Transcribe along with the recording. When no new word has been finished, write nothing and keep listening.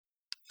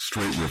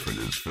Straight Riffin'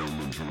 is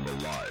filmed in front of a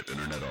live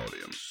internet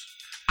audience.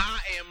 I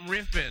am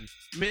riffing.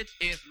 Mitch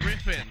is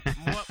riffing.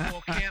 What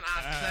more can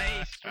I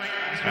say?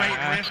 Straight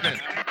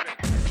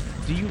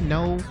riffing. Do you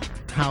know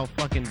how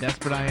fucking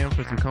desperate I am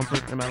for some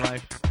comfort in my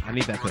life? I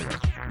need that pillow.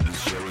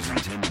 This show is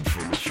intended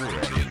for mature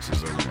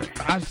audiences only.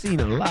 I've seen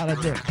a lot of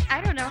dicks.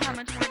 I don't know how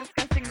much more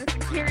disgusting this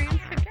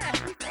experience could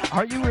get.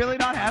 Are you really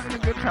not having a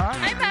good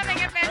time? I'm having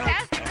a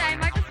fantastic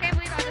time. I just can't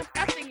believe how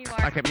disgusting you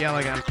are. I kept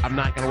yelling, I'm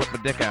not going to whip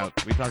my dick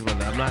out. We talked about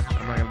that. I'm not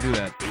going to do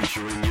that.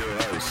 Featuring your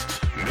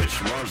host, Mitch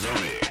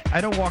Marzoni.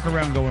 I don't walk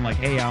around going like,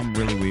 hey, I'm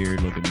really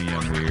weird. Look at me,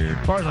 I'm weird.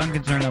 As far as I'm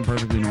concerned, I'm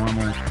perfectly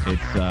normal.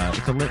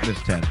 It's a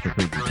litmus test for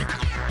freaky.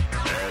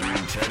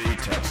 And Teddy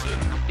Tutson.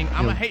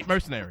 I'm a hate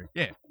mercenary.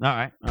 Yeah. All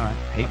right.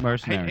 Hate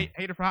mercenary.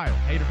 Hater for hire.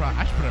 Hater for hire.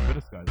 I should put on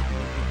video guys.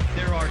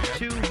 There are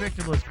two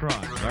victimless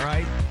crimes, all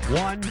right?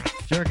 One,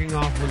 jerking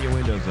off when your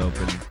window's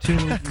open. Two,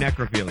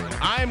 necrophilia.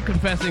 I am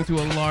confessing to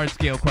a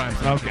large-scale crime.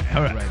 Okay,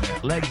 all right.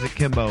 Now. Legs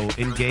akimbo,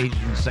 engaged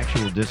in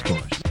sexual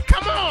discourse.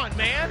 Come on,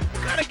 man.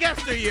 What kind of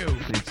guest are you?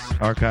 It's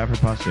archived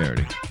for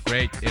posterity.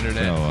 Great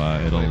internet.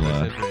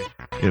 So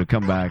it'll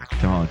come back to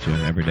haunt you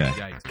every day.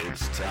 Yikes.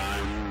 It's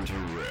time to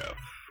riff.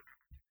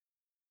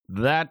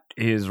 That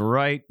is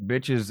right,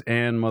 bitches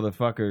and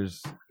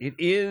motherfuckers. It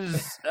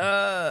is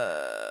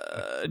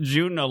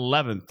June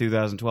 11th,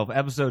 2012,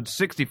 episode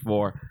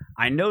 64.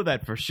 I know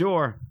that for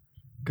sure,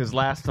 because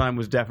last time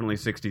was definitely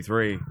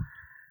 63.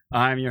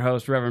 I'm your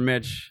host, Reverend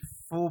Mitch.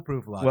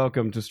 Foolproof logic.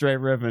 Welcome to Straight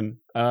Riffin'.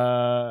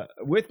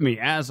 With me,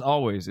 as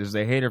always, is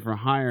the hater for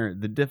hire,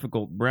 the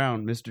difficult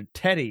brown, Mr.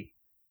 Teddy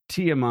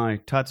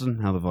TMI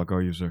Tutson. How the fuck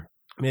are you, sir?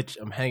 Mitch,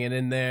 I'm hanging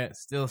in there,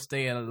 still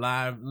staying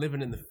alive,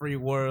 living in the free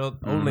world,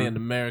 only in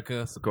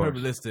America,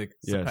 superbalistic,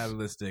 Yes.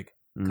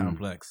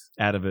 complex.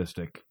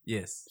 Atavistic.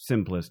 Yes.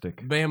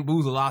 Simplistic.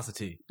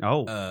 Bamboozlosity.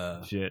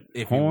 Oh, shit.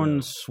 if you will.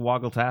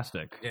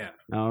 Hornswoggletastic. Yeah.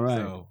 All right.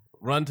 So,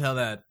 run tell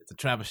that. It's a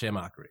trebuchet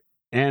mockery.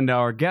 And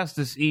our guest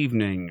this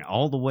evening,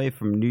 all the way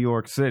from New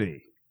York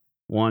City,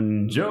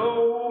 one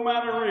Joe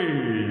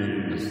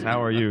Matarese.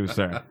 How are you,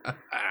 sir?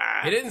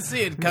 He didn't see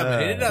it coming.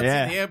 He did not see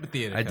the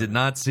amphitheater I coming. did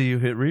not see you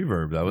hit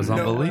reverb. That was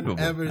unbelievable.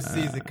 No one ever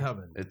sees it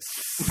coming. It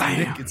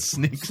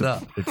sneaks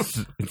up.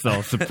 It's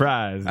all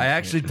surprise. I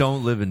actually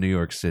don't live in New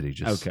York City.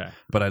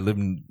 But I live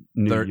in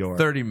New York.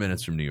 30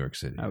 minutes from New York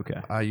City. Okay.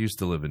 I used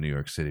to live in New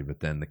York City, but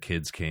then the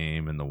kids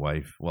came and the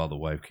wife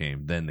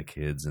came, then the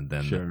kids, and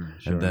then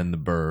and then the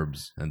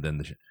burbs, and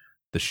then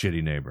the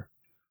shitty neighbor.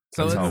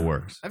 So that's how it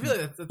works. I feel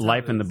like that's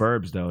Life in the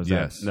burbs, though. Is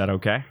that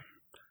okay?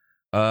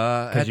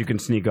 Because you can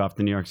sneak off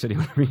to New York City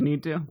whenever you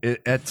need to.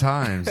 At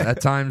times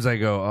I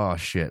go, oh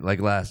shit. Like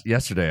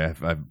yesterday,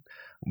 I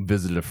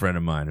visited a friend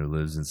of mine who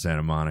lives in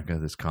Santa Monica.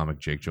 This comic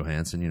Jake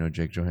Johansson. You know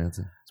Jake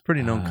Johansson? It's a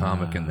pretty known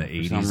comic in the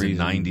 80s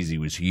and 90s. He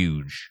was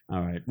huge. All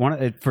right.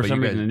 For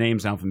some reason, the name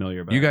sounds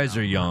familiar. But you guys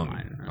are young.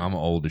 I'm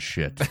old as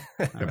shit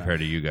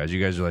compared to you guys.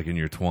 You guys are like in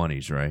your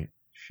 20s, right?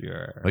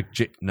 Sure. Like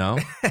no,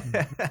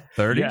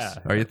 30s? Yeah.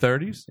 Are you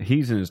 30s?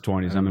 He's in his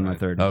 20s. I'm in my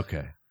 30s.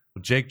 Okay.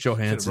 Jake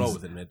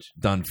Johansson's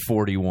done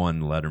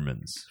 41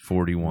 Lettermans.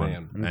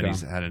 41. And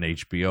he's had an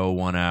HBO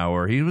 1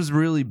 hour. He was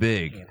really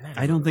big.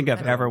 I don't think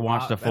I've ever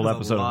watched a full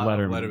episode of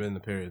Letterman. Letterman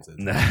appearances.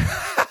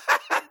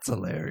 That's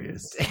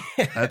hilarious.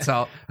 That's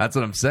what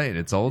I'm saying.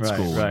 It's old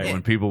school. Right.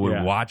 When people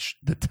would watch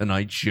the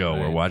Tonight Show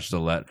or watch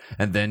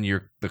and then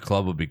the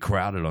club would be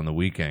crowded on the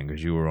weekend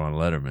because you were on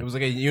Letterman. It was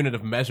like a unit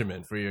of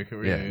measurement for your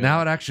career. Yeah. Now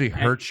it actually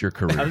hurts your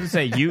career. I was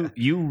going to say,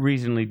 you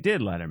recently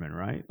did Letterman,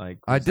 right? Like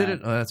I did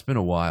it. That's been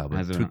a while,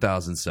 but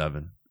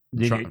 2007.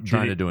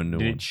 Trying to do a new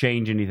one. Did it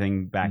change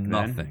anything back then?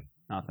 Nothing.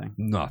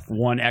 Nothing.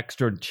 One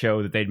extra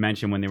show that they'd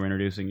mentioned when they were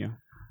introducing you.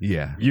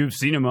 Yeah. You've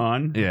seen him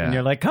on. Yeah. And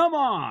you're like, come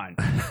on.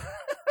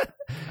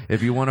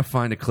 If you want to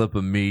find a clip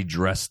of me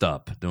dressed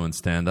up doing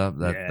stand-up,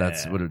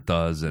 that's what it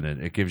does. And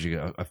it gives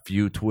you a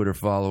few Twitter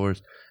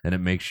followers, and it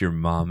makes your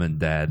mom and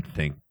dad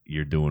think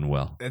you're doing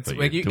well. But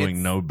like you're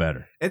doing no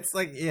better. It's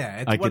like,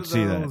 it's I one could of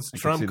see those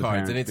that. trump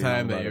cards.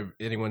 Anytime that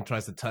anyone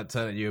tries to tut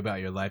at you about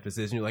your life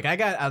decision, you're like, I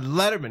got a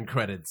Letterman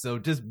credit, so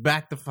just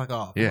back the fuck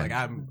off. Yeah. Like,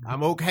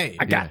 I'm okay.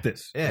 I got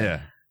this. Yeah.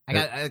 I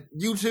got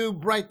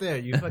YouTube right there.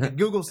 You fucking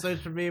Google search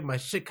for me, my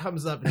shit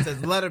comes up and says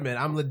Letterman.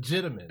 I'm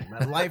legitimate.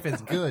 My life is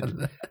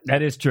good.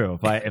 That is true.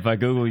 If I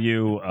Google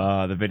you,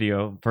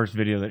 the first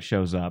video that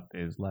shows up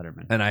is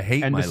Letterman, and I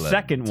hate. And my the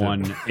second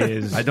one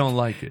is I don't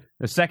like it.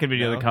 The second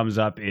video that comes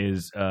up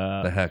is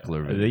the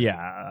heckler video.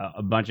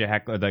 A bunch of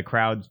heckler. The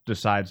crowd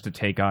decides to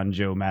take on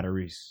Joe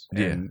Matarese.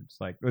 And it's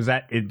like,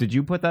 did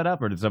you put that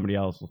up or did somebody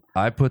else?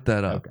 I put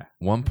that up. Okay.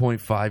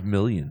 1.5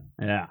 million.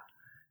 Yeah.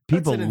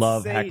 People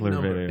love heckler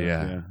videos.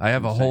 Yeah. I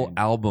have a whole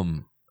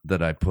album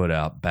that I put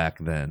out back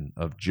then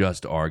of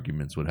just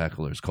arguments with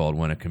hecklers called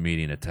When a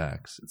Comedian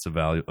Attacks. It's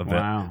available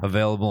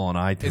on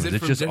iTunes. Is it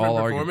it's just all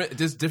arguments.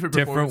 Just different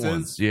performances?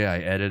 Ones. Yeah, I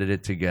edited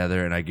it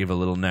together and I give a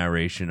little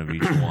narration of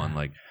each one.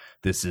 Like,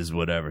 this is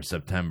whatever,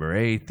 September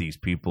 8th, these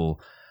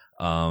people...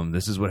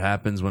 this is what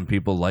happens when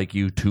people like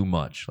you too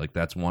much. Like,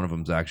 that's one of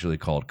them's actually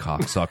called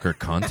Cocksucker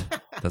Cunt.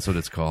 That's what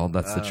it's called.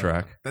 That's the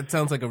track. That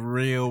sounds like a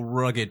real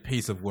rugged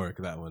piece of work,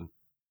 that one.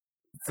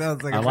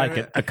 Sounds like I like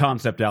it. A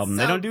concept album.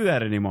 They don't do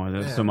that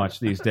anymore so much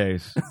these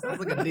days. Sounds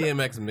like a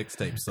DMX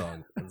mixtape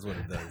song. That's what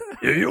it does.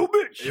 Yeah, yo,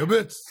 bitch. Yo,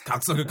 bitch.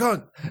 Cocksucker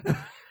cunt.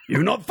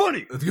 You're not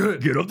funny. That's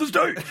good. Get off the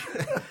stage.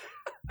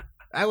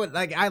 I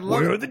love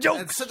Where are the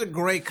jokes? It's such a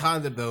great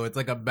concept, though. It's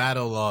like a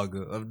battle log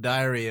of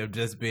diary of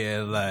just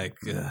being like,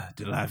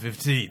 July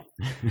 15th,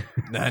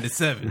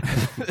 97.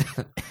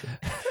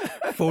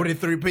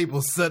 43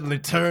 people suddenly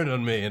turned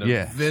on me in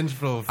a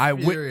vengeful,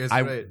 furious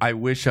rage. I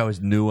wish I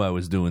knew I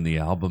was doing the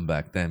album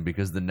back then,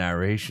 because the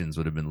narrations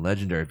would have been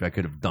legendary if I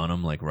could have done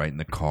them like right in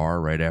the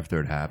car right after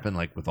it happened,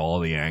 like with all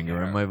the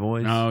anger in my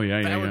voice. Oh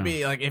yeah, That would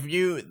be like, if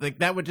you like,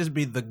 that would just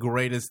be the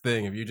greatest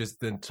thing if you just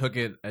then took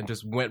it and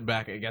just went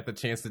back and got the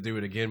chance to do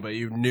it again, but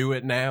you knew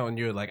it now and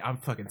you're like, I'm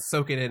fucking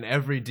soaking in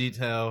every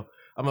detail.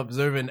 I'm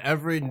observing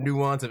every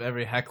nuance of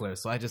every heckler.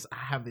 So I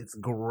have this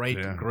great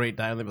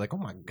dialogue. Like, oh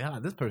my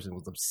God, this person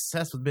was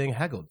obsessed with being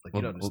heckled. Like,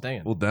 you don't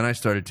understand. Well, then I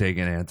started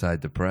taking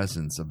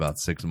antidepressants about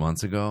 6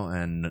 months ago,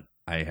 and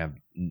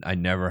I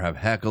never have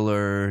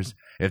hecklers.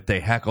 If they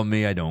heckle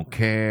me, I don't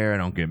care. I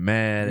don't get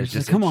mad. It's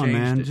just come on,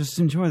 man. Just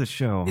enjoy the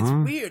show. It's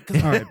weird.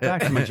 All right,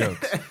 back to my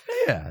jokes.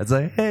 Yeah, it's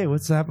like, hey,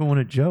 what's happening when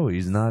a Joe?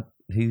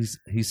 He's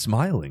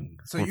smiling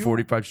for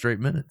 45 straight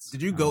minutes.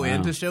 Did you go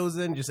into shows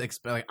then just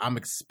I'm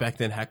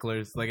expecting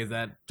hecklers? Like, is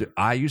that? Dude,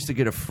 I used to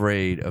get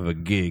afraid of a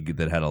gig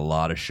that had a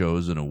lot of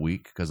shows in a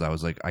week, because I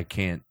was like, I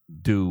can't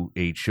do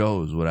 8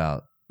 shows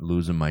without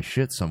losing my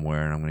shit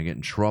somewhere, and I'm going to get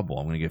in trouble.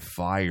 I'm going to get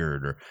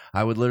fired, or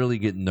I would literally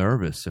get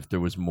nervous if there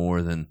was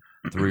more than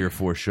 3 or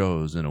 4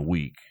 shows in a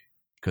week,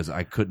 because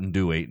I couldn't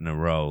do 8 in a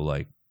row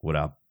like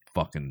without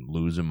fucking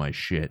losing my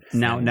shit.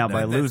 Now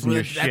by losing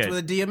your shit, that's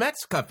where the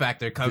DMX cut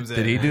factor comes in.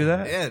 Did he do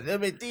that? Yeah, I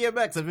mean,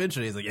 DMX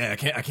eventually he's like, I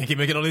can't keep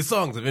making all these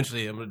songs.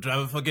 Eventually, I'm gonna drive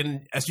a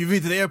fucking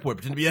SUV to the airport,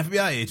 pretend to be an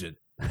FBI agent,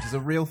 which is a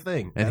real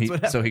thing.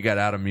 And so he got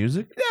out of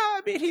music. Yeah,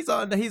 I mean, he's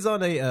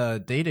on a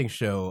dating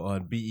show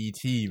on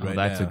BET right now.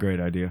 That's a great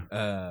idea.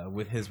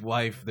 With his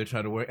wife, they're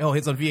trying to work. Oh,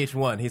 he's on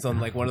VH1. He's on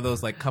like one of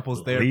those like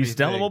couples therapy. He's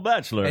Stellable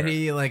Bachelor, and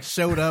he like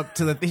showed up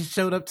to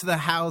the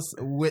house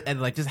with and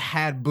like just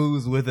had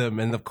booze with him,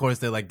 and of course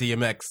they're like,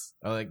 DMX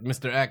or like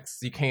Mr. X,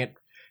 you can't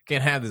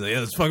have this. Like,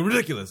 yeah, it's fucking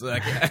ridiculous.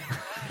 Like,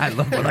 I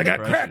love when I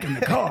got crack in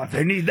the car. If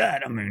they need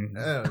that, I mean.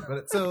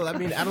 But so I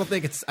mean, I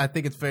think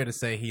it's fair to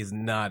say he's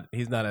not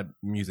at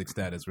music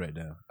status right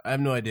now. I have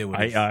no idea what.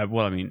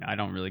 Well, I mean, I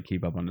don't really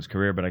keep up on his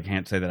career, but I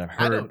can't say that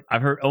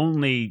I've heard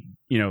only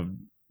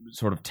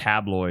sort of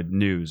tabloid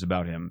news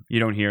about him. You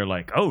don't hear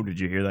like, oh, did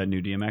you hear that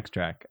new DMX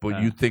track?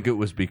 But you think it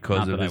was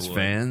because of his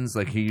fans?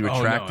 Like he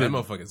retracted? Oh,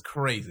 no, that motherfucker's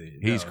crazy.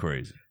 He's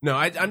crazy. No,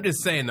 I'm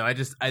just saying though. I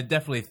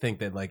definitely think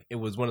that like it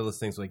was one of those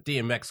things like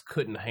DMX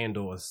couldn't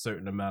handle a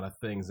certain amount of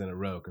things in a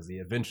row, because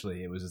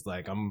it was just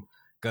like, I'm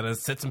gonna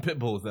set some pit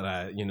bulls that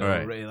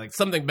like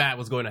something bad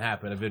was going to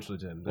happen eventually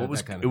to him.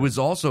 It was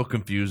also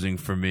confusing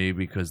for me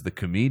because the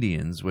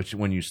comedians, which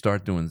when you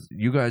start doing,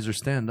 you guys are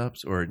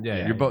stand-ups or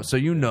you're both, so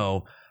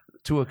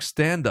to a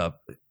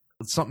stand-up,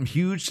 something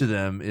huge to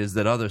them is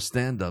that other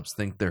stand-ups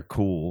think they're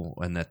cool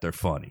and that they're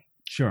funny.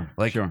 Sure.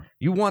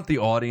 You want the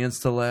audience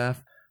to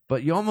laugh,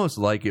 but you almost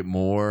like it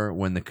more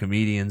when the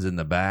comedians in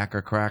the back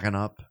are cracking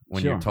up.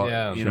 When you're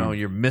talking,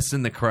 you're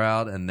missing the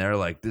crowd and they're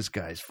like, this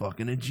guy's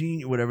fucking a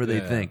genius, whatever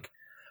they think.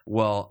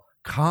 Well,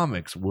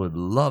 comics would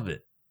love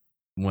it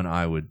when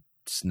I would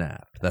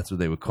snap. That's what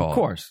they would call it. Of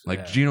course.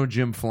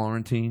 Jim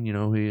Florentine, you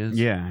know who he is?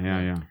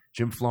 Yeah.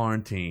 Jim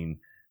Florentine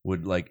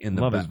would like in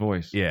the love back, his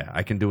voice. Yeah,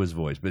 I can do his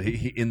voice, but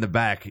he in the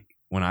back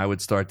when I would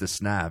start to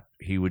snap,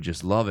 he would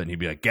just love it. And he'd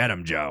be like, "Get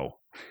him, Joe!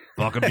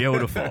 Fucking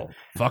beautiful!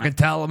 Fucking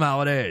tell him how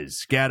it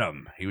is! Get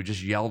him!" He would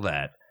just yell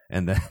that,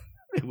 and then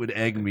it would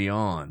egg me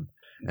on.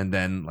 And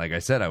then, like I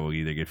said, I would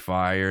either get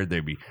fired,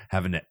 they'd be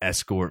having to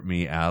escort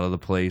me out of the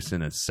place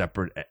in a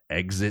separate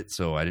exit,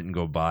 so I didn't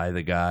go by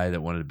the guy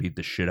that wanted to beat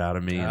the shit out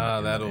of me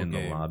in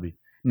the lobby.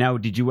 Now,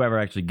 did you ever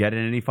actually get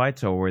in any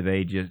fights, or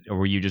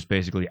were you just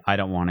basically, I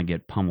don't want to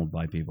get pummeled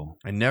by people?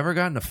 I never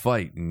got in a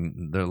fight,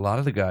 and a lot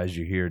of the guys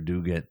you hear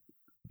do get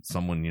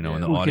someone, in the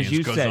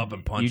audience goes up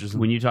and punches them.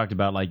 When you talked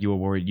about like you were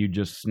worried you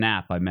just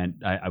snap,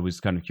 I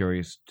was kind of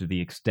curious to the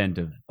extent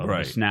of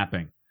the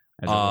snapping.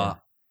 As it were.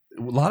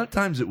 A lot of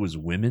times it was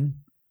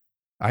women.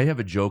 I have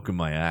a joke in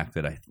my act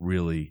that I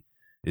really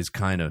is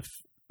kind of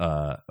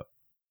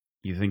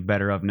you think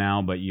better of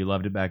now, but you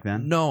loved it back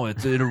then? No,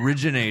 it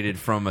originated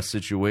from a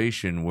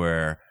situation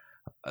where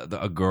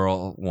a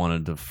girl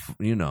wanted to,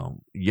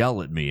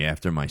 yell at me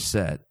after my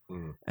set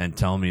and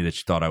tell me that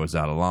she thought I was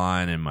out of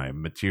line and my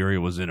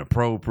material was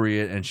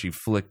inappropriate, and she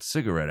flicked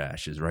cigarette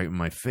ashes right in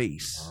my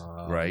face,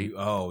 right?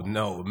 No,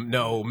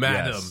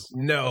 madam, yes.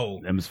 No.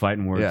 Them was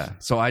fighting words. Yeah,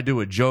 so I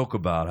do a joke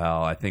about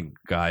how I think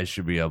guys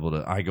should be able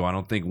to, I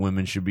don't think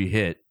women should be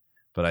hit,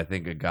 but I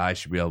think a guy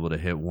should be able to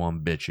hit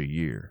one bitch a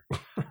year.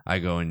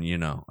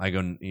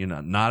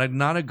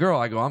 not a girl.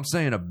 I go, I'm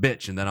saying a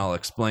bitch, and then I'll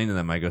explain to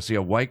them. I go, see,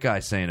 a white guy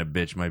saying a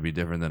bitch might be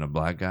different than a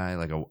black guy.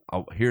 Like,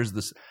 here's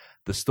this.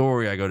 the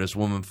story, I go, this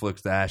woman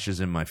flicks the ashes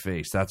in my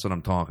face. That's what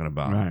I'm talking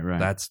about. Right.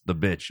 That's the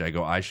bitch. I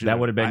go, I should. That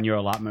would have been your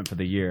allotment for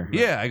the year.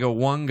 Yeah, I go,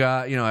 one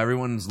guy,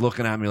 everyone's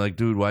looking at me like,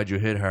 dude, why'd you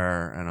hit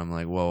her? And I'm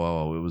like,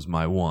 whoa, it was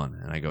my one.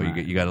 And I go,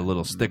 you got a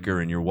little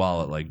sticker in your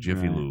wallet like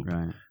Jiffy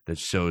Lube that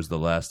shows the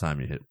last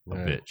time you hit a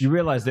bitch. You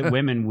realize that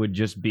women would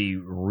just be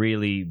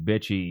really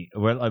bitchy.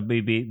 Well,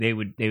 they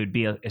would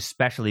be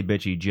especially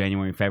bitchy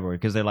January, February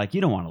because they're like,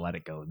 you don't want to let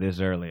it go this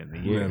early in the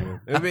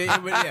year.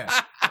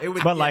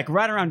 But like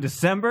right around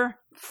December,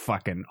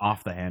 fucking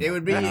off the handle. It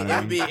would be end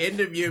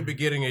of year,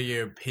 beginning of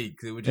year peak.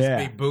 It would just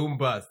be boom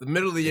bust. The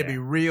middle of the year be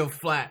real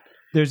flat.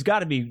 There's got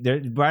to be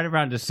right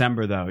around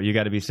December though. You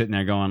got to be sitting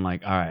there going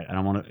like, all right, I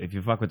don't want to. If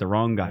you fuck with the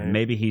wrong guy,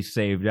 maybe he's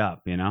saved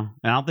up, And I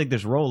don't think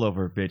there's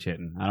rollover bitch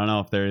hitting. I don't know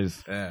if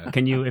there's.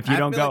 Can you if you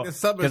don't go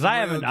because I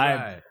haven't.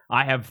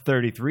 I have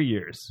 33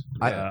 years.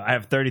 I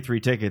have 33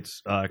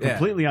 tickets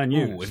completely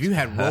unused. Ooh, if you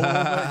had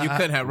rollover, you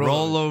couldn't have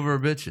rollover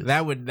bitches.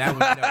 That would no.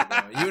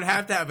 You would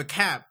have to have a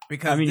cap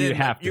because you'd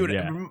have to.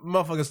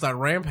 Motherfuckers start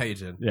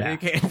rampaging. Yeah. You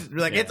can't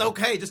it's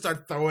okay. Just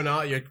start throwing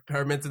out your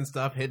permits and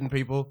stuff, hitting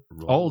people.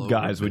 Old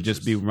guys would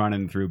just be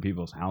running through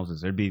people's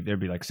houses. There'd be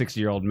like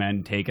 60-year-old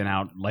men taking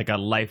out like a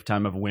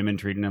lifetime of women,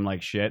 treating them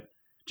like shit,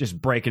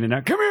 just breaking it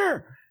out. Come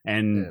here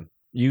and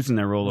using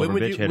their rollover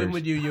bitch hitters. When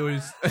would you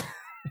use?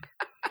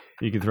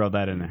 You can throw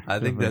that in there. I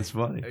think that's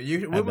funny.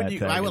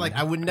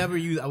 I would never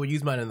use. I would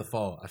use mine in the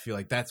fall. I feel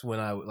like that's when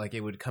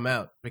it would come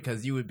out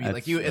because you would be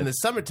in the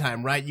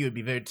summertime, right? You would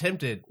be very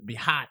tempted. It'd be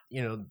hot,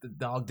 the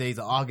dog days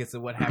of August or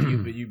what have you.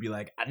 But you'd be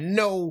like, I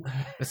know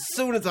as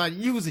soon as I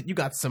use it, you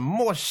got some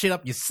more shit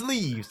up your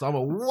sleeve. So I'm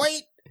gonna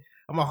wait.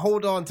 I'm gonna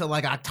hold on till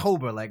like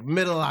October, like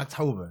middle of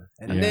October,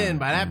 and then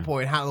by that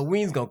point,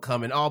 Halloween's gonna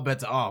come and all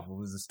bets are off. It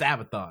was a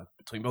stabathon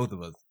between both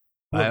of us.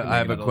 I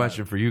have a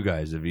question for you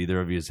guys. Have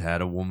either of you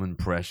had a woman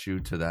press you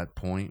to that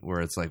point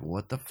where it's like,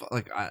 what the fuck?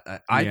 Like,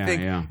 I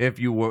think if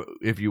you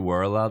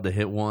were allowed to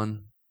hit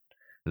one,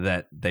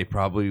 that they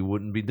probably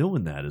wouldn't be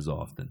doing that as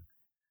often.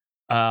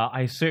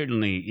 I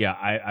certainly,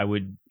 I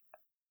would.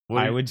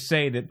 I would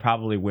say that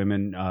probably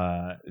women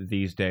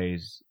these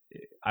days.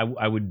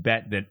 I would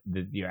bet that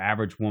your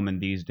average woman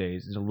these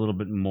days is a little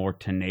bit more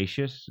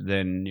tenacious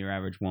than your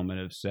average woman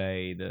of,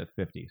 say, the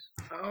 50s.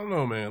 I don't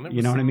know, man.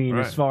 You know what I mean?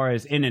 Right. As far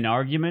as in an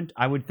argument,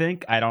 I would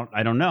think. I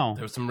don't know.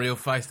 There's some real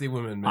feisty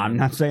women, man. I'm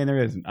not saying there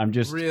isn't. I'm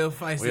just real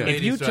feisty.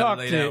 If you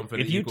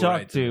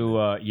talk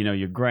to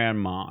your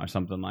grandma or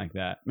something like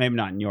that, maybe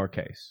not in your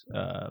case,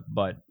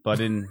 but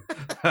in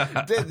you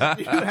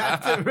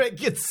have to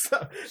get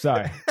some.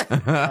 Sorry.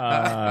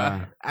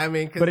 I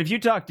mean, but if you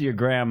talk to your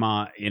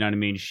grandma, you know what I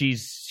mean.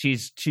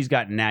 She's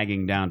got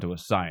nagging down to a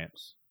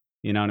science.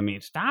 You know what I mean?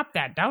 Stop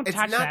that! Don't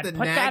touch that!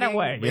 Put that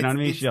away! You know what I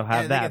mean? She'll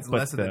have that. It's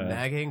less of the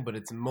nagging, but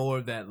it's more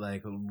of that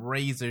like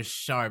razor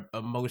sharp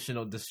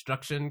emotional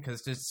destruction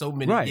because there's so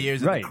many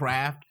years of the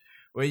craft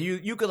where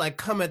you could like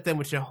come at them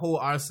with your whole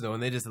arsenal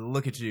and they just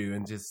look at you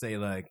and just say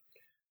like,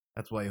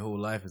 "That's why your whole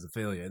life is a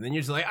failure," and then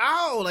you're just like,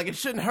 "Oh, like it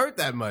shouldn't hurt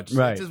that much."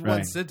 Right, it's just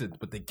one sentence,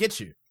 but they get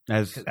you.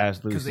 As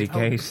Lucy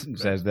Case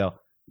says,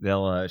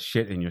 they'll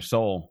shit in your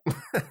soul.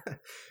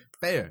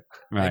 Fair.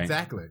 Right.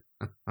 Exactly.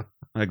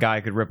 A guy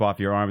could rip off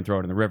your arm and throw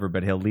it in the river,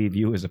 but he'll leave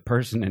you as a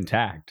person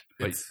intact.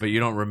 But you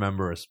don't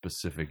remember a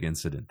specific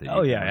incident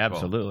that you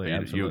absolutely.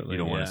 You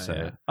don't want to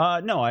say it.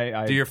 No,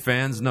 I do your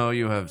fans know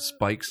you have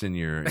spikes in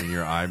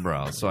your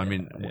eyebrows? So I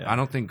mean, I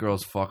don't think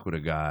girls fuck with a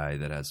guy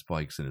that has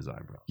spikes in his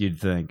eyebrows. You'd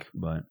think,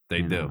 but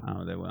they do.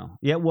 Oh, they will.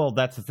 Yeah, well,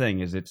 that's the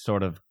thing is it's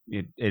sort of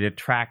it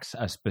attracts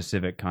a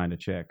specific kind of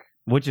chick,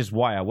 which is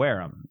why I wear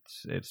them.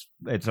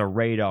 It's a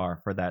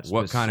radar for that specific.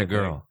 What kind of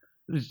girl?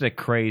 Just the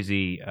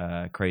crazy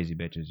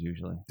bitches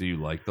usually. Do you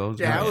like those?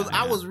 Yeah,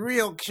 I was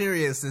real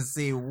curious to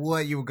see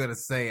what you were gonna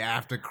say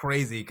after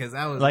crazy because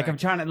I was like I'm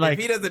trying to like if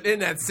he doesn't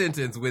end that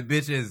sentence with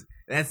bitches,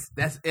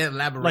 that's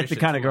elaboration. Like the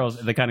kind of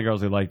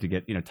girls who like to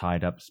get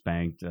tied up,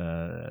 spanked,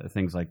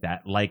 things like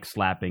that, like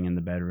slapping in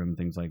the bedroom,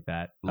 things like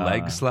that.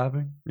 Leg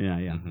slapping?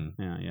 Yeah,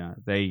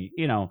 They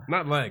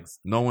not legs.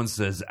 No one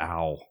says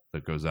 "ow"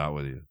 that goes out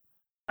with you.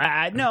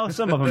 No,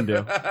 some of them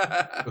do,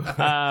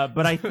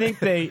 but I think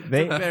they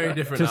very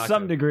different. To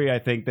some degree, I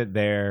think that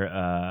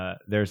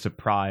they're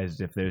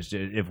surprised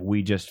if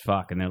we just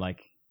fuck, and they're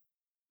like,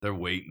 they're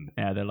waiting.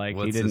 Yeah, they're like,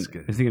 is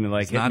he gonna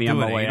like hit me on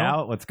my way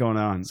out? What's going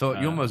on? So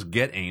you almost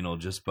get anal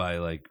just by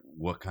like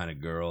what kind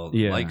of girl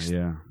likes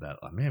that.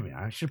 Maybe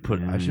I should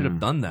have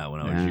done that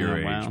when I was your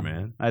age,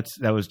 man.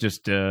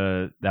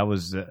 That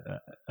was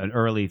an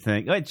early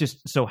thing. It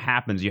just so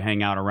happens you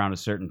hang out around a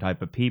certain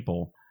type of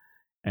people.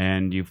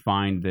 And you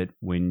find that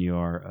when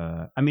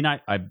you're,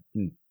 I've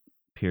been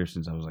pierced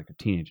since I was like a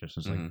teenager,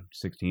 since like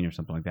 16 or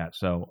something like that.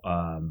 So,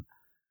 I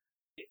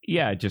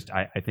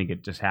think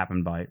it just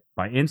happened by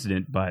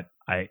incident. But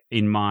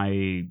in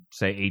my,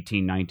 say,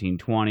 18, 19,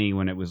 20,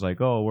 when it was like,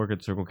 oh, work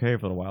at Circle K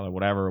for a while or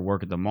whatever,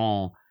 work at the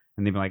mall,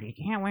 and they'd be like, you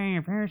can't wear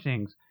your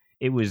piercings.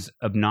 It was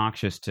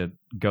obnoxious to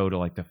go to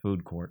like the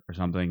food court or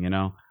something,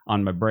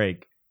 on my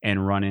break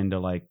and run into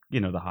like,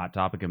 the Hot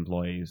Topic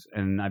employees.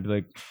 And I'd be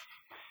like,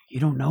 you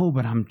don't know,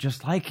 but I'm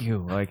just like you.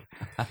 Like,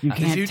 you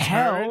can't did you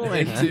tell. Turn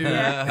Like, into, did you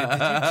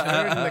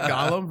turn into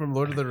Gollum from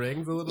Lord of the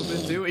Rings a little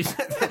bit too?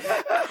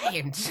 I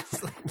am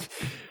just like...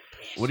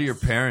 What do your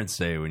parents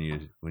say when you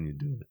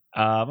do it?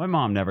 My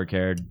mom never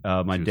cared.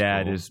 My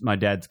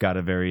dad's got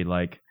a very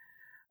like,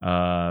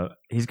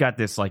 he's got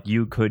this like,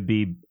 you could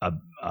be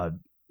a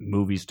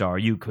movie star,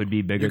 you could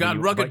be bigger. You got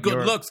than rugged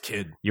good looks,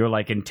 kid. You're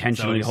like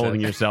intentionally holding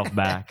yourself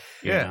back.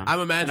 Yeah, I'm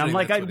imagining. And I'm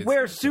like, I that's what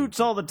wear it's- suits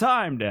all the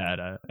time, Dad.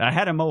 I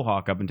had a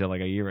mohawk up until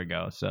like a year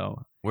ago.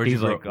 So Where'd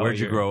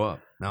you grow up?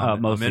 No,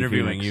 I'm mostly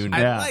interviewing Phoenix.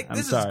 you. Yeah,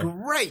 This is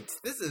great.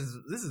 This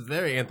is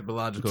very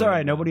anthropological. It's all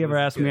right. Nobody ever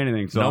asked me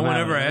anything. So No I'm one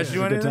having- ever asked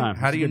you it's a good anything? time.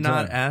 How It's do a you good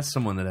not time. ask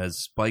someone that has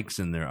spikes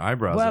in their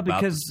eyebrows Well, about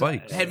because the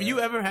spikes? Have you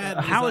ever had?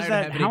 How is desire to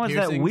that? have any How is that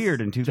piercings?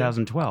 weird in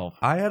 2012?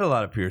 I had a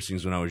lot of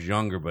piercings when I was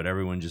younger, but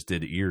everyone just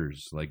did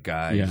ears. Like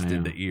guys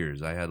did the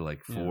ears. I had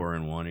like 4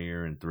 in one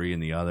ear and 3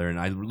 in the other. And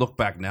I look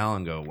back now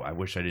and go, I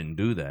wish I didn't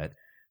do that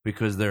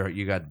because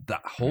you got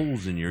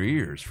holes in your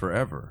ears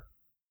forever.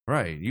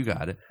 Right, you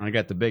got it. I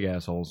got the big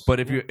assholes. But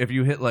if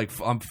you hit like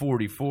I'm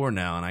 44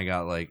 now and I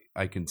got like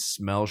I can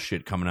smell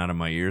shit coming out of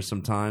my ears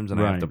sometimes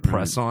and I have to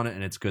press on it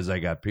and it's because I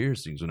got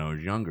piercings when I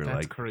was younger. That's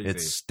like crazy.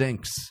 It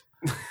stinks.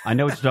 I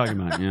know what you're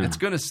talking about. Yeah. It's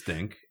gonna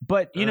stink.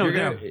 But you know,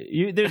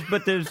 You're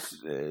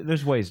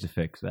there's ways to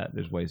fix that.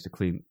 There's ways to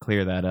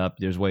clear that up.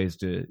 There's ways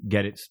to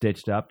get it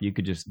stitched up. You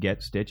could just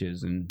get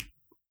stitches and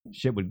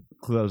shit would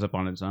close up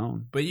on its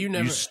own. But you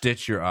never. You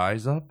stitch your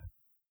eyes up.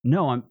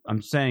 No,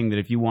 I'm saying that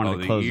if you wanted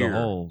to close the ear.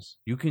 holes,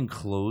 You can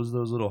close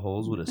those little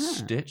holes with a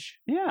stitch.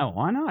 yeah,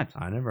 why not?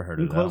 I never heard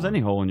You of can that. close any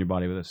hole in your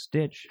body with a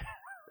stitch.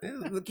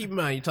 Keep in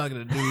mind, you're talking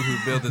to the dude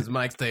who built his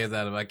mic stands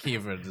out of IKEA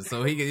furniture,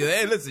 so he can.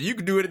 Hey, listen, you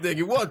can do anything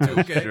you want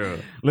to. Okay. True.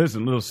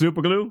 Listen, a little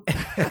super glue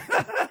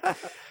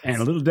and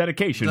a little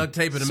dedication. Duct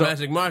tape and a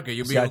magic marker.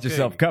 You'll be Got okay.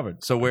 yourself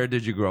covered. So where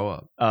did you grow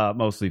up?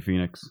 Mostly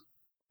Phoenix.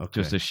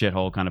 Okay. Just a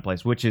shithole kind of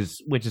place, which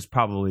is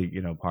probably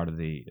part of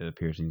the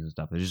piercings and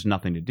stuff. There's just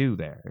nothing to do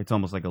there. It's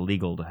almost like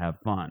illegal to have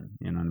fun.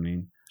 You know what I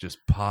mean? Just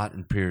pot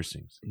and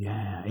piercings.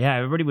 Yeah.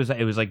 Everybody was.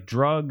 It was like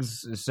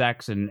drugs,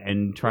 sex,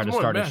 and try It to was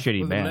more start a meth. shitty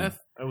Was it band. meth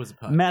or was it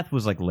pot? Meth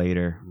was like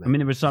later. I mean,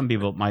 there were some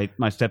people.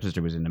 My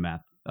stepsister was into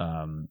meth.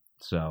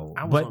 So,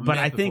 I was on but meth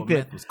I think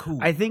before that meth was cool.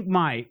 I think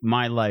my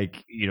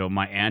like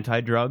my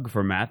anti-drug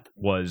for meth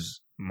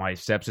was my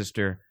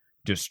stepsister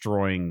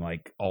destroying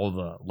like all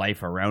the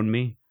life around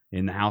me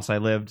in the house I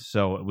lived.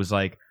 So it was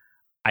like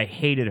I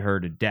hated her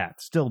to death,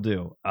 still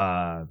do.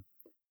 And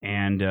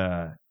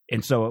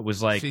so it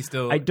was like She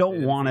still I don't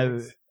is want to.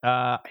 Phoenix?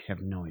 I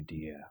have no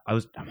idea.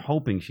 I'm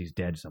hoping she's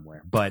dead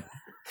somewhere, but.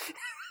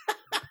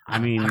 I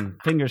mean,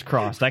 fingers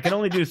crossed. I can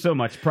only do so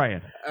much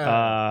praying.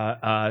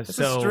 It's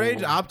a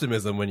strange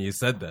optimism when you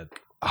said that.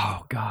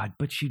 Oh God,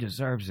 but she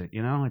deserves it.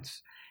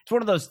 It's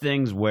one of those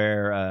things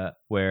where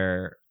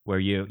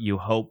you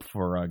hope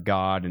for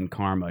God and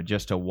karma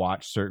just to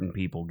watch certain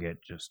people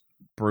get just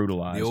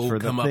brutalized for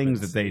the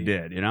things that they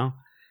did.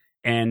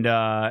 And then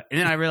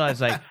I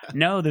realized like,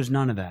 no, there's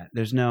none of that.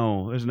 There's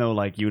no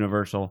like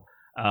universal.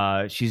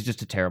 She's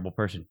just a terrible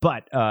person.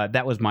 But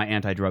that was my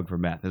anti-drug for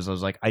meth. Is I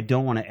was like, I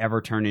don't want to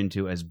ever turn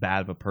into as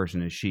bad of a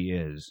person as she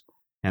is,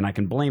 and I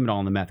can blame it all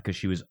on the meth because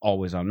she was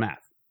always on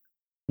meth.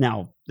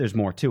 Now, there's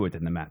more to it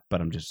than the meth, but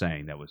I'm just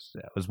saying that was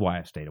why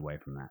I stayed away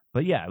from that.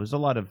 But yeah, it was a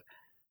lot of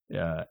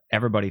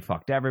everybody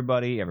fucked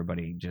everybody.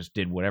 Everybody just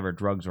did whatever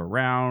drugs were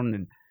around,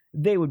 and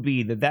they would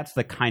be that's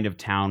the kind of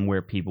town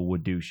where people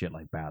would do shit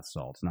like bath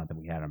salts. Not that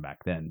we had them back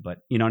then, but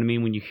you know what I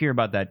mean. When you hear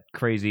about that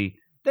crazy.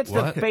 That's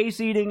What? the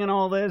face eating and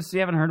all this. You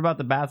haven't heard about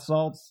the bath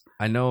salts?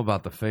 I know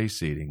about the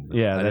face eating.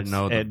 Yeah, I didn't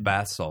know the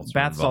bath salts.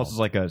 Bath salts is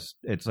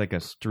like a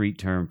street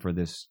term for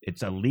this.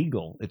 It's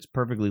illegal. It's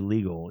perfectly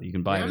legal. You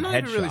can buy it I'm in not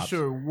head even really shops.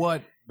 sure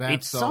what bath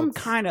It's salts. some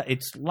kind of.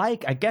 It's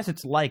like I guess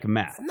it's like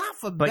meth. It's not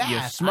for But bath. you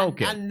smoke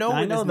it. I know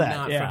it is that.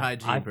 not yeah. for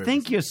hygiene I purposes.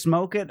 think you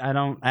smoke it. I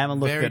haven't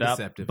looked Very it up.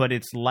 deceptive. But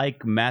it's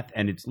like meth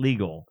and it's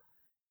legal.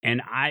 And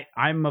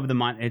I'm of the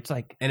mind. It's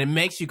like and it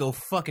makes you go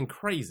fucking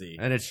crazy.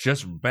 And it's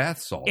just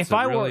bath salts. If It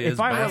I were- really if is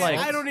I were bath like-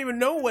 salts. I don't even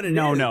know what it is.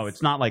 no,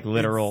 it's not like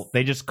literal.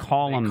 They just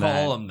call They them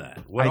call that. them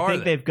that. What I are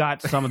think they? they've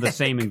got some of the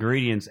same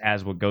ingredients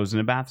as what goes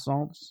into bath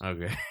salts.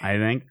 Okay. I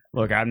think.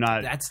 Look, I'm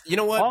not. That's you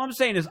know what. All I'm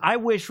saying is, I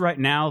wish right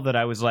now that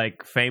I was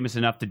like famous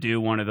enough to do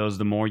one of those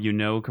 "the more you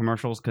know"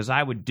 commercials, because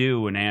I would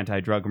do an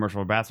anti-drug commercial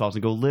for bath salts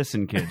and go,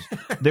 "Listen, kids,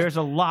 there's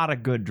a lot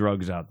of good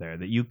drugs out there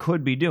that you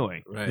could be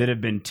doing Right. that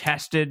have been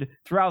tested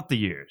throughout the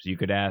years. You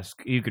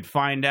could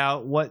find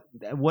out what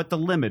the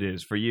limit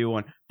is for you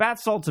on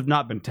bath salts have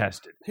not been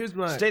tested. Here's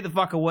my Stay the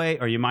fuck away,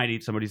 or you might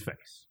eat somebody's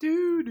face.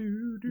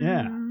 do.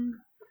 Yeah.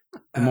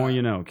 The more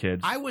you know,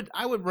 kids. I would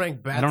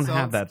rank bath I don't salts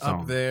have that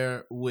song. up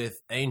there with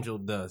angel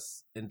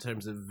dust in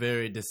terms of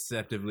very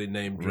deceptively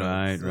named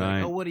drugs. Right, Like,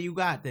 right. oh, what do you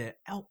got there?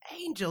 Oh,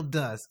 angel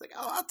dust. Like,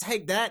 oh, I'll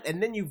take that,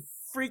 and then you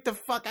freak the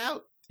fuck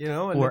out, And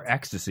or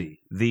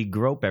ecstasy, the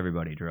grope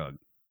everybody drug,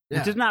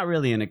 which is not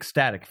really an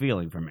ecstatic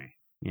feeling for me.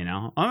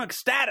 I'm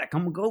ecstatic.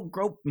 I'm gonna go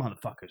grope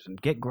motherfuckers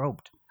and get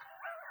groped.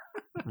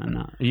 I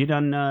know. You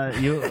done?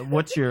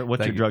 What's your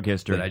drug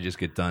history? Did I just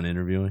get done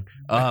interviewing?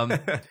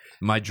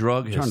 My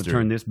drug history. Trying to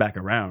turn this back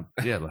around.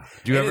 Yeah.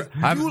 Do you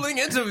ever? Dueling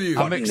interview.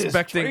 I'm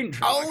expecting.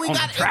 Oh, we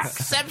got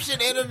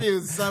Inception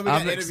interviews. Some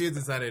got interviews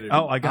inside interviews.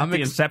 Oh, I got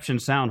the Inception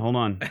sound. Hold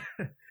on.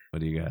 What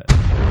do you got?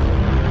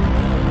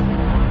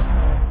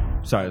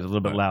 Sorry, it was a little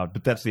bit loud,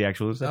 but that's the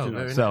actual Inception.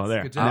 Oh, so nice.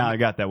 there. Good job. Now I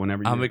got that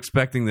whenever you. I'm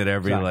expecting that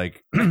every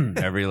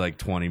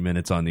 20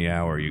 minutes on the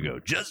hour you go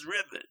just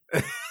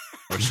riffing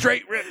or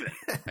straight riffing.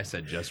 I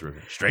said just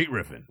riffing, straight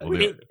riffing.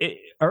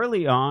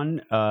 Early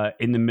on,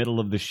 in the middle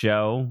of the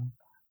show,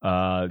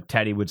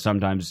 Teddy would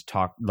sometimes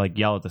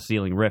yell at the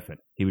ceiling, riffing.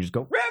 He would just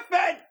go riffing.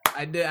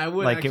 I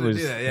would like it was.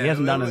 do that, yeah. He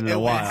hasn't done it in a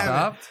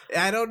while.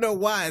 I don't know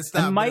why it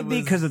stopped. It might be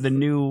because of the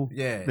new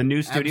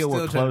studio.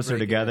 We're closer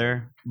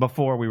together.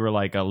 Before we were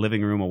like a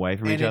living room away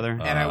from each other.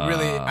 And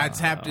I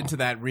tapped into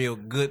that real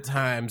good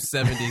time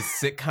 70s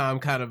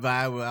sitcom kind of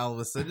vibe where all of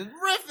a sudden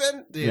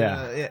riffing.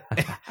 Yeah.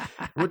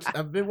 Which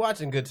I've been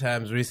watching Good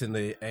Times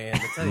recently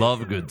and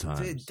love Good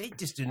Times. They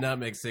just do not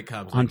make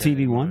sitcoms on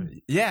TV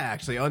One. Yeah,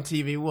 actually on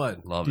TV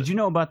One. Love Did you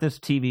know about this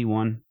TV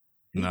One?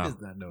 He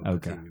does not know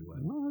about TV One.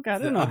 Well, I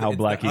don't know how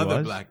black he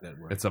was. Black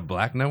network. It's a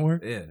black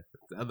network? Yeah.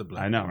 The other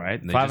black. I know,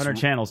 right? They 500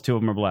 channels, 2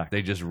 of them are black.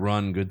 They just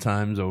run Good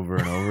Times over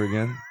and over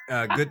again.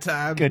 Good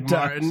Times, Good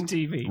Martin, Times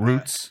TV.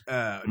 Roots.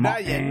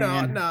 Not yet.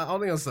 No,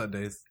 only on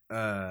Sundays.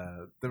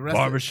 The rest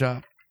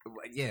Barbershop.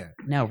 Yeah.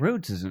 Now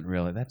Roots isn't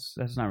really. That's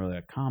not really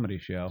a comedy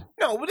show.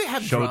 No, but they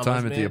have Showtime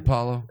dramas, at the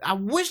Apollo. I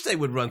wish they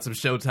would run some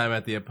Showtime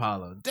at the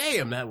Apollo.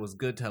 Damn, that was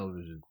good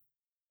television.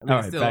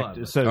 All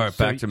right,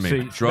 back to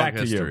me. Drug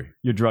history.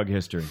 Your drug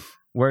history.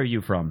 Where are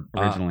you from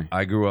originally?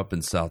 I grew up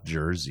in South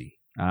Jersey.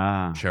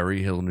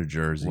 Cherry Hill, New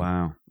Jersey.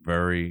 Wow.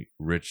 Very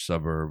rich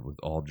suburb with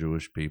all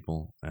Jewish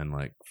people and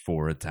like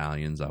 4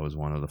 Italians. I was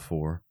one of the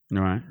 4.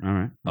 All right.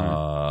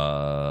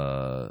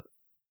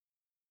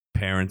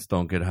 Parents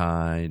don't get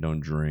high, don't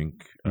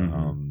drink.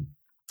 Mm-hmm.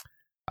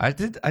 I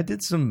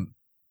did some.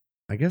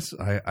 I guess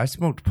I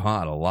smoked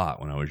pot a lot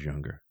when I was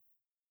younger.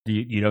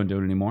 You don't do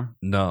it anymore?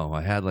 No,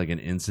 I had like an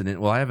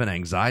incident. Well, I have an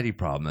anxiety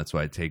problem. That's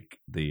why I take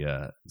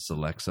the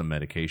Celexa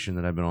medication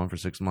that I've been on for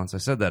 6 months. I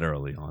said that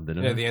early on,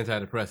 didn't I? Yeah, the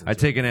antidepressant. I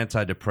take an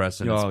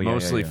antidepressant. It's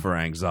mostly for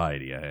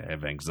anxiety. I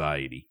have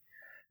anxiety.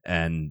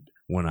 And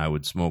when I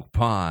would smoke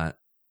pot,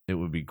 it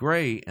would be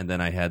great. And then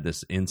I had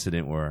this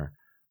incident where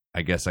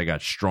I guess I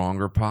got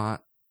stronger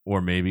pot, or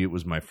maybe it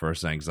was my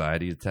first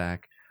anxiety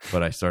attack,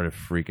 but I started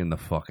freaking the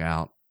fuck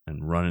out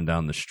and running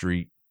down the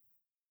street.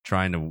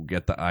 Trying to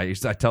get I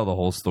tell the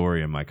whole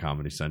story in my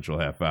Comedy Central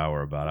half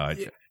hour about how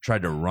I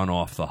tried to run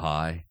off the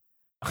high.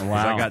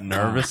 Wow. I got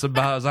nervous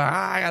about it. I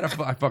was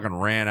like, I fucking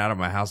ran out of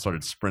my house,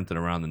 started sprinting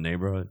around the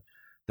neighborhood.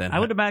 Then I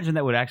would imagine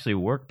that would actually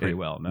work pretty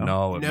well.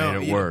 No, it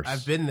made it worse.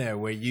 I've been there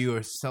where you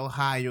are so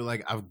high, you're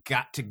like, I've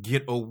got to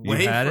get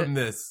away from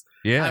this.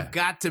 Yeah, I've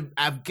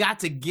got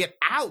to get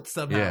out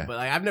somehow. Yeah. But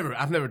like,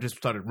 I've never just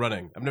started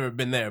running. I've never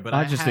been there. But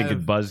I just think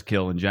it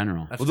buzzkill in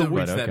general. I've still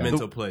reached that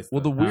mental place. Well,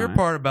 the weird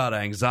part about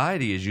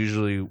anxiety is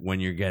usually when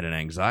you get an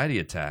anxiety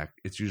attack,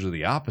 it's usually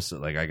the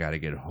opposite. Like, I got to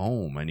get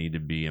home. I need to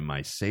be in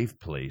my safe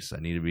place.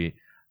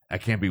 I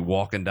can't be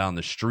walking down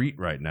the street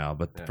right now.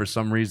 But for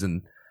some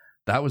reason,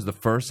 that was the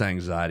first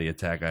anxiety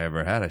attack I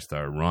ever had. I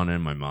started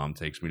running. My mom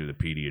takes me to the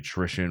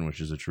pediatrician,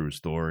 which is a true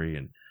story.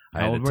 And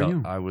How old were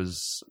you? I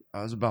was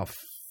about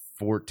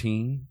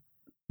 14.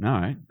 All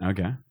right.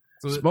 Okay.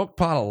 So smoked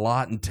pot a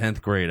lot in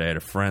 10th grade. I had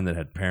a friend that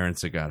had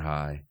parents that got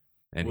high,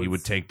 and he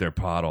would take their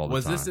pot all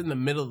the time. Was this in the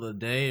middle of the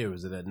day, or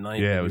was it at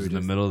night? Yeah, it was in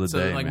the middle of the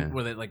day, like, man.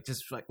 Were they like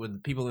just like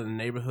with people in the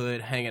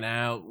neighborhood hanging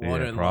out,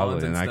 watering probably,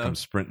 lawns and I stuff? come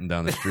sprinting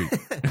down the street.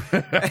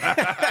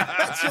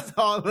 That's just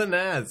hauling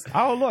ass.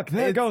 Oh, look,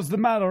 there goes the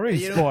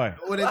Matarese boy.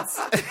 When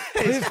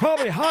He's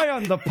probably high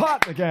on the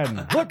pot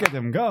again. Look at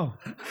him go.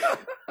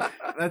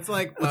 That's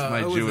like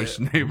my Jewish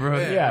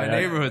neighborhood. Yeah, my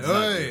neighborhood's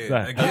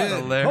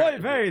Boy,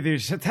 very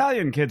these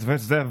Italian kids,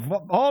 they're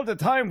all the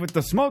time with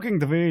the smoking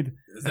the weed.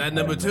 Is that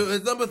number 2?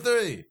 It's number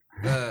 3.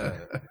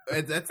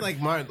 That's like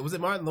Martin. Was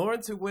it Martin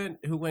Lawrence who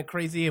went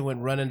crazy and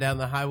went running down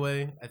the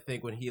highway? I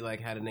think when he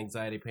like had an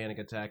anxiety panic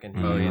attack and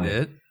he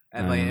did.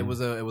 And like it was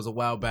a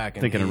while back.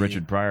 And thinking of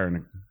Richard Pryor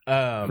and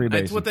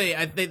that's what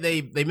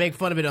they make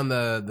fun of it on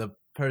the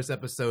first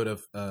episode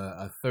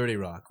of 30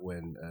 Rock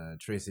when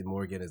Tracy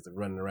Morgan is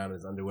running around in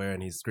his underwear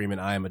and he's screaming,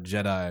 "I am a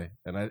Jedi."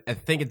 And I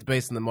think it's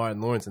based on the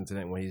Martin Lawrence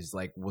incident when he's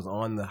like was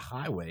on the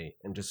highway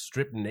and just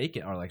stripped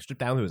naked or like stripped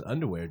down to his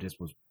underwear, just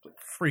was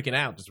freaking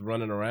out, just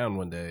running around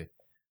one day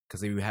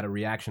because he had a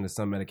reaction to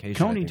some medication.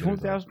 Tony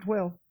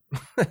 2012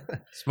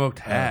 smoked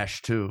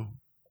hash too.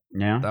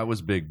 Yeah, that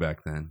was big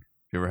back then.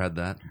 You ever had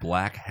that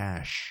black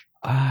hash?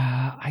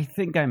 I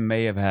think I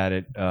may have had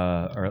it,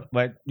 or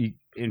like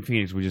in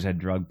Phoenix, we just had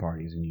drug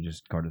parties, and you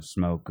just go to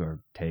smoke or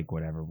take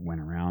whatever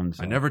went around.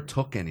 So. I never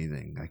took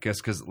anything. I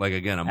guess because, like,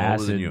 again, I'm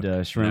acid, older than you.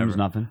 Shrooms,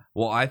 nothing.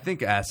 Well, I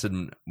think acid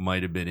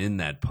might have been in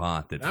that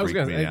pot that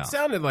freaked me out. It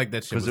sounded like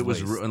that shit was it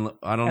was.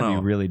 I don't know. That'd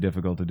be really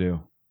difficult to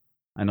do.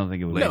 I don't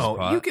think it would.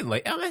 No, you can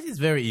lace. I mean, it's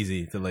very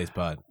easy to lace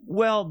pod.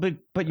 Well, but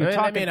you're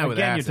talking not with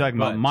again. acid, You're talking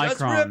about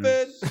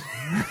microns.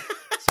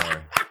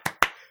 Sorry.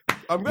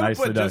 I'm going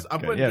to put just.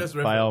 I'm putting just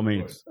by all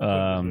means.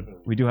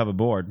 We do have a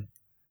board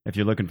if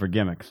you're looking for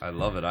gimmicks. I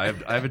love it. I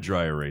have a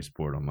dry erase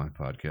board on my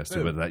podcast,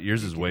 too, but that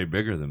yours is way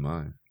bigger than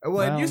mine.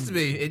 Well, it used to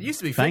be. It used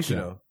to be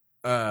fictional.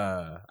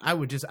 I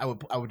would just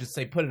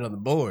say put it on the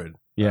board.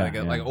 Yeah,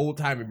 like old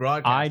timey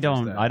broadcast. I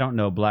don't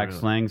know black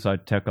slang, so I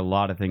took a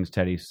lot of things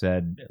Teddy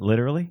said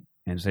literally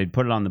and said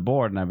put it on the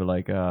board, and I'd be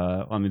like,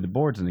 the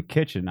board's in the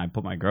kitchen. I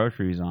put my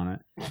groceries on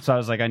it, so I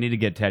was like, I need to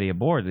get Teddy a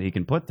board that he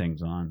can put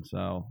things on.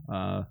 So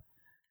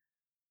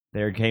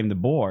there came the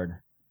board,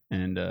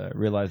 and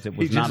realized it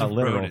was not a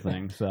literal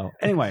thing. So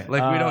anyway, we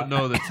don't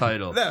know the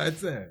title. No,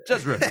 it's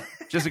just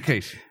riff, just in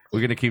case. We're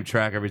gonna keep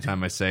track every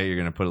time I say it, you're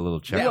gonna put a little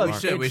check mark.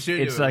 We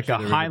should. It's like a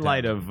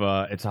highlight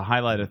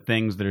of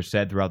things that are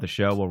said throughout the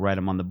show. We'll write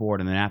them on the board,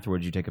 and then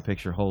afterwards you take a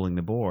picture holding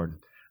the board.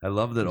 I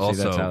love that.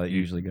 Also, that's how it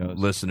usually goes.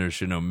 Listeners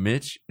should know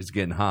Mitch is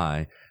getting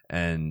high,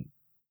 and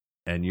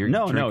you're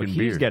drinking he's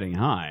beer. getting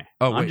high.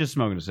 Oh, I'm just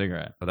smoking a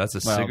cigarette. Oh, that's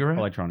a cigarette,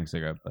 electronic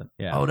cigarette. But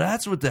yeah. Oh,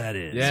 that's what that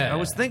is. Yeah, I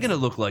was thinking it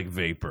looked like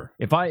vapor.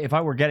 If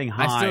I were getting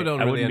high, I still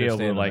don't really wouldn't be able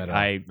to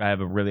understand I have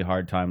a really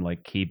hard time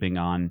keeping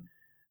on.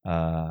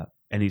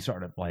 Any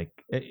sort of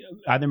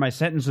either my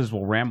sentences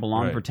will ramble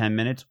on for 10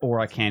 minutes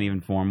or I can't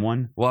even form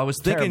one. Well, I was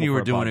thinking you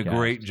were doing a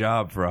great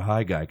job for a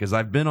high guy because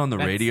I've been on the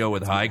radio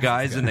with high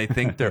guys and they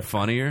think they're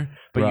funnier,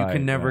 but you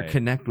can never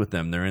connect with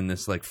them. They're in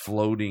this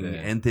floating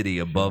entity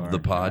above the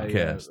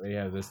podcast.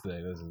 Yeah, this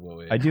thing. This is what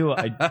we. I do.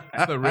 It's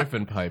the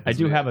riffing pipe. I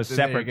do have a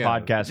separate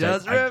podcast.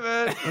 Just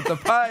riffing with the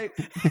pipe.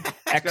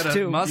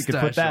 X2. You could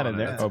put that in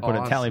there or put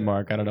a tally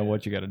mark. I don't know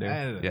what you got to do.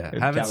 Yeah,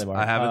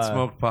 I haven't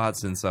smoked pot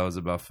since I was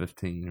about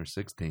 15 or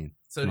 16.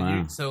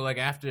 So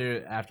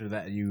after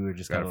that you were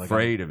just kind of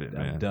afraid of it,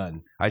 man. I'm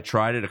done. I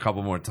tried it a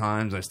couple more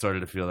times. I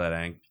started to feel that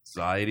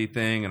anxiety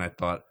thing, and I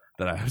thought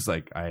that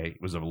I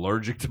was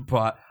allergic to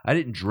pot. I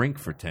didn't drink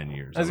for 10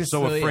 years. I was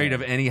so afraid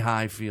of any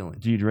high feeling.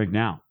 Do you drink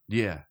now?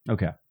 Yeah.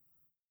 Okay.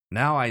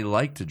 Now I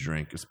like to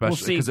drink,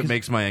 especially because it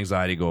makes my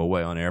anxiety go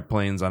away. On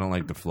airplanes, I don't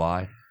like to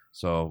fly,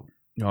 so.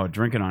 No,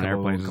 drinking on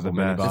airplanes is the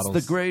best.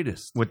 It's the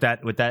greatest. With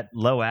that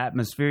low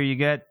atmosphere you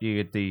get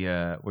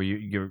the where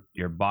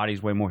your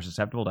body's way more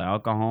susceptible to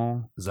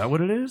alcohol. Is that what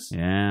it is?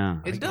 Yeah,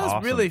 it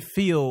does really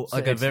feel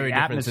like a very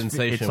different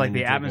sensation. It's like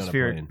the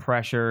atmospheric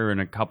pressure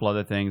and a couple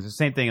other things. The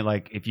same thing.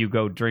 Like if you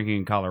go drinking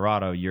in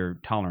Colorado, your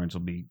tolerance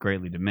will be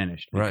greatly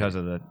diminished because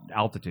of the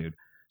altitude.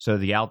 So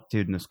the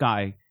altitude in the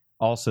sky,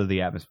 also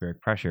the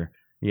atmospheric pressure.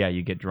 Yeah,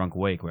 you get drunk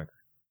way quicker.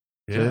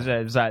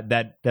 Yeah. So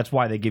that's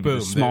why they give you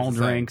the small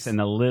drinks and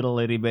the little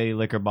itty bitty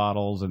liquor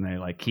bottles, and they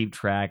keep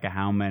track of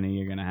how many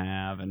you're gonna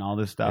have and all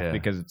this stuff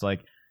because it's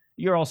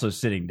you're also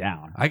sitting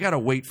down. I gotta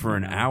wait for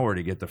an hour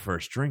to get the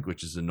first drink,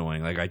 which is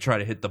annoying. I try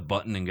to hit the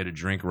button and get a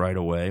drink right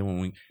away.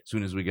 As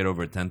soon as we get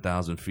over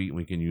 10,000 feet,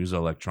 we can use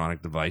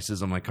electronic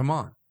devices. I'm like, come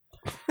on,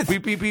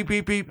 beep beep beep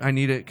beep beep. I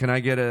need it. Can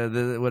I get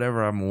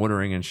whatever I'm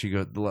ordering? And she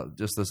goes,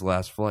 just this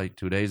last flight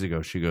 2 days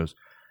ago, she goes,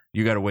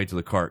 you got to wait till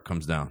the cart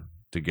comes down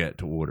to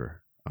order.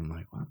 I'm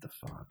like, what the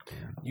fuck,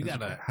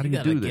 man? How do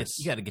you do this?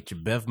 You got to get your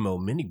Bevmo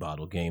mini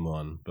bottle game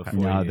on before.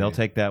 No, they'll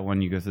take that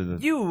when you go through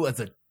the. You as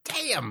a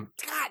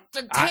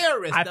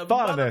terrorist. I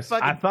thought of this.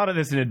 I thought of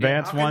this in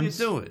advance once.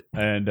 How can you do it?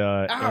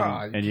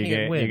 And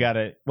you got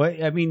it. Well,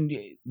 I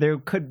mean, there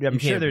could. I'm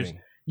sure there's.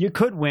 You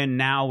could win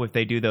now if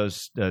they do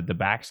those the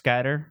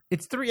backscatter.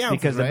 It's 3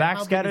 ounces because the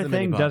backscatter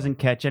thing doesn't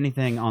catch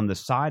anything on the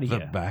side of you.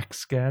 The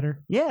backscatter?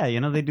 Yeah,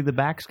 they do the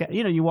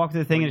backscatter. You walk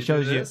through the thing and it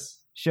shows you.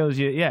 Shows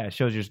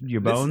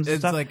your bones and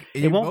stuff.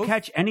 It won't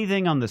catch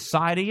anything on the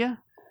side of you.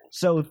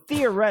 So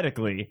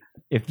theoretically,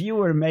 if you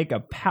were to make a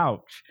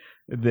pouch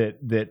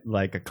that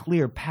like a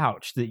clear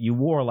pouch that you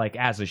wore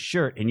as a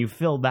shirt and you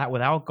filled that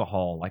with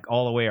alcohol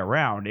all the way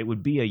around, it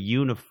would be a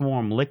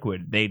uniform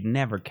liquid. They'd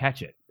never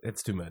catch it.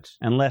 It's too much.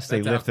 Unless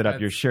they lifted up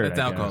your shirt. That's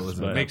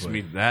alcoholism.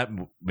 That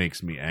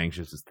makes me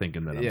anxious is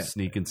thinking that I'm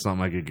sneaking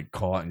something. I could get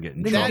caught and get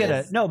in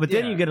trouble.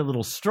 Then you get a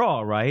little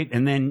straw, right?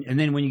 And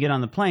then when you get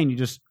on the plane, you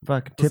just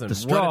tip the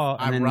straw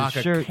and then rock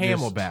the shirt a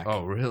Camelback.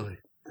 Oh, really?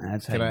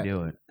 That's how you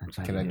do it.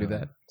 Can I do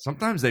that?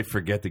 Sometimes they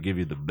forget to give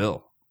you the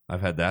bill.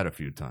 I've had that a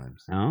few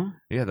times. Oh?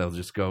 Yeah, they'll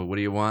just go, what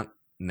do you want?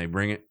 And they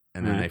bring it,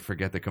 and then they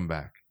forget to come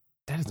back.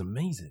 That is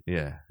amazing.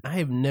 Yeah. I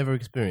have never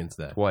experienced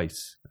that.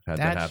 Twice. I've had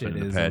that happen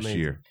in the past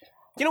year.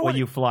 You know what?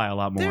 You fly a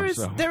lot more.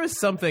 There is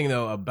something,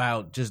 though,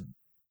 about just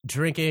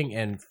drinking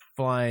and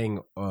flying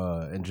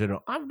in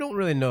general. I don't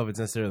really know if it's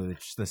necessarily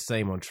the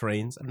same on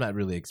trains. I've not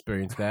really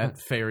experienced that.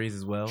 Ferries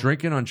as well.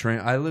 Drinking on train.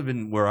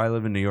 Where I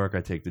live in New York,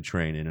 I take the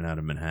train in and out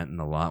of Manhattan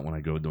a lot when I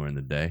go during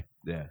the day.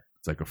 Yeah.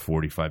 It's like a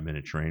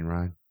 45-minute train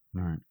ride.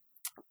 All right.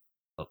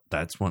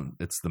 That's one.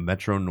 It's the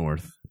Metro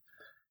North.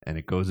 and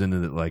it goes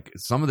into like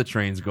some of the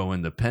trains go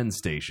into Penn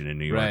Station in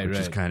New York, which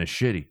is kind of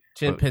shitty.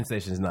 Penn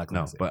Station is not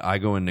classic. No, but I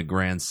go into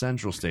Grand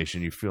Central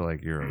Station. You feel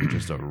like you're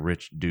just a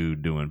rich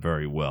dude doing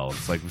very well.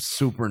 It's like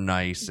super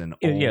nice and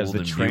old. Yeah, is the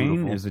and train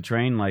beautiful. is the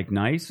train like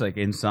nice, like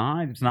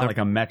inside? It's not like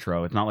a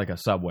metro. It's not like a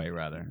subway,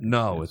 rather.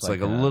 No, it's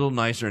like a little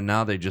nicer.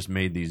 Now they just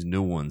made these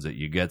new ones that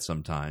you get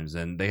sometimes,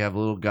 and they have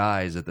little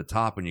guys at the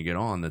top when you get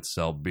on that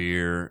sell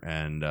beer,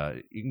 and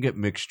you can get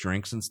mixed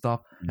drinks and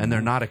stuff, and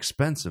they're not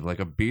expensive. Like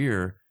a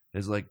beer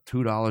is like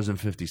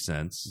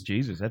 $2.50.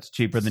 Jesus, that's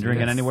cheaper than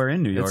drinking anywhere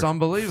in New York. It's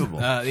unbelievable.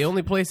 The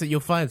only place that you'll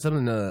find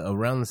something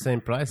around the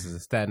same price is the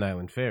Staten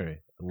Island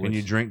Ferry. Can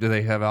you drink? Do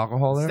they have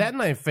alcohol there? Staten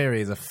Island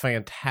Ferry is a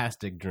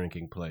fantastic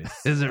drinking place.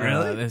 Is it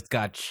really? It's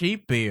got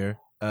cheap beer.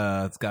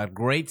 It's got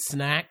great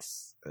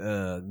snacks.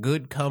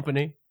 Good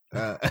company.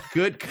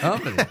 Good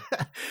company.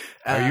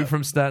 Are you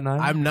from Staten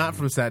Island? I'm not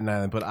from Staten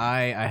Island, but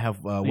I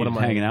have one of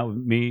my hanging out with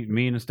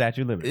me and the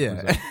Statue of Liberty.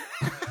 Yeah.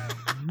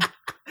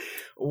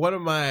 One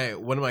of my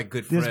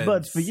good friends. This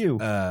bud's for you,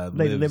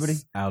 Lady Liberty.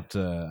 Out,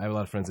 I have a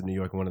lot of friends in New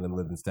York, and one of them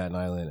lived in Staten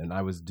Island, and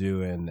I was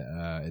doing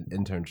an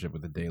internship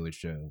with The Daily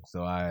Show,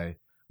 so I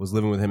was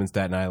living with him in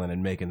Staten Island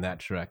and making that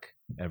trek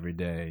every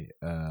day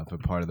for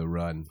part of the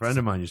run. A friend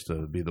of mine used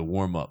to be the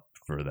warm up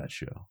for that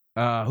show.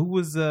 Who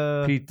was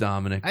Pete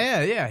Dominic?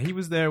 Yeah, he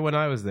was there when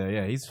I was there.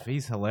 Yeah,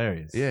 he's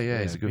hilarious.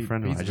 Yeah, he's a good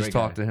friend of mine. I just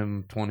talked to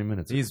him 20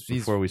 minutes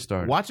before we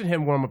started. Watching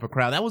him warm up a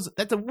crowd,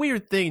 that's a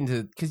weird thing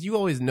because you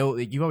always know,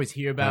 like, you always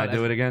hear about. Can I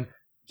do it again?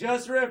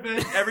 Just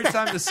riffing. Every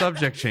time the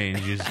subject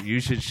changes,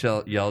 you should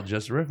yell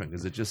 "just riffing"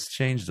 because it just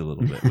changed a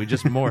little bit. We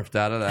just morphed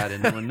out of that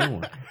into a new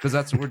one because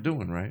that's what we're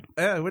doing, right?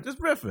 Yeah, we're just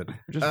riffing.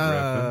 Just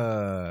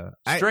riffing.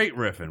 Straight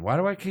riffing. Why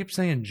do I keep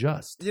saying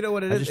just? You know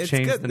what it is? It's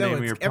changed good. the name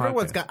of your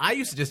everyone's podcast. I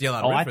used to just yell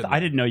out. Oh, I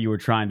didn't know you were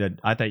trying to.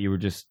 I thought you were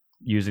just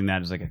using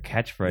that as like a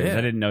catchphrase. Yeah.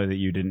 I didn't know that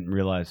you didn't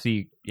realize.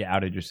 See, you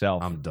outed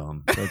yourself. I'm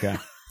dumb. Okay.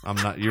 I'm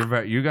not.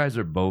 You guys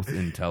are both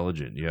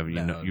intelligent.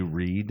 You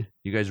read.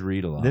 You guys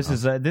read a lot. This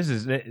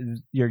is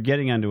you're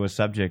getting onto a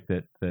subject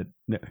that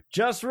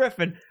just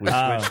riffing. We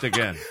switched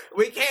again.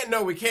 We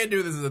can't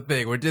do this as a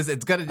thing.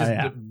 It's gonna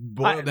just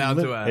boil down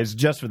to us. It's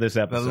just for this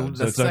episode.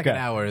 The so second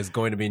hour is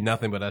going to be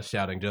nothing but us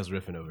shouting just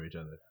riffing over each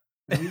other.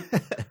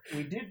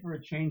 We did, for a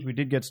change. We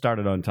did get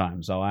started on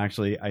time, so I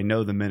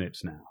know the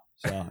minutes now.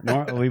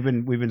 So we've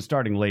been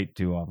starting late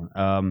too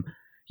often.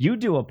 You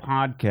do a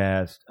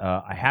podcast.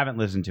 I haven't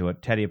listened to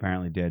it. Teddy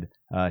apparently did.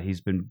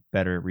 He's been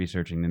better at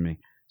researching than me,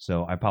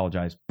 so I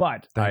apologize.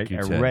 But I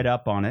read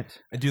up on it.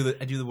 I do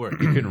the work.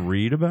 You can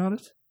read about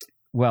it.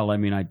 Well, I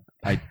mean,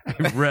 I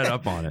read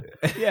up on it.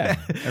 Yeah,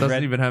 it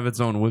doesn't even have its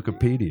own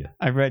Wikipedia.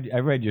 I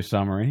read your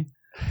summary.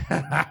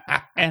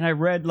 And I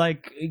read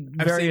like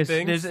various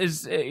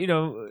things.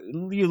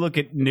 You look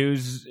at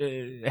news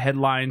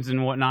headlines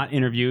and whatnot,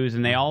 interviews,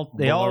 and they all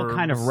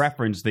kind of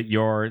reference that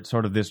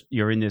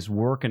you're in this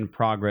work in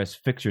progress,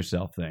 fix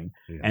yourself thing.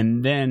 Yeah.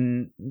 And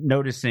then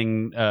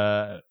noticing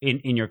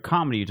in your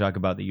comedy you talk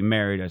about that you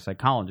married a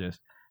psychologist.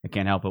 I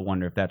can't help but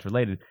wonder if that's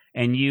related.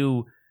 And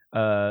you're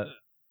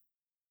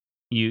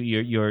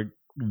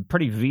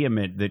pretty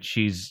vehement that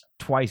she's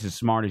twice as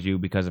smart as you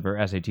because of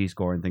her SAT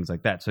score and things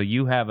like that. So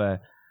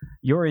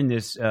you're in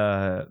this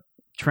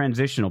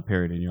transitional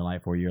period in your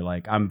life where you're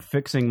like, I'm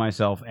fixing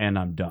myself and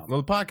I'm dumb.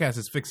 Well, the podcast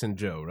is Fixing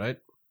Joe, right?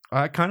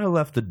 I kind of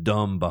left the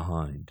dumb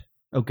behind.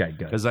 Okay,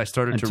 good. Because I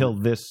started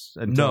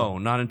No,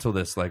 not until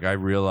this. Like, I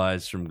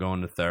realized from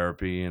going to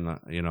therapy, and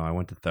I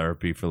went to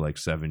therapy for like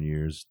 7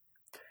 years,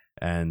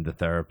 and the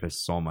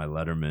therapist saw my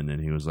Letterman,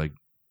 and he was like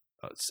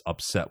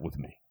upset with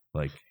me.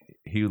 Like,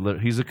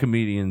 he's a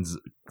comedian's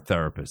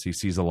therapist. He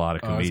sees a lot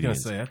of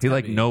comedians. He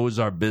like knows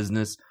our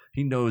business.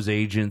 He knows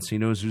agents. He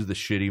knows who the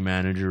shitty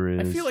manager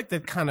is. I feel like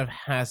that kind of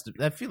has to.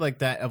 I feel like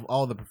that of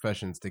all the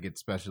professions to get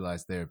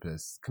specialized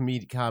therapists,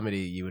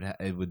 comedy,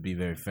 it would be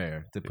very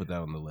fair to put that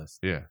on the list.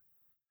 Yeah.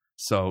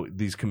 So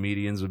these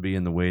comedians would be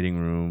in the waiting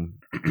room,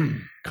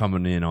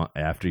 coming in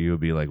after you. Would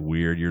be like,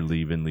 weird, you're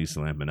leaving. Lisa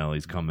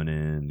Lampanelli's coming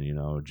in.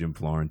 Jim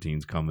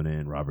Florentine's coming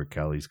in. Robert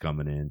Kelly's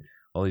coming in.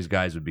 All these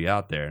guys would be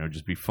out there, and it would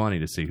just be funny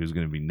to see who's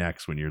going to be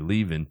next when you're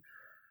leaving.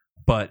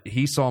 But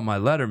he saw my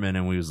Letterman,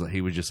 and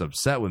he was just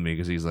upset with me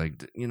because he's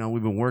like, we've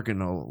been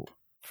working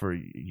for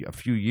a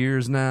few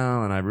years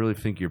now, and I really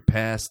think you're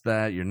past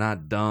that. You're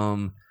not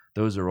dumb.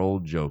 Those are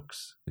old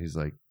jokes. He's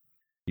like,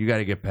 you got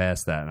to get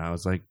past that. And I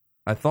was like,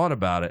 I thought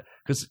about it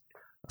because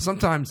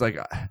sometimes, like,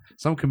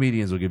 some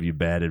comedians will give you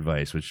bad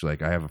advice, which,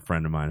 like, I have a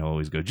friend of mine who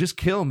always go, just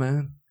kill,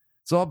 man.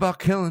 It's all about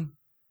killing.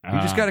 You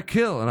just got to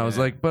kill. And I was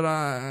like, but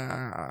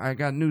I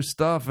got new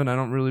stuff, and I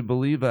don't really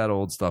believe that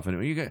old stuff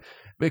anymore.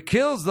 It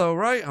kills, though,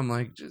 right? I'm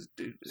like, just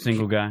dude,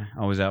 single guy,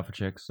 always out for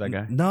chicks. That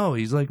guy? No,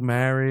 he's like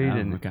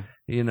married, okay.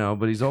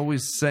 But he's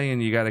always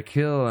saying you got to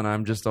kill, and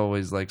I'm just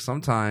always like,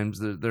 sometimes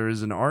there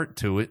is an art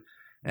to it,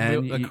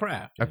 and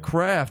a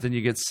craft, and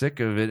you get sick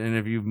of it, and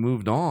if you've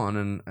moved on,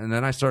 and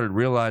then I started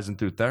realizing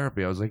through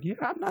therapy, I was like, yeah,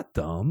 I'm not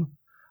dumb.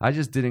 I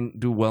just didn't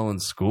do well in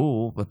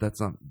school, but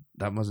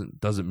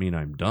doesn't mean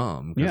I'm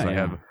dumb because I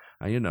have,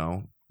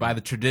 by the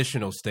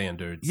traditional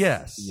standards.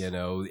 Yes.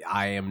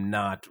 I am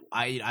not.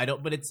 I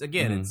don't. But it's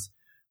again,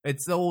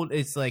 it's old.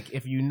 It's like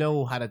if you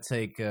know how to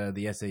take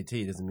the SAT,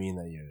 it doesn't mean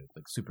that you're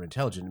like super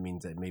intelligent. It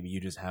means that maybe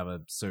you just have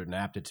a certain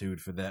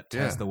aptitude for that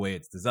test the way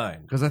it's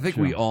designed. Because I think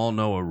we all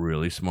know a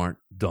really smart,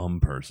 dumb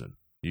person.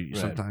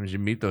 Sometimes you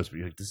meet those people,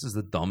 you're like, this is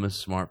the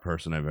dumbest smart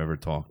person I've ever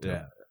talked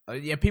to.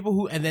 People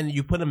who, and then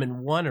you put them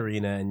in one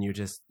arena and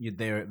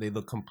they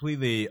look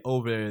completely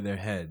over their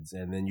heads,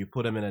 and then you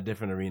put them in a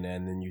different arena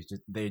and then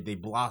they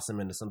blossom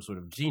into some sort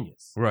of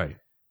genius. Right.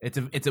 It's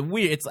a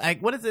weird. It's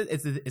like, what is it?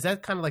 Is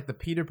that kind of like the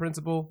Peter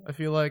principle? I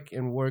feel like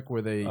in work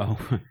where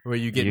where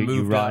you get moved,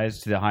 you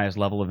rise to the highest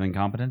level of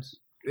incompetence.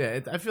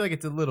 Yeah, I feel like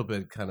it's a little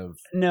bit kind of.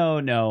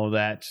 No,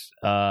 that's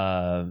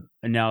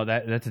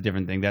that's a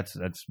different thing. That's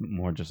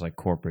more just like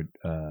corporate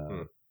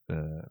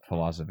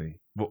philosophy.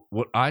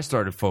 What I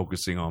started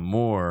focusing on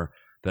more,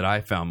 that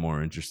I found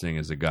more interesting,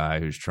 is a guy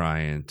who's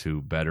trying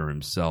to better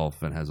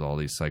himself and has all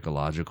these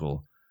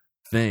psychological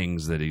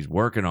things that he's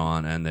working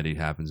on, and that he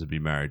happens to be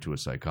married to a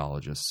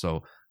psychologist.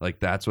 So, like,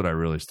 that's what I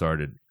really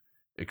started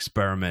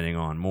experimenting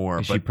on more.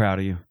 Is she proud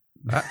of you?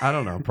 I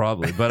don't know,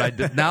 probably, but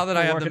now that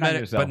I have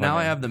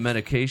I have the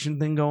medication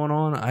thing going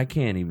on, I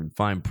can't even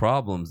find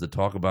problems to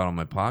talk about on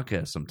my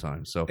podcast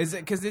sometimes. So is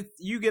it because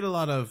you get a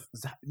lot of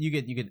you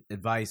get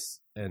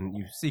advice, and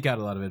you seek out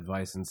a lot of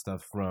advice and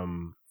stuff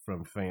from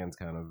fans,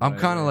 kind of. I'm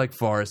kind of like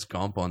Forrest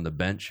Gump on the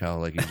bench, how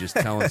like he's just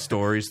telling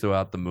stories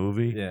throughout the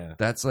movie. Yeah,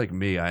 that's like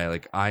me.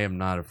 I am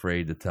not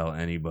afraid to tell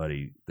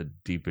anybody the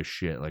deepest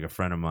shit. Like a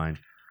friend of mine,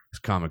 this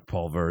comic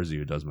Paul Verzi,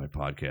 who does my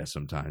podcast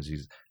sometimes,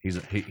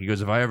 he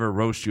goes, if I ever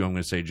roast you, I'm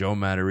going to say Joe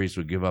Matarese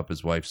would give up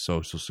his wife's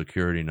social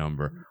security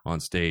number on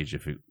stage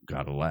if it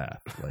got a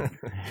laugh.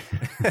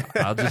 Like,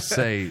 I'll just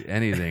say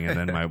anything, and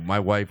then my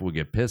wife would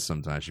get pissed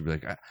sometimes. She'd be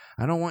like,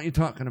 I don't want you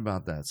talking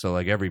about that. So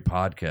like every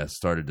podcast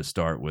started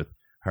with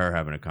her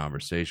having a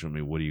conversation with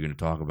me. What are you going to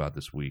talk about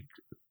this week?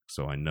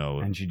 So I know.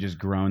 And she just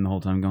groaned the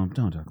whole time going,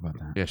 don't talk about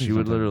that. Yeah, she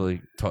would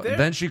literally talk.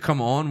 Then she'd come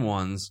on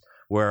ones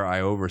where I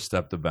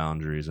overstepped the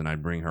boundaries, and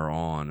I'd bring her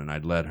on and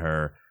I'd let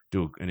her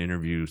do an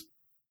interview.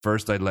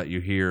 First, I'd let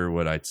you hear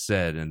what I'd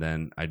said, and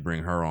then I'd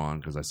bring her on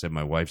because I said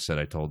my wife said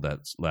I told that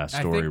last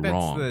story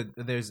wrong.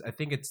 I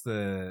think it's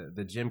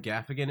the Jim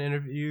Gaffigan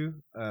interview,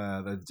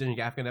 the Jim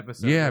Gaffigan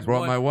episode. Yeah, I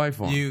brought my wife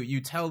on. You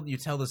tell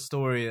the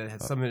story that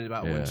has something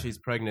about when she's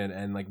pregnant,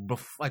 and like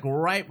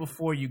right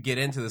before you get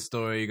into the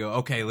story, you go,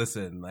 okay,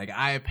 listen, like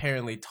I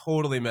apparently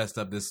totally messed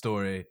up this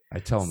story. I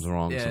tell them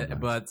wrong. Yeah,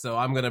 sometimes. but so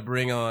I'm gonna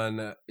bring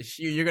on.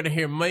 You're gonna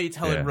hear me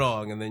tell it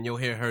wrong, and then you'll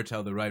hear her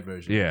tell the right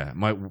version. Yeah,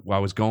 I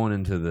was going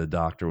into the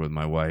doctor with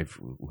my wife,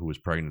 who was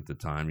pregnant at the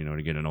time,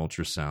 to get an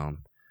ultrasound,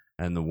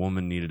 and the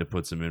woman needed to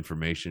put some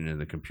information in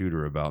the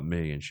computer about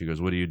me, and she goes,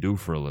 what do you do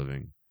for a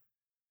living?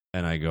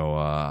 And I go,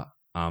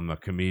 I'm a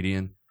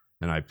comedian.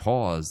 And I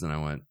paused and I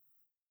went,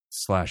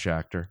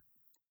 /actor.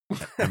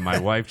 And my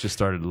wife just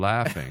started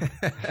laughing.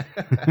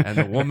 And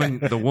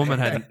the woman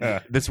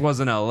had, this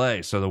wasn't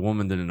LA, so the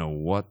woman didn't know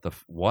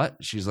what.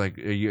 She's like,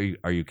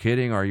 are you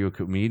kidding? Are you a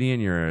comedian?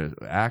 You're an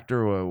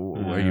actor?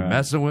 Are you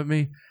messing with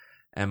me?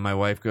 And my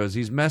wife goes,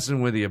 he's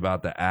messing with you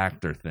about the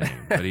actor thing,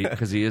 but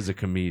because he is a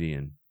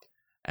comedian.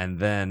 And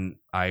then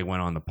I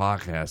went on the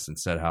podcast and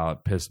said how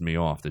it pissed me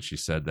off that she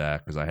said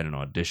that, because I had an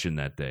audition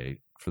that day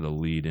for the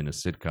lead in a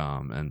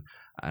sitcom.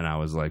 And I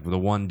was like, the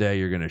one day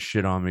you're going to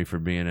shit on me for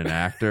being an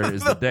actor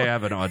is the day I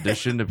have an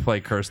audition to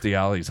play Kirstie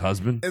Alley's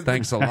husband.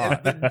 Thanks a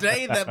lot. The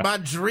day that my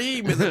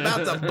dream is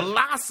about to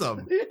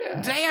blossom.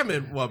 Yeah. Damn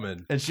it,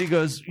 woman. And she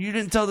goes, you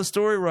didn't tell the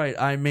story right.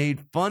 I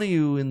made fun of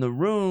you in the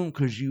room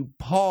because you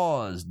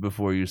paused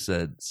before you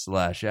said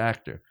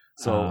 /actor.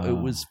 So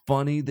it was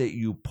funny that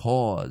you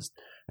paused.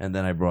 And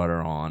then I brought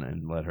her on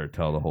and let her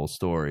tell the whole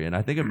story, and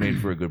I think it made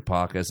for a good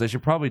podcast. They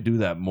should probably do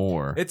that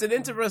more. It's an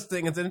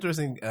interesting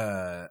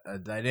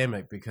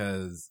dynamic,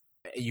 because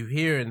you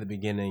hear in the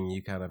beginning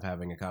you kind of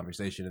having a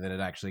conversation, and then it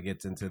actually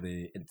gets into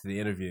the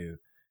interview,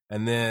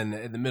 and then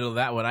in the middle of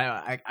that one,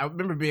 I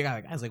remember being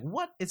like, I was like,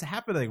 what is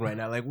happening right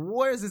now? Like,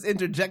 where is this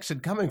interjection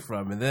coming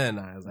from? And then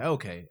I was like,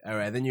 okay, all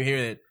right. And then you hear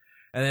it.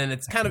 And then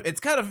it's kind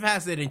of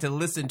fascinating to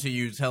listen to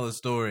you tell a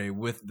story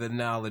with the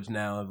knowledge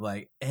now of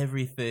like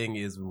everything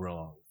is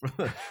wrong.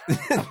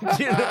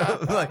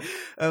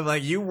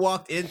 Like you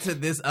walked into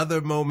this other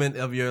moment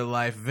of your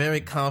life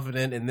very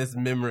confident in this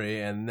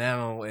memory, and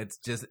now it's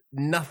just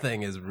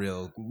nothing is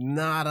real,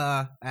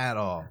 nada at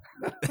all.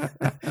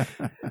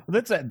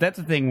 That's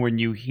the thing when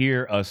you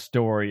hear a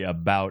story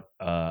about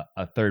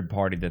a third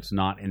party that's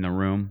not in the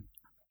room,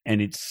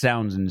 and it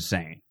sounds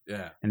insane.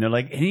 Yeah. And they're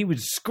like, and he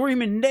was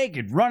screaming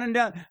naked, running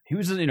down. He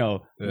was,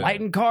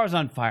 lighting cars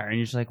on fire. And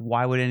you're just like,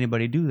 why would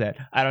anybody do that?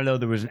 I don't know.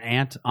 There was an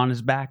ant on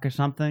his back or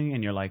something.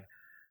 And you're like,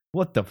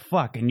 what the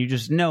fuck? And you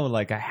just know,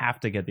 like, I have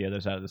to get the other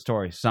side of the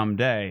story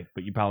someday,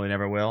 but you probably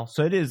never will.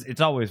 So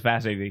it's always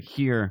fascinating to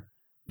hear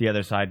the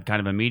other side kind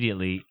of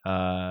immediately.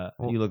 You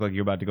look like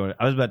you're about to go.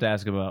 I was about to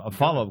ask about a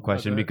follow-up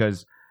question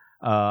because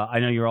I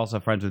know you're also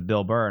friends with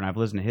Bill Burr, and I've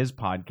listened to his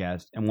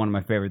podcast. And one of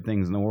my favorite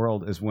things in the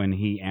world is when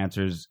he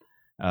answers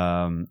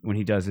when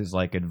he does his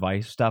like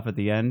advice stuff at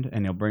the end,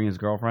 and he'll bring his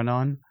girlfriend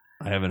on.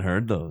 I haven't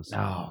heard those. Oh,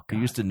 God. He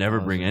used to never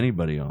bring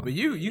anybody on. But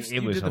you did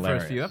hilarious. the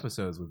first few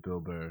episodes with Bill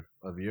Burr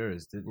of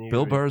yours, didn't you?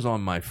 Bill Burr's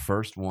on my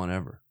first one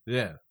ever.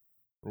 Yeah,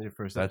 your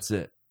first. That's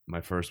it. My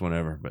first one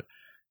ever. But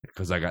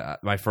because I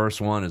got my first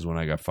one is when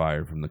I got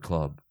fired from the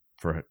club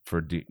for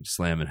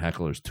slamming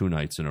hecklers 2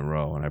 nights in a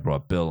row, and I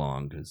brought Bill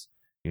on because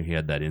he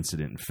had that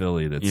incident in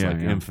Philly that's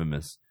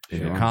infamous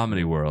in the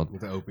comedy world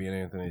with the Opie and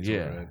Anthony.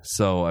 Yeah. Right?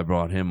 So I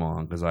brought him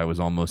on because I was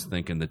almost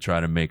thinking to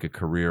try to make a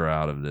career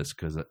out of this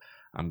because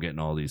I'm getting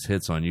all these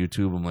hits on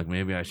YouTube. I'm like,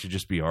 maybe I should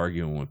just be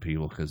arguing with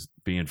people because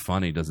being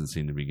funny doesn't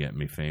seem to be getting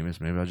me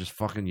famous. Maybe I'll just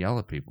fucking yell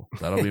at people.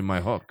 That'll be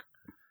my hook.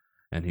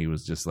 And he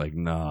was just like,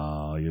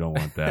 no, you don't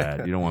want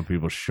that. You don't want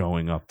people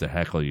showing up to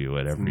heckle you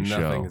at every show.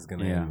 Nothing is going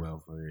to end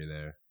well for you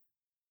there.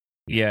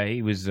 Yeah,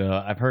 he was.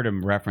 I've heard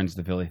him reference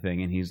the Philly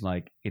thing, and he's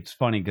like, it's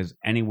funny because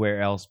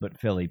anywhere else but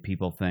Philly,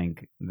 people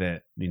think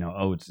that,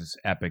 oh, it's this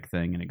epic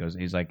thing. And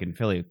he's like, in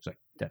Philly, it's like,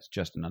 that's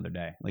just another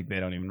day. Like, they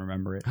don't even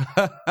remember it.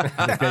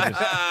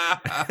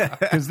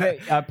 Because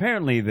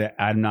apparently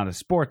I'm not a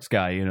sports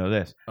guy, you know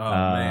this. Oh,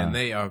 man,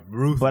 they are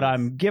ruthless. But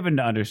I'm given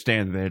to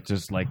understand that it's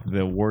just like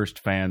the worst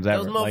fans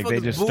ever. Those like, they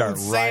just start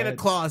Santa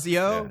Claus,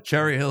 yo. Yeah.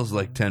 Cherry Hill's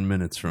like 10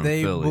 minutes from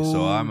Philly,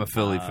 so I'm a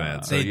Philly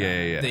fan. So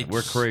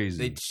we're crazy.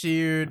 They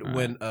cheered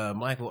when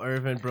Michael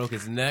Irvin broke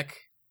his neck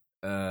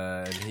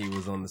and he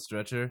was on the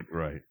stretcher.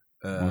 Right.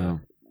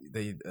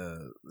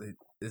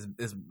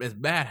 It's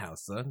Bad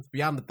House, son. It's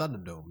beyond the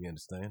Thunderdome. You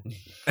understand?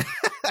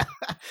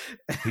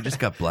 He just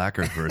got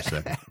blacker for a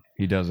second.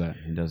 He does that.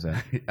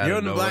 You're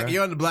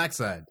on the black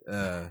side.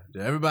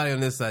 Everybody on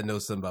this side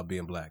knows something about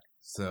being black.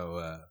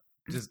 So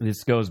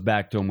this goes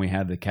back to when we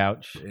had the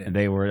couch, and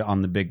they were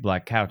on the big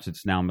black couch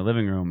that's now in my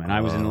living room, and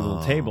I was in a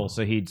little table.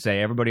 So he'd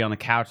say, "Everybody on the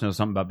couch knows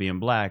something about being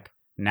black."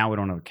 Now we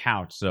don't have a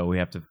couch, so we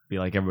have to be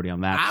like everybody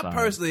on that side. I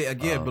personally,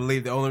 again,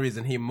 believe the only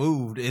reason he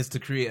moved is to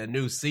create a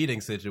new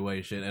seating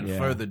situation and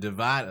further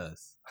divide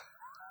us.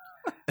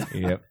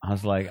 Yep. I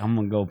was like, I'm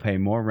going to go pay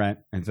more rent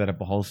and set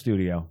up a whole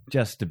studio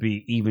just to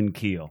be even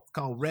keel. It's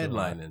called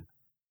redlining.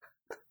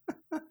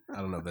 I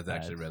don't know if that's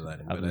actually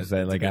redlining, but it's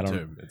a good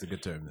term. It's a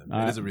good term.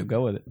 It is a real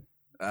go with it.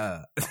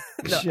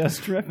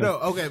 Just riffing. No,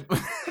 okay.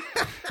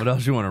 What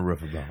else you want to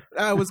riff about?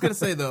 I was gonna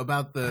say though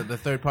about the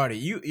third party.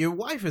 Your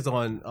wife is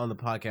on the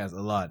podcast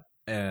a lot,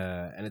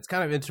 and it's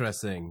kind of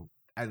interesting.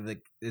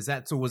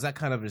 Was that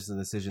kind of just a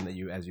decision that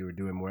as you were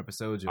doing more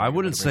episodes? I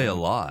wouldn't say a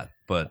lot,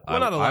 but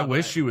I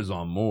wish she was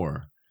on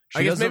more.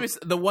 I guess maybe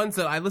the ones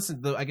that I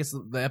listened to, I guess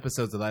the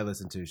episodes that I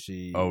listened to,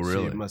 Oh,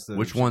 really?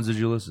 Which ones did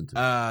you listen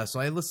to? So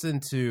I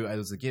listened to,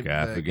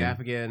 Gaff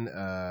again.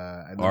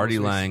 Artie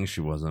Lang, she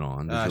wasn't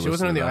on. She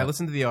wasn't on I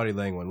listened to the Artie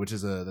Lang one, which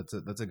is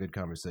that's a good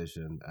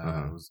conversation.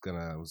 I was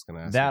gonna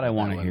ask that I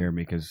want to hear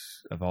because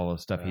of all the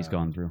stuff he's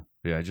gone through.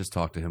 Yeah, I just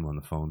talked to him on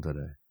the phone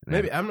today.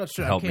 Maybe I'm not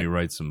sure. Help me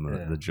write some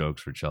the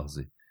jokes for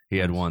Chelsea. He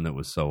had one that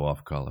was so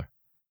off color.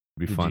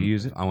 It'd be fun. You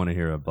use it? I want to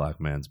hear a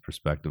black man's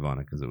perspective on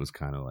it because it was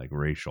kind of like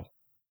racial.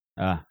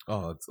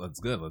 That's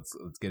good. Let's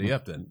get you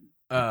up then.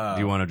 Do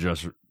you want to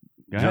just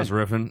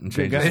riffing and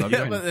change the subject?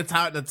 Yeah, but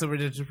we're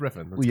just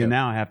riffing. You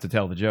now have to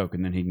tell the joke,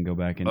 and then he can go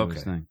back into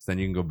his thing. So then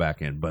you can go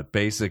back in. But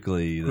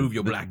basically, prove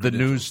your black the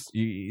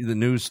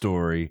news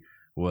story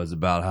was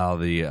about how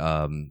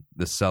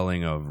the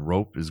selling of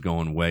rope is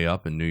going way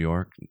up in New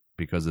York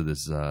because of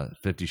this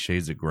 50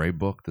 Shades of Grey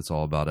book that's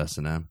all about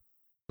S&M.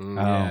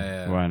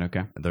 Right,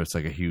 okay. There's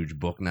like a huge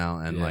book now,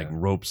 and like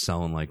rope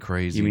selling like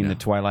crazy. You mean the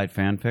Twilight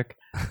fanfic?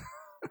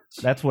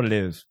 That's what it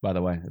is, by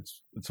the way.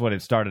 It's what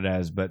it started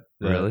as, but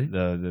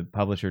the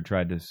publisher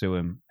tried to sue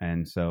him,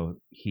 and so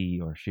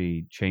he or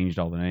she changed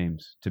all the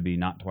names to be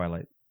not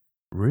Twilight.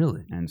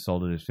 Really? And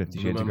sold it as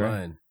 50 Shades of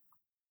Grey.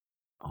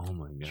 Oh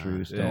my god!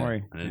 True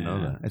story. I didn't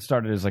know that. It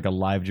started as like a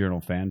live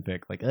journal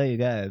fanfic, like, "Hey, you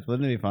guys,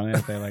 wouldn't it be funny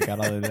if they like got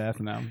all this ass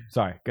now?"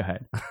 Sorry, go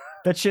ahead.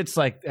 That shit's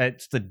like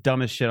it's the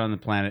dumbest shit on the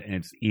planet, and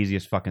it's the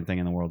easiest fucking thing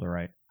in the world to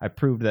write. I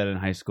proved that in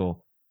high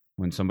school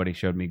when somebody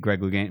showed me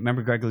Greg Louganis.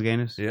 Remember Greg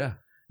Louganis? Yeah.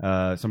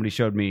 Somebody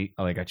showed me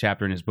like a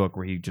chapter in his book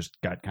where he just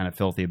got kind of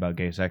filthy about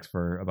gay sex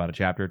for about a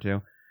chapter or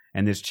two,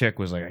 and this chick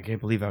was like, "I can't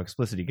believe how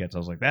explicit he gets." I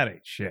was like, "That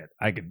ain't shit.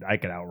 I could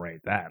outright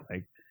that."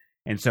 Like,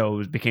 and so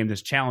it became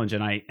this challenge,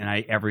 and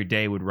I every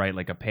day would write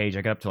like a page.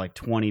 I got up to like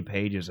 20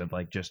 pages of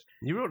like just.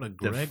 You wrote a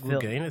Greg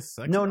Louganis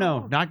sex? No,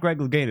 not Greg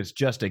Louganis.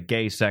 Just a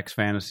gay sex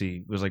fantasy.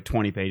 It was like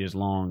 20 pages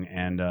long,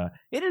 and it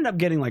ended up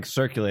getting like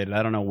circulated.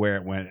 I don't know where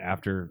it went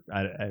after.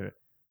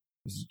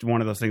 It's one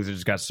of those things that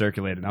just got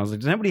circulated. And I was like,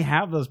 does anybody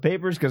have those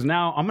papers? Because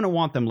now I'm going to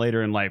want them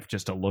later in life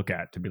just to look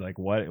at, to be like,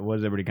 what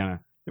is everybody kind of,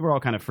 they were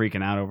all kind of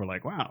freaking out over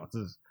like, wow, this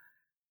is,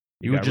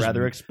 you were just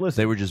rather explicit.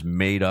 They were just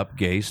made up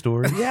gay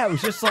stories? Yeah, it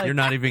was just like. You're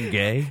not even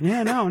gay?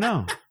 Yeah,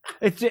 no.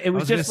 It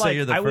was just say like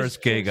you're the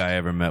first gay guy I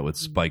ever met with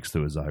spikes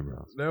through his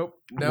eyebrows. Nope.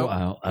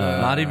 Well,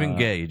 Not even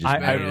gay. Just I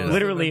made it up.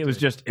 literally, it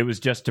was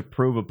just to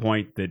prove a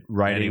point that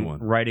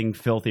writing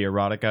filthy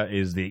erotica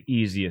is the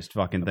easiest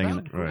fucking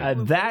thing.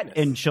 That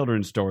and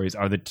children's stories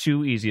are the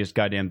two easiest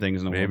goddamn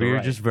things in the world. Maybe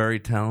you're just very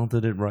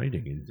talented at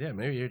writing. Yeah,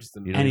 maybe you're just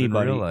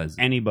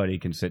anybody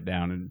can sit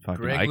down and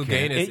fucking. Greg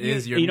Louganis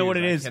is your. You know what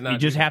it is? You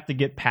just have have to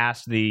get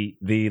past the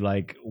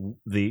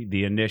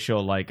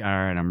initial like, all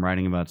right, I'm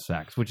writing about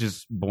sex, which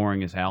is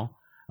boring as hell.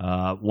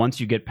 Once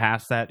you get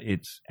past that,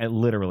 it's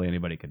literally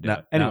anybody can do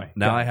it. Anyway,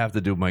 now I have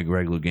to do my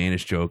Greg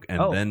Louganis joke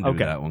and then do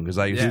that one because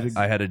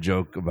I had a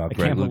joke about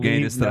Greg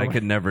Louganis that I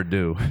could never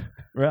do.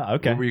 Well,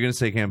 okay. What were you going to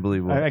say? Can't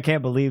believe what? I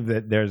can't believe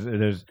that there's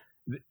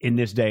in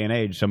this day and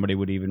age somebody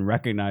would even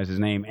recognize his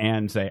name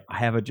and say, "I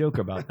have a joke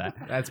about that."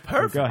 That's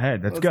perfect. Go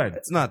ahead. That's good.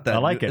 It's not that. I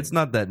like it. It's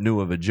not that new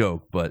of a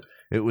joke, but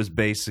it was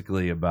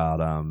basically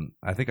about.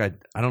 I think I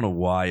don't know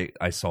why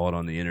I saw it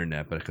on the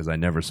internet, but because I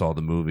never saw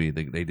the movie,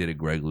 they did a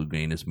Greg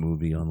Louganis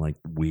movie on like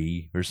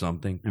Wii or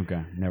something.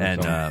 Okay,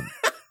 never saw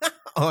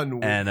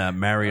it. And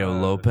Mario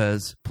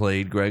Lopez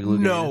played Greg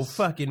Louganis. No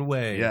fucking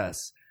way.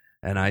 Yes.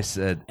 And I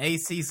said,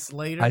 AC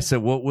Slater? I said,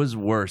 what was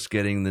worse,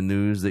 getting the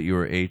news that you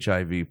were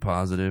HIV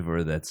positive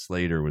or that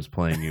Slater was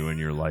playing you in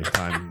your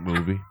Lifetime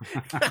movie?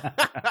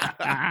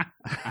 That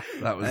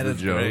was the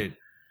joke. Great.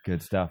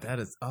 Good stuff. That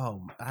is,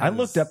 I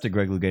looked up to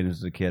Greg Louganis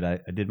as a kid.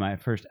 I did my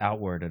first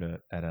outward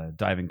at a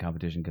diving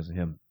competition because of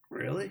him.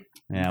 Really?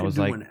 Yeah, I was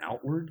do like, an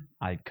outward?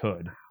 I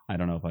could. I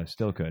don't know if I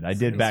still could. I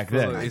did back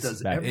then.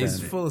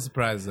 He's full of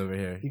surprises over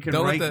here. He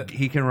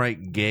can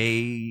write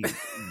gay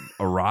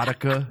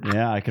erotica.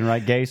 Yeah, I can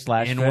write gay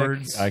 /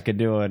 inwards. I could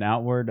do an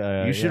outward.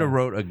 You should have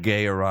wrote a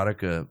gay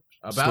erotica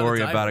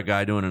story about a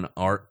guy doing an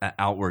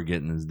outward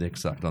getting his dick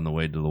sucked on the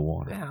way to the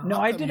water. Yeah, no,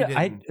 I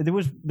did.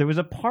 There was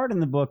a part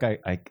in the book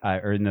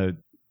or in the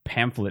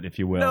pamphlet, if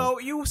you will. No,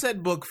 you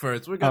said book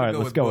first. We're gonna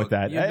let's go with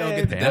that. You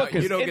don't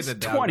get the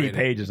 20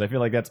 pages. I feel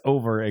like that's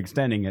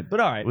overextending it. But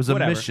all right, it was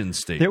whatever. A mission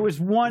statement. There was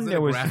one.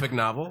 There was a graphic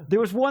novel. There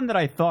was one that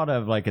I thought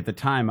of like at the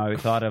time. I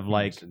thought of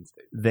like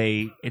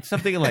it's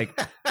something like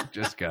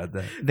just got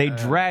that. They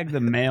drag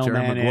the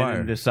mailman in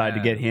and decide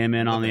to get him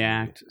in on the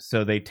act.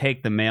 So they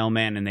take the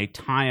mailman and they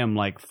tie him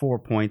like 4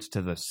 points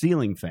to the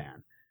ceiling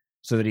fan,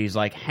 so that he's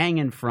like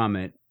hanging from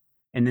it,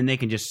 and then they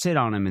can just sit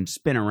on him and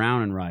spin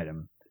around and ride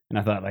him. And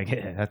I thought, like,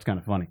 hey, that's kind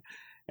of funny.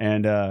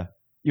 And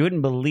you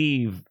wouldn't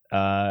believe,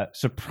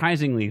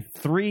 surprisingly,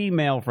 3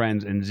 male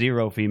friends and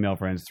 0 female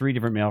friends, 3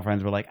 different male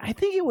friends were like, I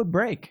think it would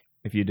break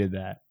if you did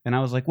that. And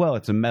I was like, well,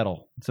 it's a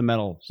metal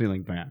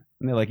ceiling fan.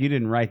 And they're like, you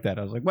didn't write that.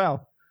 I was like,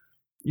 well,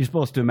 you're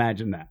supposed to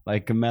imagine that,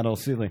 like a metal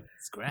ceiling.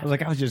 I was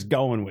like, I was just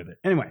going with it.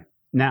 Anyway,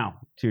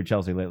 now to your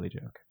Chelsea Lately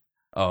joke.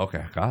 Oh,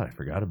 okay. God, I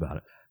forgot about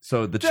it.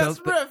 So the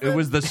Chelsea, it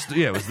was the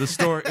story.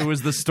 It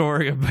was the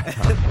story about.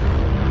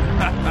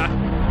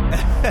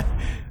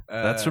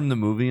 That's from the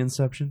movie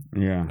Inception?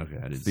 Yeah. Okay,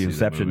 I didn't the see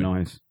Inception the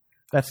noise.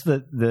 That's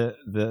the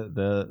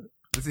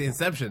It's the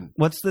Inception.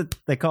 What's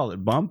they call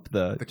it? Bump?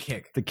 The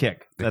kick. The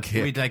kick.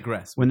 We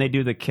digress. When they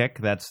do the kick,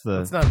 that's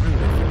the... It's not rude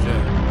for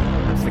Joe.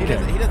 That's the kick.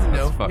 He doesn't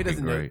know. That's He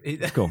doesn't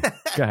great. know. Cool.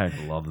 Go ahead.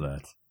 I love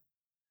that.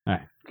 All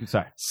right.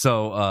 Sorry.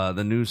 So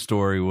the news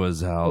story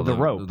was how the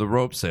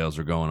rope sales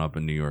are going up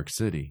in New York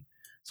City.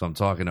 So I'm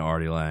talking to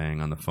Artie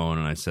Lang on the phone,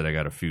 and I said, I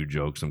got a few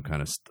jokes I'm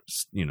kind of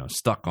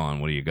stuck on.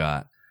 What do you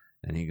got?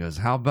 And he goes,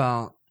 how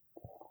about,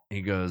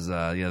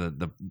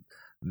 the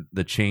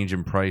change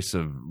in price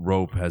of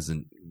rope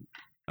hasn't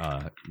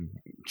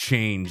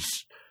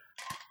changed.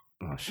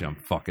 Oh, shit, I'm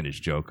fucking his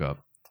joke up.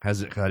 I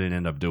didn't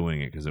end up doing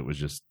it because it was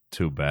just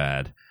too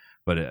bad.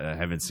 But I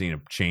haven't seen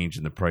a change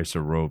in the price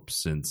of rope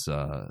since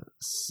the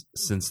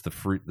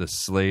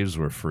slaves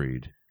were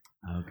freed.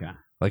 Okay.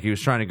 Like he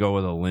was trying to go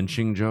with a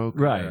lynching joke.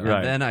 Right. And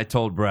then I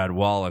told Brad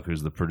Wallach,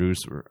 who's the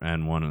producer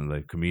and one of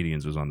the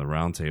comedians, was on the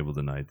round table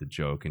tonight, the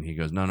joke. And he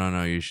goes,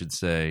 no, you should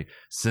say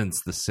since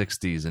the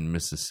 60s in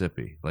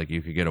Mississippi. Like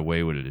you could get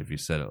away with it if you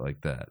said it like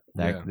that.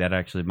 That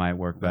actually might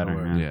work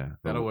better. Yeah.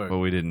 That'll work. But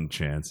we didn't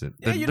chance it.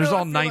 Yeah, There's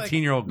all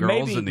 19-year-old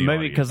girls in the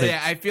maybe audience. because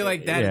I feel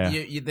like that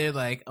they're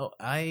like, oh,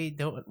 I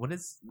don't. What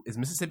is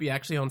Mississippi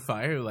actually on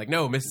fire? Like,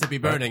 no, Mississippi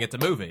burning. It's a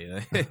movie.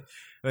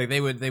 Like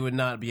they would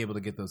not be able to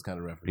get those kind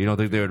of references. You don't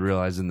think they would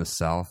realize in the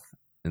South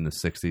in the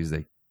 60s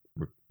they,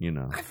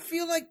 I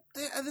feel like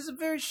there's a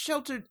very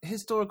sheltered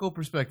historical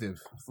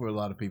perspective for a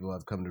lot of people.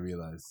 I've come to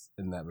realize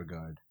in that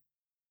regard.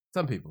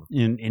 Some people.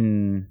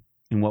 In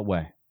what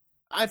way?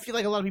 I feel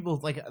like a lot of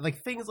people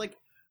like things like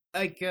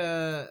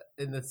in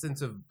the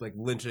sense of like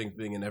lynching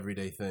being an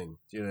everyday thing.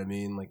 Do you know what I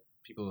mean? Like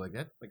people like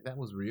that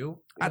was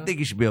real. I think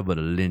you should be able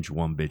to lynch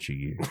one bitch a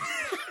year.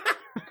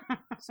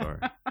 Sorry.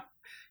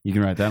 You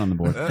can write that on the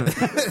board.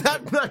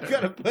 I'm not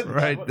gonna put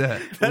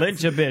that.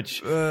 Lynch a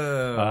bitch.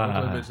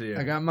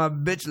 I got my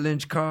bitch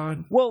lynch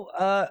card. Well,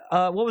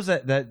 what was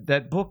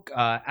that book?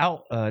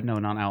 No,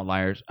 not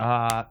Outliers.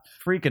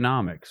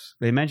 Freakonomics.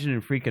 They mentioned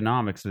in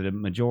Freakonomics that a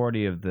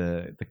majority of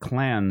the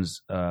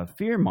Klan's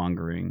fear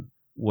mongering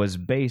was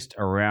based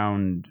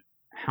around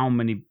how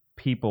many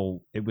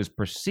people, it was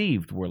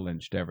perceived, were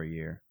lynched every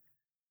year.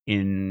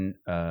 In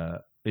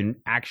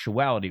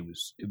actuality, it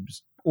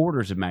was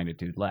orders of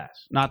magnitude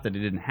less. Not that it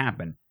didn't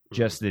happen,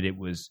 just that it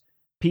was.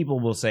 People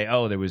will say,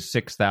 "Oh, there was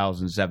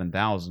 6,000,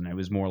 7,000." It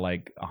was more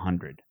like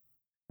 100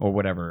 or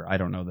whatever. I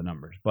don't know the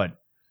numbers, but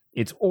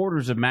it's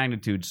orders of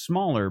magnitude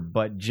smaller.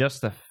 But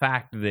just the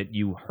fact that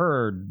you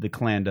heard the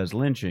Klan does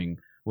lynching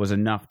was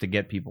enough to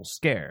get people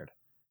scared.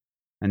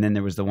 And then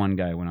there was the one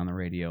guy who went on the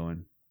radio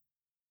and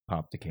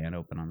popped the can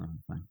open on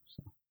the thing.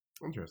 So.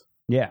 Interesting.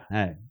 Yeah,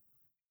 hey,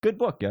 good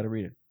book. You got to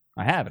read it.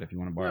 I have it if you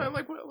want to borrow. Yeah, it.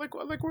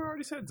 I like where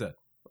Artie's head's at.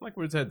 I like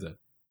where his head's at.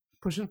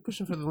 Pushing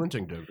for the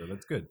lynching joke, though.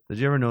 That's good. Did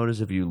you ever notice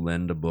if you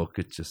lend a book,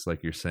 it's just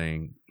like you're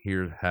saying,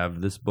 "Here,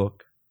 have this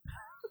book."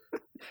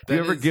 Do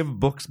you ever give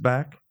books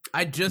back?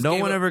 No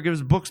one ever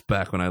gives books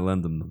back when I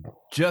lend them.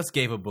 Just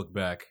gave a book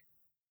back.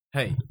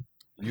 Hey,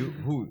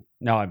 who?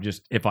 No,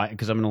 because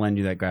I'm going to lend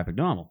you that graphic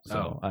novel.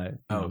 So I'm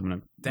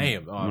going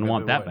to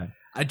want that back.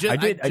 I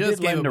did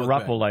lend to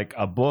Ruffle like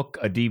a book,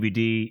 a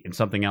DVD, and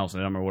something else.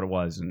 And I don't remember what it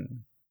was,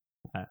 and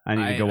I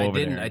need to go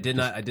over there. I did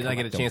not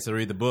get a chance to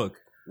read the book,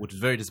 which was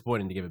very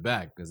disappointing to give it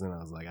back, because then I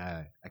was like,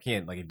 I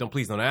can't, like,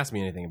 please don't ask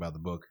me anything about the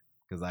book,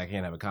 because I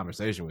can't have a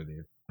conversation with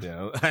you. You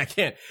know, I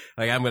can't,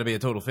 like, I'm going to be a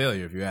total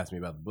failure if you ask me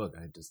about the book.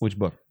 Which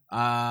book? Damn,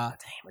 I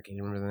can't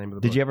even remember the name of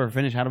the book. Did you ever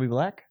finish How to Be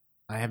Black?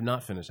 I have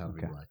not finished How to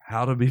Be Black.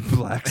 How to Be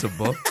Black's a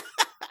book?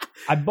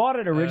 I bought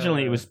it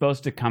originally. It was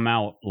supposed to come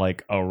out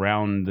like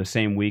around the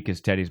same week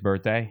as Teddy's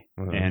birthday,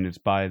 and it's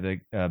by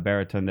the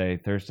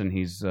Baratunde Thurston.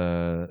 He's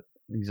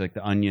like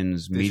the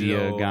Onion's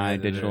digital guy.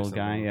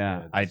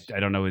 Yeah, I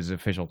don't know his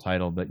official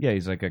title, but yeah,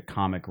 he's like a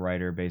comic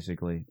writer,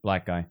 basically,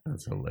 black guy.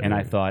 That's hilarious. And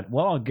I thought,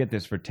 well, I'll get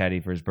this for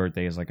Teddy for his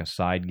birthday as like a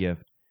side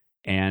gift.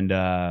 And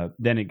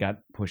then it got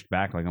pushed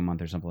back like a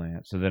month or something like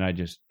that. So then I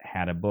just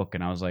had a book,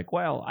 and I was like,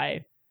 well,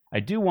 I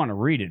do want to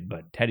read it,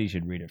 but Teddy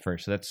should read it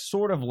first. So that's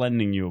sort of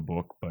lending you a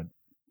book, but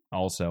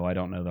also I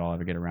don't know that I'll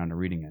ever get around to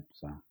reading it.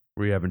 So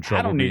were you having trouble?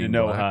 I don't need to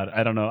know how.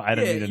 I don't know. I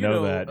don't need to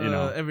know that. You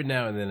know, every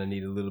now and then I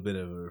need a little bit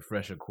of a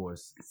refresher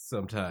course.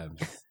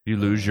 Sometimes you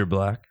lose your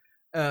black.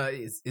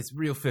 It's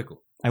real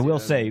fickle. I will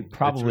say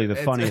probably the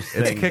funniest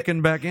thing. It's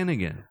kicking back in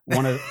again.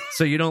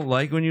 So you don't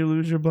like when you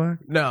lose your black?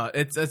 No,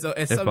 it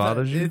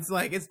bothers you. It's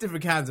like it's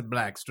different kinds of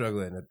black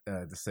struggling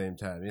at the same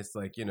time. It's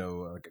like, you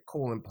know, like a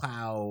Colin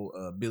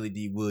Powell, Billy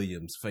D.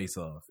 Williams face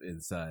off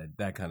inside.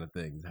 That kind of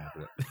thing is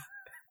happening.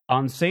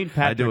 On St.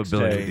 Patrick's Day,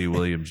 I do a Billy D.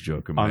 Williams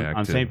joke in my act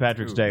on St.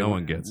 Patrick's Day. No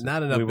one gets it.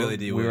 Not enough Billy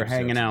D. Williams. We were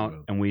hanging out,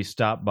 and we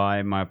stopped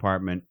by my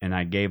apartment, and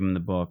I gave him the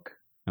book,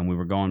 and we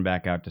were going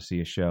back out to see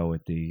a show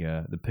at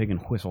the Pig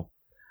and Whistle.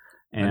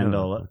 And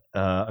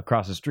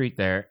across the street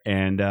there,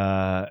 and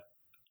I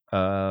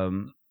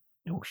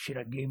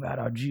gave out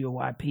our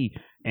GOYP.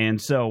 And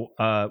so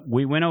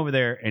we went over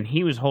there, and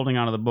he was holding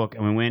onto the book,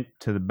 and we went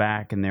to the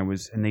back, and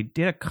they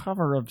did a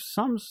cover of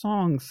some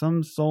song,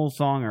 some soul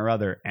song or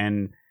other,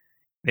 and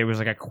there was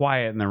like a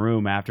quiet in the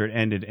room after it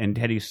ended, and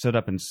Teddy stood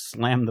up and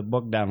slammed the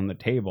book down on the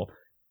table.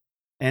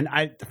 And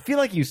I feel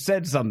like you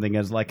said something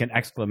as like an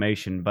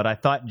exclamation, but I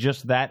thought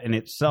just that in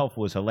itself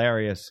was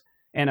hilarious,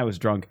 and I was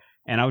drunk.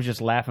 And I was just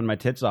laughing my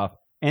tits off.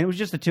 And it was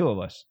just the two of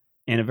us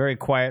in a very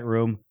quiet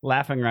room,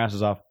 laughing our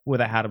asses off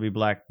with a How to Be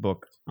Black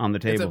book on the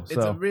table.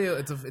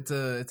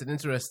 It's an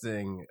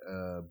interesting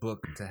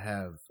book to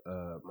have.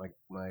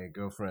 My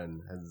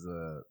girlfriend has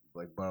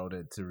borrowed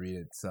it to read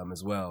it some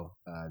as well.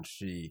 And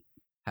she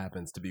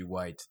happens to be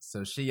white.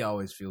 So she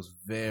always feels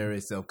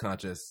very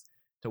self-conscious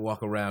to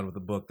walk around with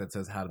a book that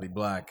says How to Be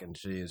Black. And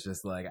she is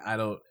just like,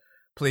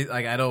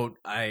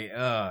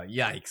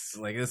 yikes.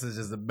 Like, this is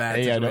just a bad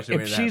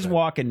situation. If she's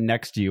walking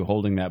next to you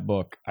holding that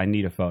book, I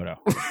need a photo.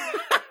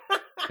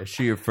 Is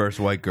she your first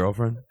white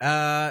girlfriend?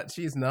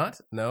 She's not.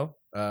 No.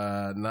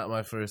 Not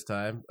my first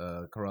time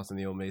crossing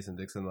the old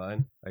Mason-Dixon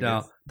line.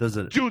 Now, does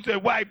it... Juicy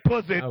white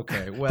pussy.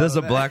 Okay, well... Does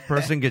a black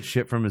person get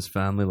shit from his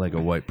family like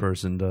a white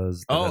person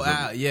does?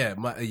 Yeah.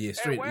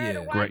 Straight,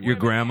 yeah. Your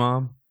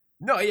grandma?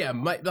 No, yeah,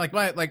 my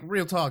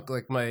real talk.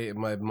 Like my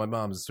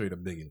mom's a straight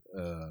up bigot.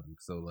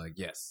 So like,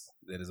 yes,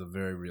 that is a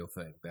very real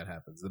thing that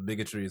happens. The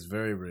bigotry is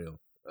very real.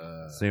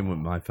 Same with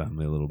my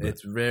family a little bit.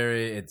 It's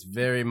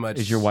very much.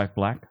 Is your wife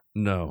black?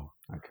 No,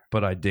 okay.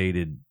 But I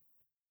dated,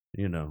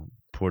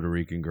 Puerto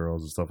Rican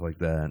girls and stuff like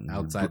that. And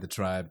outside the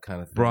tribe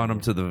kind of thing. Brought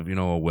them to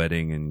a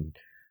wedding, and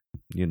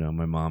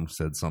my mom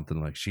said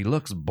something like, "She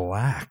looks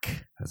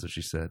black." That's what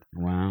she said.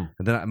 Wow.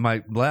 And then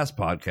my last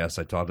podcast,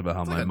 I talked about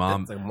how my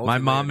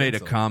mom made a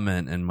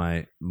comment, and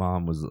my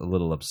mom was a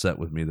little upset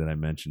with me that I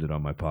mentioned it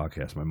on my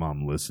podcast. My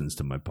mom listens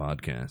to my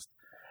podcast,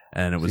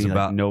 and it was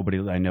about nobody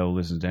I know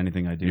listens to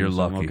anything I do. You're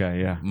lucky.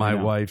 Okay, yeah. My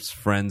wife's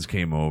friends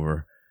came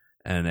over,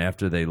 and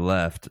after they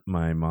left,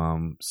 my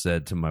mom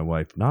said to my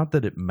wife, "Not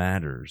that it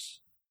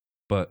matters,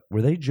 but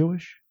were they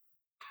Jewish?"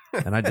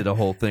 And I did a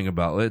whole thing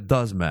about it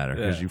does matter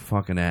because you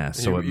fucking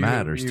asked, so it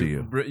matters to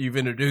you. You've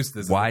introduced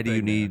this. Why do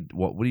you need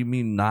what do you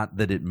mean? Not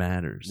that it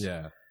matters.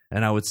 Yeah.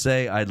 And I would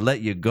say I'd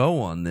let you go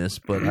on this,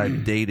 but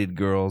I've dated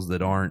girls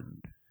that aren't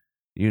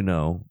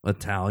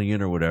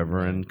Italian or whatever,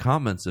 and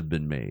comments have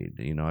been made.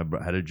 I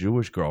had a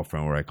Jewish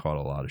girlfriend where I caught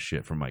a lot of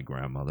shit from my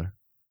grandmother.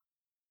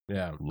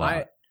 Yeah,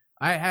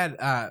 I had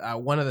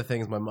one of the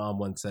things my mom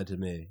once said to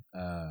me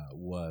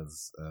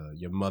was,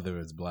 "Your mother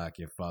is black,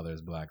 your father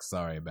is black.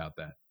 Sorry about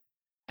that."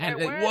 And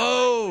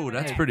whoa,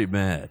 that's pretty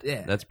bad.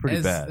 Yeah, that's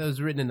pretty bad. It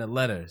was written in a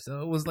letter,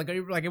 so it was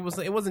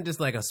it wasn't just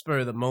like a spur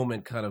of the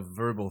moment kind of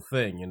verbal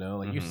thing,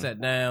 Like you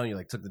sat down,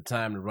 you took the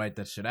time to write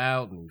that shit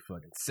out, and you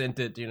fucking sent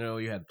it.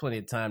 You had plenty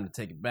of time to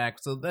take it back.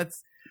 So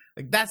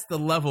that's the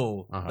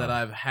level that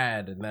I've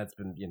had, and that's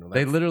been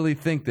they literally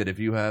think that if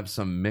you have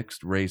some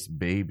mixed race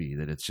baby,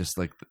 that it's just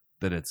like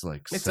that. It's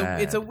like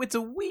sad. It's a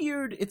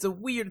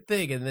weird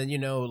thing, and then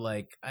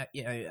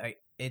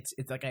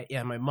it's like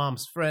my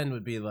mom's friend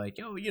would be like,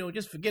 yo,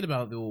 just forget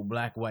about the old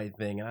black white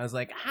thing, and I was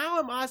like, how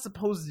am I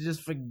supposed to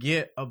just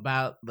forget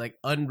about like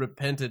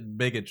unrepentant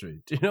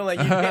bigotry? You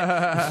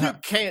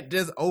can't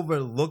just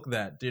overlook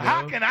that.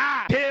 How can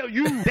I tell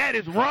you that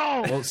is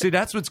wrong? Well, see,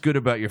 that's what's good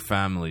about your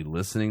family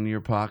listening to your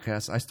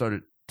podcast. I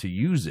started to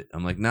use it.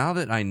 I'm like, now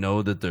that I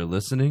know that they're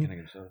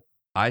listening,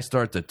 I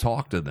start to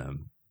talk to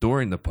them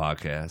during the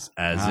podcast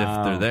as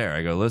if they're there.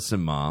 I go,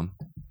 listen, Mom.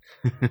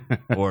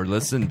 Or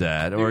listen,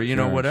 Dad, or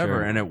whatever,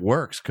 sure. And it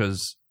works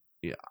because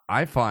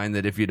I find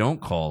that if you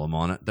don't call them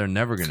on it, they're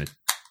never going to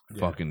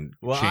fucking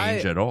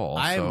change at all.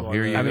 So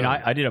here you go. I mean,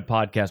 I did a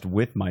podcast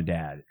with my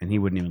dad, and he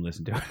wouldn't even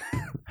listen to it.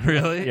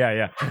 Really?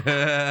 Yeah.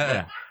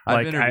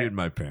 I've interviewed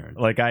my parents.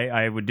 Like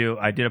I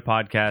did a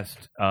podcast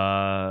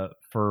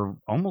for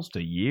almost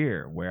a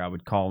year where I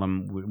would call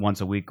him once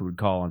a week. Would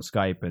call on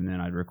Skype, and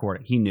then I'd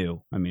record it. He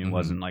knew. I mean, it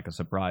wasn't like a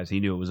surprise. He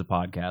knew it was a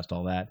podcast.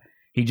 All that.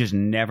 He just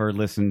never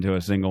listened to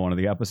a single one of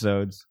the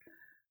episodes.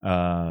 You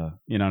know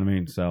what I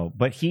mean? So,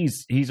 but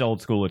he's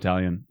old school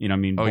Italian. You know what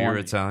I mean? Oh, you're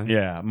Italian?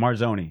 Yeah,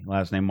 Marzoni.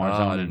 Last name Marzoni.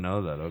 Oh, I didn't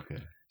know that. Okay.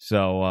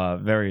 So,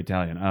 very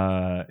Italian.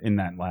 In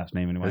that last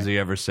name anyway. Does he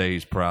ever say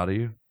he's proud of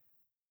you?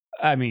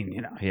 I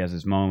mean, he has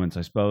his moments,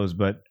 I suppose,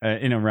 but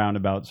in a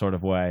roundabout sort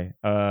of way.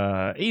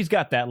 He's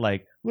got that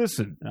like,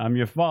 listen, I'm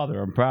your father.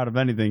 I'm proud of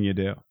anything you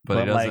do. But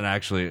he doesn't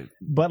actually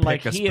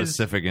pick a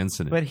specific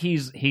incident. But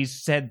he's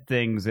said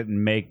things that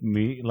make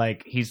me,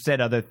 like, he's said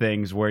other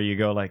things where you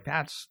go, like,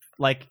 that's,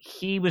 like,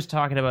 he was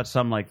talking about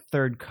some, like,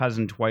 third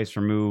cousin twice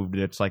removed.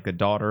 It's like a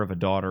daughter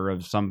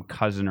of some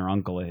cousin or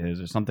uncle of his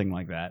or something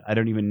like that. I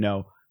don't even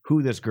know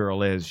who this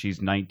girl is.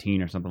 She's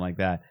 19 or something like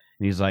that.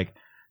 And he's like,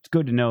 it's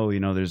good to know,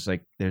 there's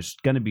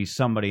going to be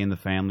somebody in the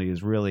family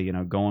who's really,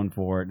 going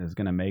for it and is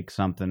going to make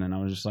something. And I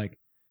was just like,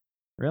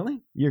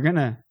 really? You're going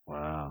to?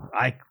 Wow.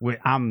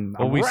 I'm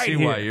we right see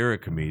here. Why you're a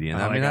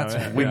comedian. I mean,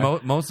 that's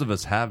most of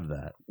us have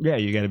that. Yeah,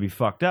 you got to be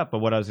fucked up. But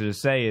what I was going to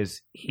say is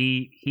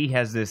he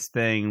has this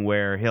thing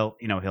where he'll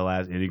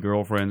ask any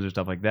girlfriends or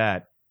stuff like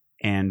that.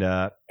 And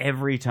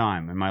every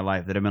time in my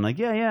life that I've been like,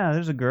 yeah,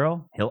 there's a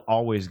girl, he'll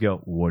always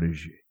go, what is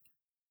she?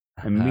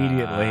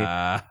 Immediately.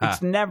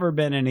 It's never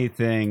been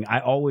anything.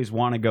 I always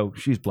want to go,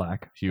 she's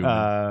black.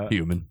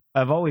 Human.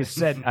 I've always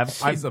said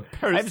she's a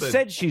person. I've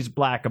said she's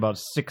black about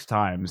 6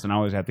 times, and I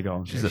always have to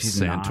go, she's a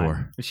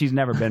Santor. She's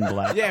never been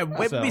black. Yeah, it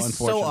would be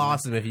so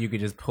awesome if you could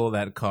just pull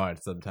that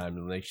card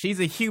sometime. Like, she's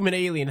a human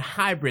alien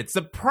hybrid.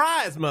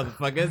 Surprise,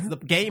 motherfuckers. The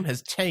game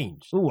has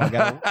changed. Ooh, I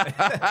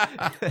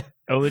got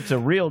Oh, it's a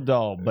real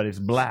doll, but it's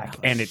black,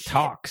 and it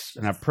talks,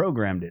 and I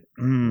programmed it.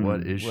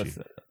 What is she?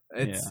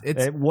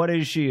 What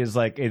is she is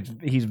like,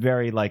 he's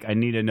very like, I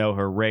need to know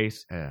her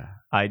race. Yeah.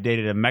 I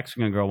dated a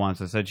Mexican girl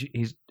once. I said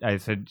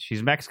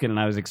she's Mexican, and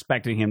I was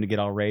expecting him to get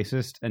all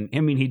racist, and I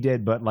mean he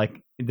did, but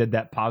like he did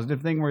that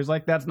positive thing where he's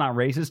like, that's not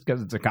racist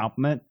because it's a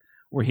compliment.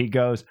 Where he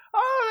goes,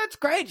 oh, that's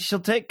great,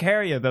 she'll take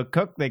care of you. They'll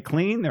cook, they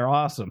clean, they're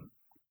awesome.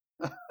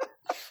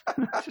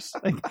 Just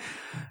like,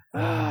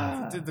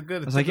 it's a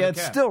good. I was like, yeah,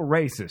 it's still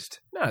racist.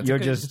 No, you're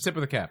just a tip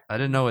of the cap. I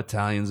didn't know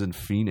Italians in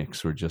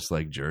Phoenix were just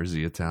like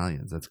Jersey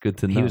Italians. That's good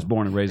to know. He was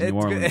born and raised in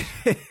New Orleans.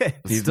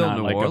 He's still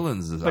New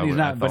Orleans, but he's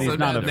not. But he's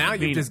not. Now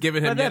you've just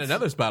given him yet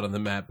another spot on the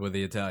map with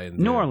the Italians.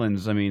 New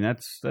Orleans. I mean,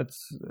 it's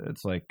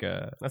like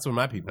that's where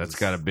my people. That's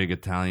got a big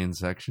Italian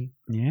section.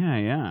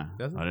 Yeah.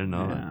 I didn't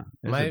know that.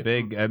 There's a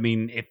big. I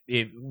mean,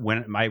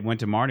 when I went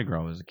to Mardi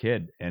Gras as a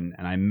kid, and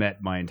I met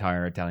my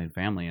entire Italian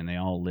family, and they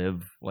all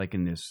live like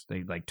in this.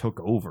 They like took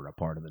over a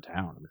part of the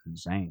town. It was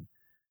insane,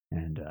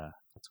 and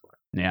that's why.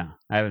 Yeah,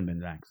 I haven't been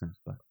back since,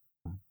 but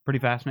pretty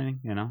fascinating.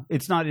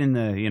 It's not in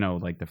the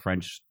like the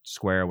French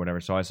Square or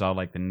whatever. So I saw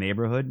like the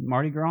neighborhood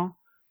Mardi Gras,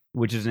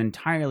 which is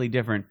entirely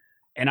different.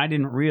 And I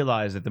didn't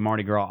realize that the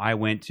Mardi Gras I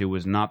went to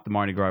was not the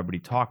Mardi Gras everybody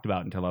talked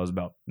about until I was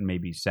about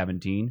maybe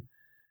 17.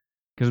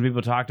 Because when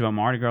people talked about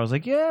Mardi Gras, I was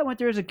like, yeah, I went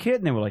there as a kid.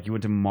 And they were like, you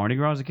went to Mardi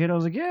Gras as a kid? I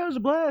was like, yeah, it was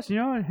a blast.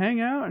 I'd hang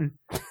out and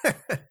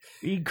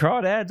eat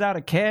crawdads out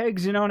of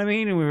kegs, you know what I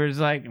mean? And we were just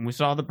like, and we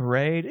saw the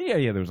parade.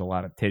 Yeah, there was a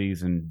lot of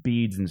titties and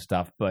beads and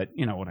stuff. But,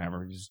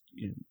 whatever. Just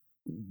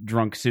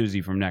drunk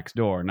Susie from next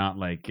door. Not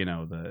like,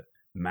 the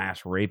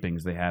mass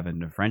rapings they have in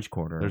the French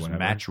Quarter. There's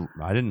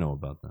I didn't know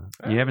about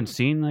that. You haven't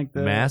seen like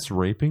the mass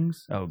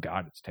rapings? Oh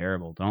God, it's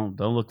terrible. Don't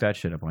look that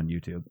shit up on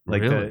YouTube.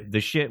 Like really?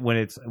 the shit when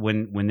it's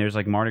when there's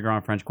like Mardi Gras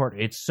in French Quarter,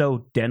 it's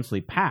so densely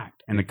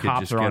packed, and the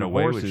cops are on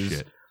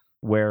horses.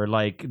 Where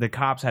like the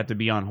cops have to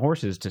be on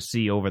horses to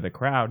see over the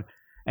crowd,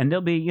 and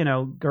there'll be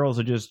girls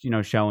are just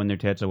showing their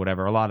tits or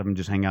whatever. A lot of them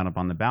just hang out up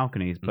on the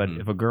balconies. But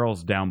if a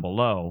girl's down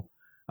below,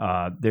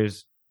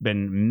 there's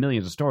been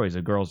millions of stories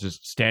of girls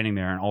just standing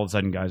there, and all of a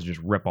sudden guys just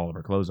rip all of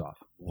her clothes off.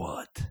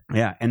 What?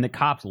 Yeah, and the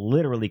cops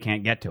literally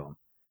can't get to them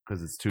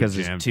because it's too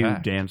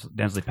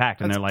densely packed,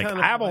 and they're like,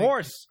 "I have a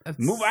horse,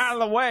 move out of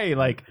the way!"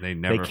 Like they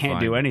can't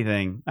do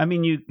anything. I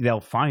mean,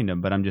 they'll find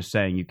them, but I'm just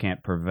saying you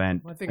can't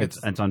prevent. Well, I think it's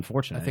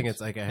unfortunate. I think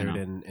it's like I heard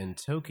in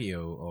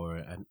Tokyo, or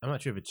I'm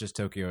not sure if it's just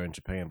Tokyo or in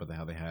Japan, but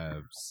how they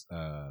have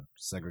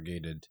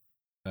segregated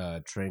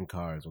train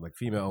cars, or like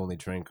female only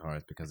train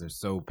cars, because they're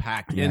so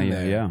packed in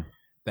there. Yeah.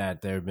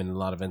 That there have been a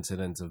lot of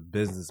incidents of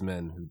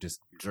businessmen who just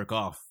jerk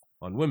off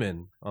on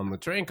women on the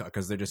train car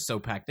because they're just so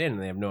packed in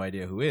and they have no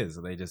idea who is.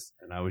 So they just...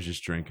 And I was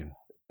just drinking.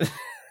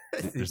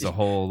 There's a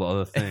whole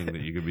other thing that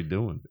you could be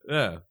doing.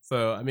 Yeah.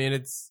 So, I mean,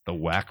 it's... The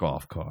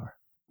whack-off car.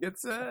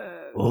 It's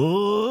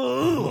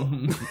All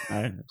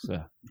right, it's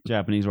a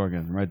Japanese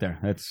orgasm right there.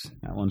 That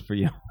one's for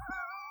you.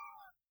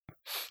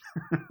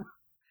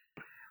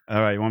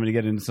 All right, you want me to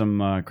get into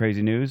some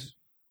crazy news?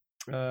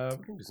 We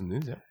can do some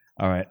news, yeah.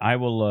 All right, I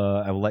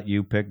will let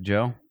you pick,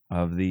 Joe,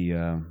 of these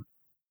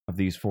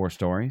 4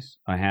 stories.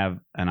 I have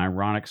an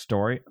ironic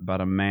story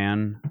about a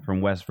man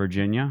from West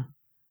Virginia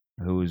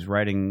who's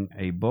writing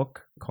a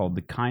book called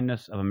The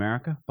Kindness of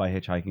America by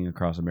Hitchhiking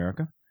Across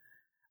America.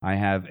 I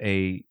have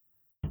a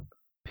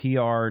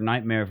PR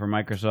nightmare for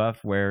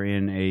Microsoft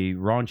wherein a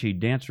raunchy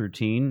dance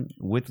routine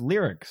with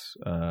lyrics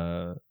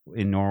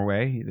in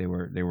Norway. They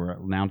were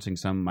announcing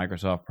some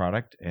Microsoft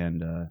product,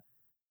 and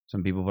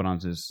some people put on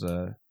this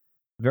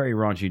very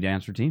raunchy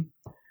dance routine.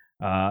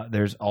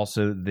 There's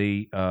also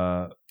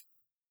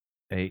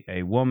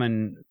a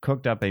woman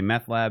cooked up a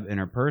meth lab in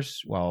her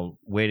purse while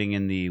waiting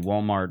in the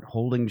Walmart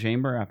holding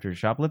chamber after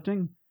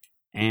shoplifting,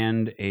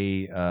 and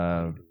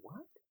a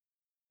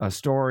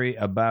story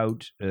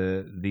about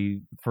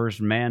the first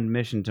manned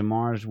mission to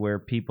Mars where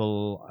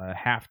people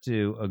have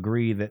to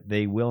agree that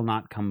they will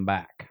not come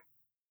back.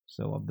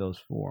 So of those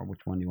 4,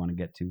 which one do you want to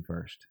get to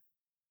first?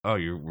 Oh,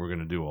 we're going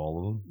to do all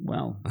of them?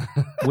 Well,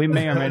 we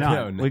may or may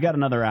not. No. We got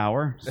another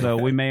hour, so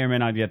we may or may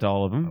not get to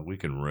all of them. We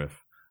can riff.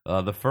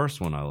 The first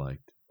one I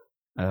liked.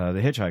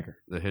 The Hitchhiker.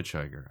 The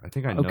Hitchhiker. I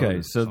think I know.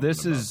 Okay, so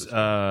this is...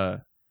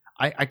 I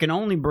can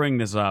only bring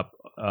this up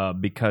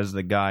because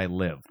the guy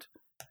lived.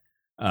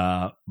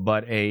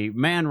 But a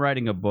man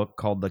writing a book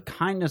called The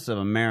Kindness of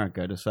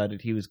America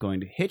decided he was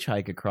going to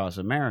hitchhike across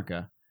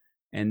America.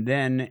 And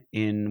then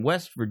in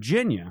West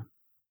Virginia...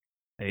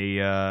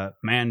 A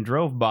man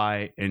drove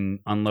by and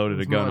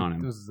unloaded a gun on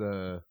him.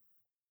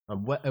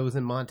 It was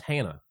in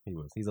Montana.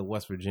 He's a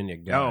West Virginia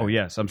guy. Oh,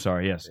 yes. I'm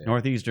sorry. Yes. Yeah.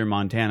 Northeastern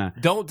Montana.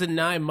 Don't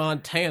deny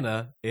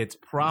Montana its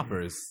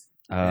propers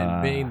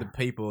and being the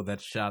people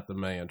that shot the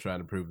man trying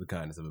to prove the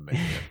kindness of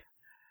America.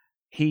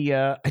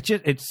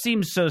 It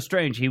seems so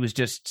strange. He was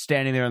just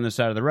standing there on the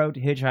side of the road,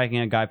 hitchhiking.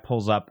 A guy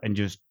pulls up and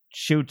just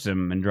shoots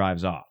him and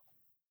drives off.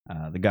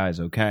 The guy's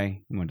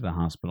okay. He went to the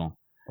hospital.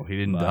 Oh, he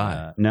didn't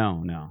die.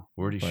 No.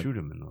 Where did he shoot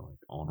him in the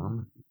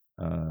arm?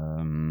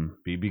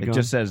 BB gun? It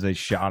just says they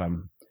shot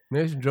him.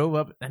 They just drove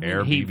up.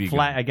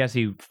 I guess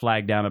he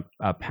flagged down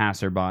a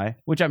passerby,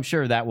 which I'm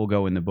sure that will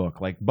go in the book.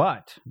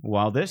 But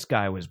while this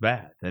guy was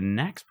bad, the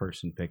next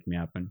person picked me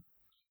up, and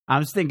I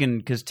was thinking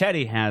because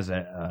Teddy has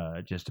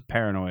just a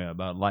paranoia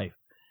about life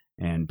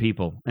and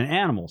people and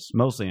animals,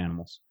 mostly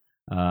animals.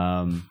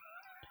 Do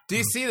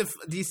you see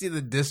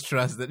the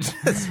distrust that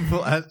just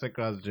flashed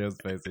across Joe's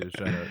face?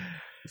 Shut up.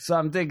 So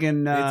I'm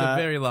thinking it's a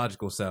very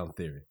logical sound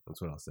theory.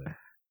 That's what I'll say.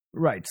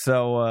 Right.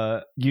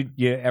 So you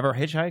ever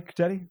hitchhike,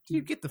 Teddy?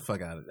 You get the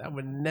fuck out of it. I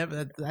would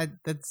never.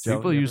 That's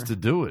people used to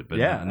do it, but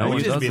no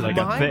one does. Be like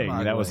a thing.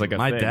 That was like a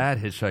my thing. dad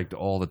hitchhiked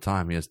all the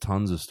time. He has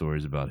tons of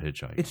stories about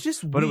hitchhiking. It's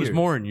just but weird. It was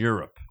more in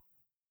Europe.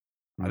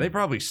 They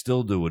probably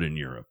still do it in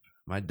Europe.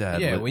 My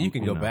dad. Yeah, well, you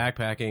can go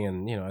backpacking,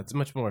 and it's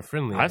much more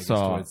friendly. I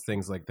saw towards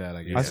things like that.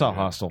 I guess. I saw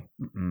Hostel.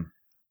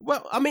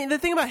 Well, I mean, the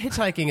thing about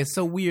hitchhiking is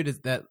so weird is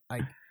that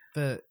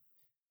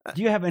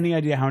Do you have any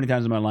idea how many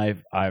times in my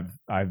life I've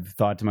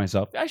thought to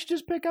myself, I should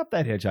just pick up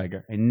that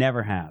hitchhiker? I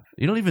never have.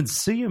 You don't even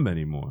see him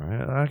anymore.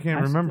 I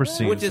can't remember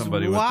seeing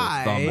somebody with a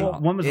thumb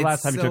out. When was the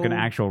last time you took an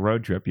actual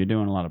road trip? You're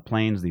doing a lot of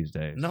planes these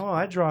days. No,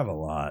 I drive a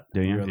lot.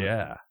 Do you? Really?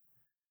 Yeah.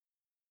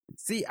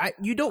 See, I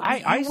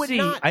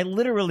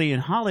literally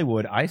in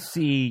Hollywood, I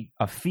see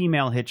a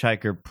female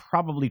hitchhiker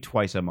probably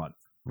twice a month.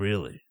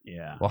 Really?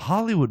 Yeah. Well,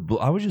 Hollywood.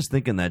 I was just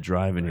thinking that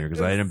driving here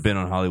because I hadn't been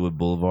on Hollywood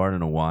Boulevard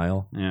in a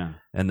while. Yeah.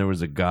 And there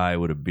was a guy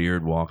with a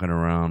beard walking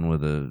around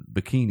with a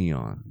bikini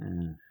on.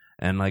 Yeah.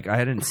 And I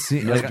hadn't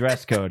seen no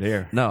dress code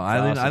here. No,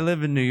 I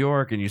live in New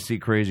York, and you see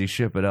crazy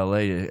shit, but LA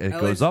it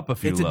goes up a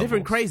few. It's levels. a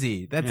different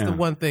crazy. That's the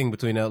one thing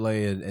between LA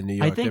and New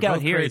York. I think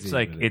out here it's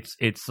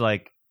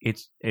like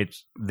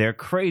they're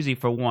crazy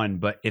for one,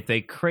 but if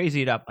they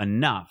crazy it up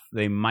enough,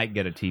 they might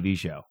get a TV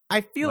show.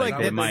 I feel like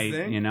they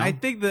might, you know. I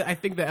think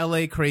the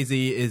LA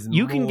crazy is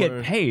you can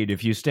get paid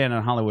if you stand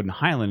on Hollywood and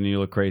Highland and you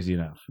look crazy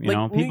enough. You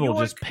know, people will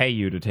just pay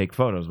you to take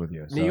photos with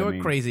you. So, New York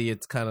crazy,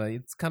 it's kind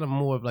of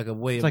more of like a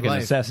way of like life. A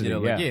necessity. You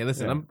know, like,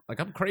 listen,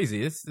 I'm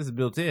crazy. This is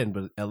built in,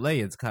 but LA,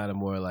 it's kind of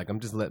more like I'm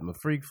just letting my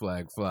freak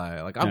flag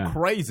fly. Like I'm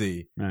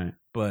crazy, right?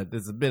 But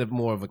there's a bit of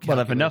more of a. But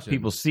if enough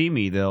people see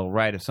me, they'll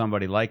write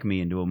somebody like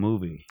me into a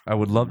movie. I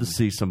would love to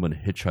see someone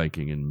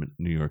hitchhiking in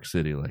New York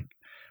City, like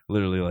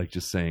literally, like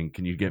just saying,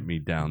 "Can you get me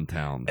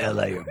downtown,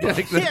 LA?"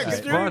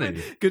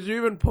 Could you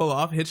even pull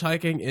off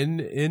hitchhiking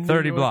in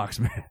 30 blocks,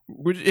 man?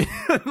 Would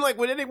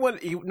anyone?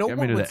 No get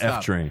one me to would the stop.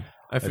 F train.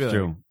 I feel That's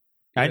true.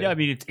 Like, I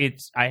mean,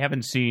 it's. I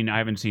haven't seen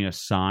a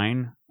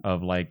sign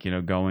of like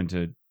going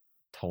to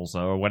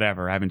Tulsa or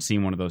whatever. I haven't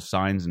seen one of those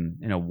signs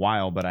in a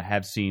while, but I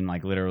have seen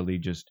like literally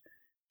just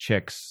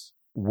chicks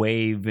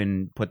wave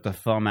and put the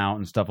thumb out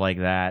and stuff like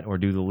that, or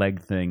do the leg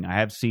thing. I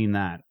have seen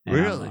that.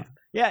 Really?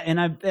 Yeah,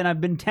 and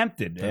I've been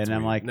tempted, That's and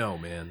I'm weird. like, no,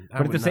 man.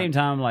 But at the same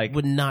time, I'm like,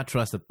 would not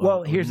trust a.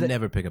 Well, here's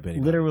never pick up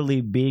anything.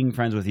 Literally, being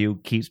friends with you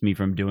keeps me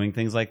from doing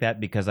things like that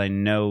because I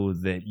know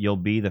that you'll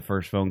be the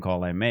first phone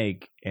call I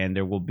make, and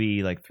there will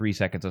be like 3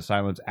 seconds of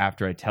silence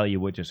after I tell you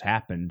what just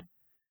happened,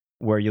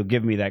 where you'll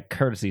give me that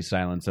courtesy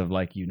silence of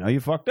like, you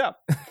fucked up,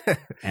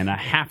 and I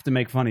have to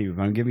make fun of you. If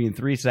I'm giving you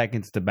 3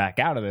 seconds to back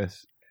out of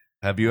this.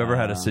 Have you ever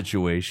had a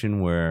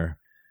situation where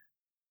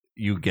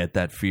you get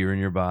that fear in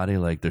your body,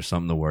 like there's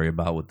something to worry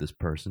about with this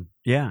person?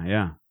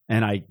 Yeah.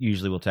 And I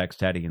usually will text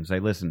Teddy and say,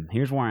 listen,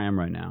 here's where I am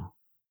right now.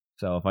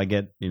 So if I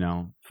get,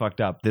 fucked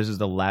up, this is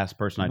the last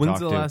person I talk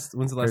to.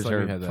 When's the last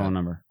time you had that? Phone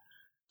number.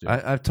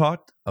 I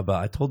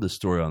told this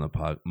story on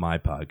my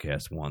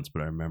podcast once,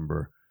 but I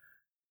remember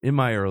in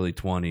my early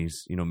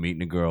 20s,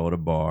 meeting a girl at a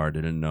bar,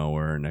 didn't know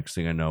her. Next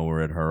thing I know,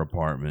 we're at her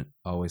apartment.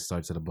 Always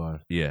starts at a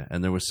bar. Yeah,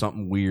 and there was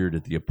something weird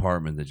at the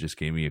apartment that just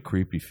gave me a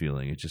creepy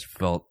feeling. It just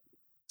felt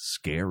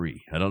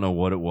scary. I don't know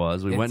what it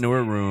was. We went into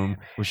her room.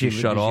 She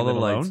shut all the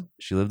lights. Alone?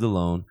 She lived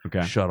alone.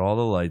 Okay. Shut all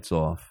the lights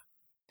off.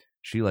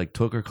 She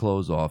took her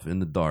clothes off in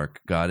the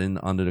dark, got in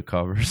under the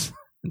covers,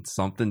 and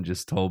something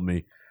just told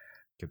me,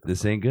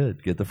 this ain't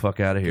good. Get the fuck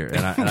out of here.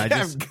 And I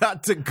just I've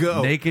got to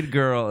go. Naked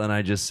girl, and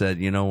I just said,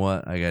 you know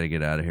what? I got to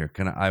get out of here.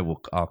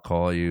 I'll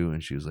call you.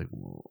 And she was like,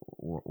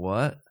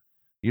 what?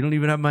 You don't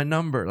even have my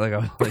number. Like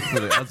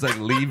I was like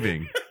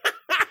leaving.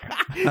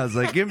 I was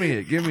like, give me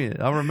it.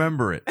 I'll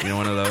remember it.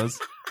 One of those.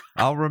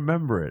 I'll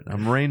remember it.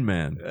 I'm Rain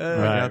Man.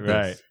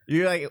 Right.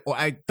 You're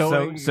like,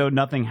 so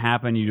nothing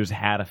happened. You just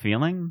had a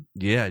feeling.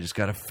 Yeah, I just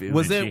got a feeling.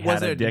 Was it?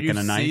 Did you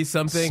see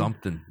something?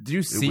 Something. Did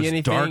you see it was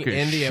anything dark as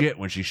in the shit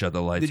when she shut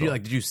the lights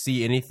off? Did you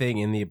see anything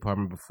in the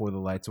apartment before the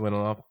lights went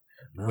off?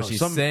 No, was she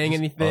saying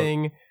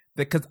anything?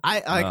 Because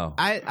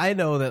I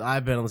know that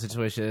I've been in a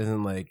situation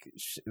isn't like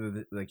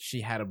she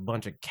had a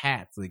bunch of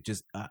cats, like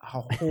just a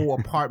whole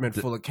apartment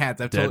full of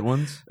cats. Dead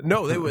ones?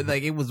 No, they were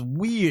like, it was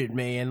weird,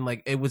 man.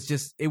 Like it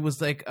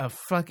was like a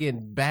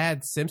fucking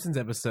bad Simpsons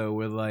episode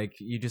where like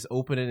you just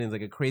open it and it's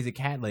like a crazy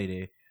cat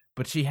lady,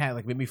 but she had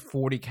like maybe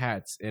 40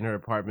 cats in her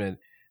apartment,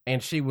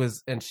 and she would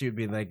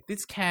be like,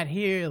 this cat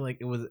here, like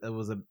it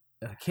was a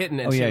kitten.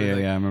 And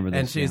I remember this.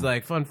 And she's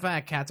like, fun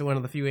fact, cats are one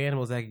of the few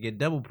animals that can get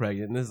double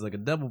pregnant. And this is like a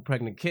double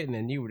pregnant kitten.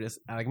 And you were just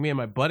like, me and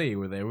my buddy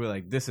were there. We were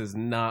like, this is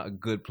not a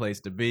good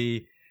place to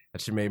be.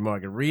 And she made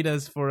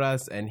margaritas for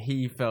us. And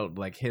he felt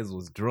like his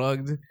was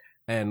drugged.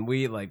 And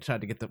we like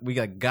tried to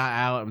got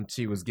out, and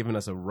she was giving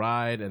us a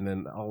ride. And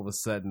then all of a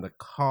sudden the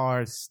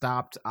car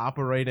stopped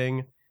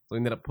operating. So we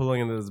ended up pulling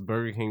into this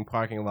Burger King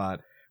parking lot,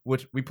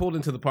 which we pulled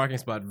into the parking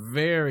spot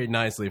very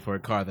nicely for a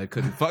car that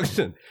couldn't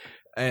function.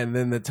 And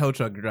then the tow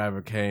truck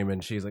driver came,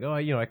 and she's like, oh,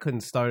 I couldn't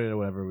start it or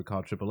whatever. We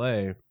called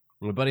AAA. And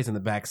my buddy's in the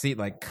back seat,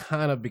 like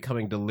kind of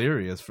becoming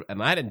delirious.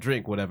 And I didn't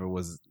drink whatever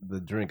was the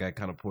drink. I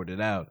kind of poured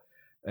it out.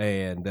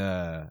 And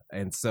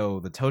so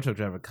the tow truck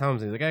driver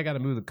comes, and he's like, I got to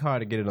move the car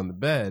to get it on the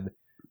bed.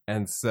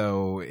 And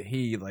so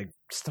he like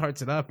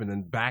starts it up and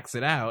then backs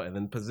it out and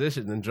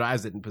then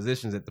drives it and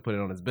positions it to put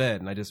it on his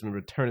bed. And I just remember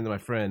turning to my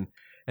friend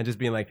and just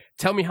being like,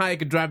 tell me how he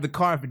could drive the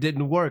car if it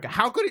didn't work.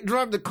 How could he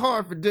drive the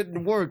car if it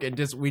didn't work? And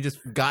we just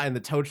got in the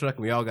tow truck,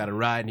 and we all got a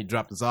ride, and he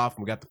dropped us off,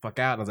 and we got the fuck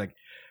out. And I was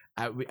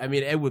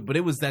like,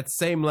 it was that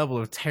same level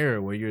of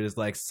terror where you're just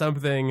like,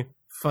 something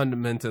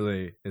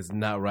fundamentally is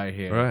not right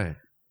here. Right.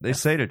 They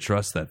say to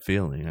trust that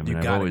feeling. I mean,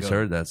 I've always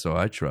heard that, so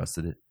I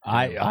trusted it.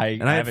 I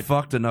had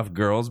fucked enough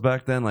girls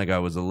back then. Like I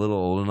was a little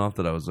old enough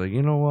that I was like,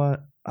 you know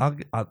what?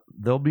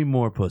 There'll be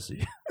more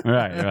pussy.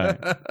 Right.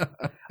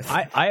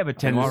 I have a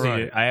tendency.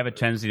 Right. I have a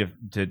tendency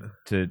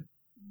to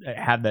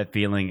have that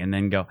feeling and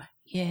then go,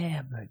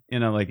 yeah, but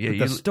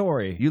the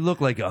story. You look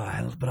like,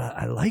 but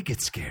I like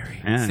it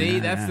scary. See,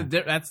 that's the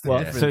difference.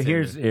 So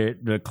here's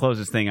the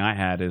closest thing I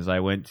had is I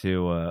went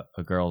to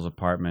a girl's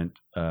apartment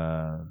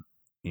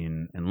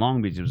in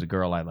Long Beach. It was a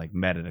girl I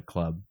met at a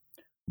club,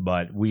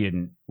 but we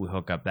didn't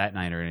hook up that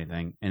night or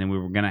anything. And then we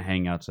were gonna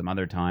hang out some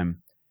other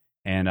time.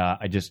 And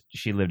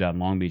she lived out in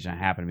Long Beach, and I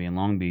happened to be in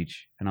Long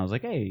Beach, and I was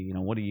like, hey,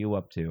 what are you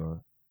up to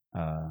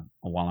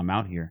while I'm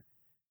out here?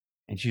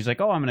 And she's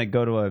like, oh, I'm going to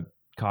go to a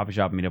coffee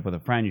shop and meet up with a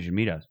friend. You should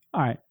meet us.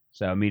 All right.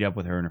 So I meet up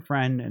with her and a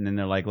friend, and then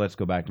they're like, let's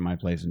go back to my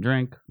place and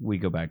drink. We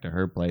go back to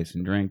her place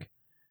and drink.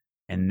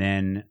 And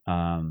then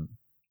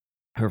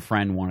her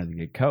friend wanted to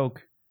get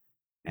Coke,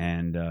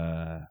 and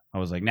I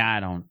was like,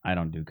 nah, I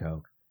don't do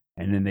Coke.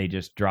 And then they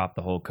just dropped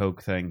the whole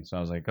Coke thing. So I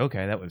was like,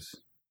 okay, that was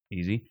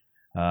easy.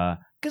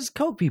 Because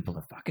Coke people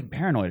are fucking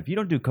paranoid. If you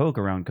don't do Coke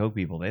around Coke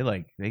people,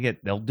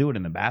 they'll do it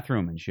in the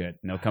bathroom and shit.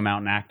 And they'll come out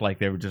and act like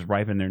they were just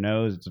wiping their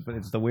nose.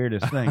 It's the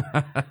weirdest thing.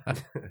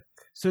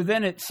 So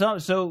then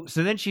so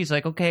then she's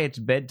like, okay, it's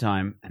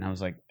bedtime. And I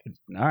was like,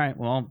 all right,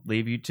 well, I'll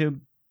leave you to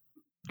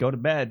go to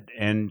bed.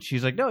 And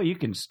she's like, no, you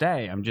can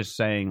stay. I'm just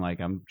saying, like,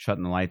 I'm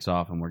shutting the lights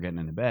off and we're getting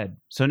into bed.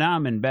 So now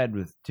I'm in bed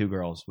with two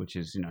girls, which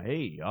is,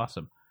 hey,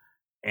 awesome.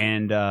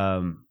 And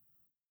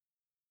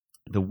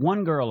the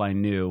one girl I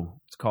knew,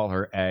 let's call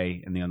her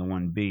A, and the other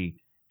one B.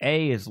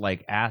 A is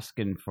like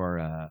asking for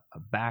a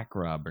back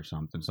rub or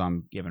something, so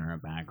I'm giving her a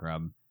back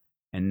rub.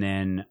 And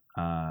then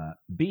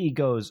B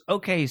goes,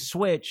 okay,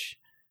 switch.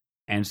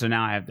 And so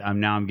now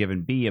I'm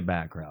giving B a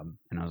back rub.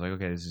 And I was like,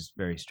 okay, this is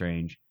very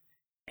strange.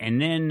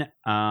 And then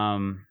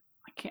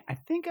I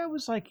think I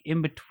was like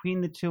in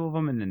between the two of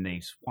them, and then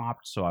they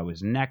swapped, so I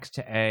was next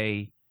to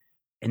A.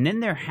 And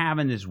then they're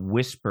having this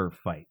whisper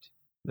fight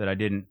that I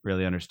didn't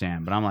really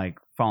understand, but I'm like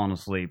falling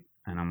asleep,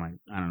 and I'm like,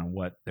 I don't know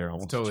what their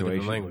whole totally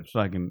situation. language.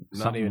 Fucking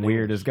something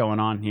weird is going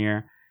on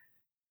here.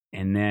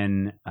 And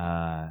then,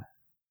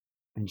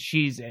 and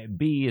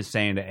B is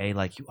saying to A,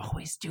 like, you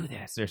always do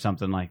this, or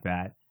something like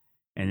that.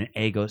 And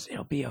A goes,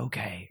 it'll be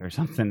okay, or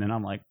something. And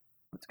I'm like,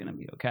 it's gonna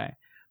be okay.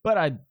 But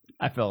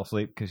I fell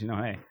asleep because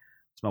hey,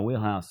 it's my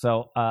wheelhouse.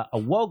 So I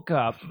woke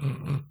up.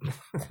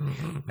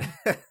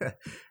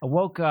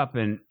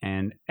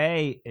 And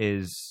A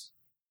is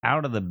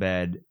out of the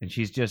bed, and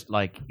she's just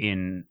like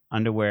in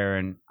underwear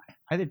and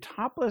either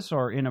topless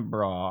or in a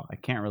bra. I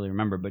can't really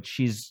remember, but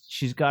she's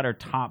got her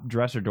top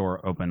dresser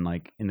door open,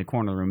 like in the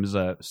corner of the room. This is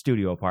a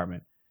studio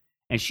apartment,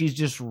 and she's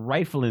just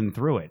rifling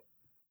through it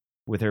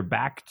with her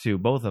back to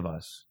both of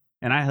us.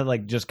 And I had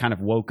like just kind of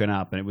woken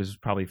up, and it was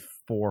probably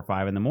 4 or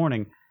 5 in the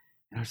morning,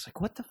 and I was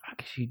like, what the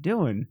fuck is she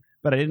doing?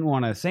 But I didn't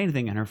want to say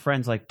anything. And her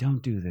friend's like,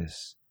 don't do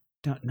this.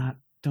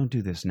 Don't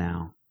do this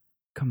now.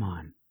 Come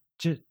on.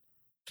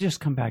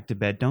 Just come back to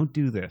bed. Don't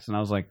do this. And I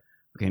was like,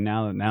 okay,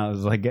 now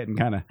it's like getting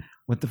kind of,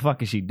 what the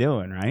fuck is she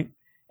doing, right?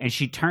 And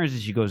she turns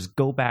and she goes,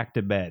 go back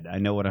to bed. I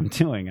know what I'm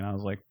doing. And I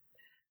was like,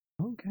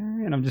 okay.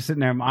 And I'm just sitting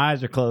there, my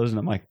eyes are closed, and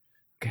I'm like,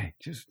 okay,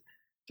 just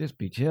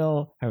be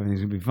chill.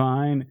 Everything's gonna be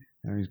fine.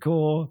 Everything's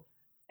cool.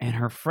 And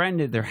her friend,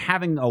 they're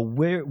having a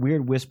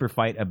weird whisper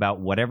fight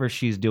about whatever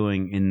she's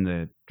doing in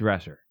the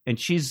dresser. And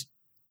she's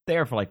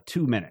there for like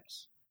 2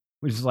 minutes,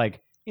 which is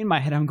like, in my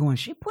head, I'm going, is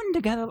she putting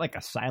together like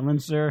a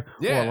silencer?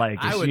 Yeah, or like,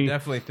 I would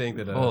definitely think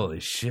that. Holy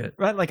shit.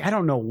 Right? Like, I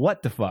don't know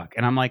what the fuck.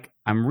 And I'm like,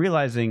 I'm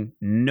realizing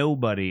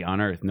nobody on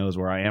earth knows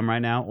where I am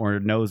right now, or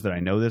knows that I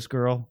know this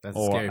girl. That's a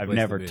or scary I've place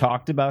never to be.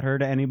 talked about her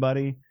to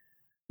anybody.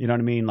 You know what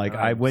I mean? Like,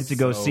 I went to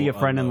go see a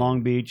friend in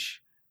Long Beach,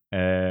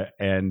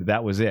 and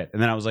that was it.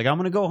 And then I was like, I'm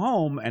going to go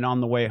home. And on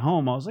the way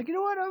home, I was like, you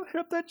know what? I'll hit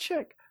up that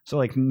chick. So,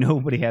 like,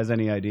 nobody has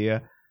any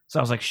idea. So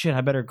I was like, shit,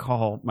 I better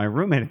call my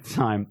roommate at the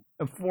time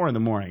at 4 in the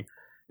morning.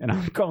 And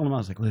I'm calling him. I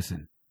was like,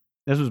 listen,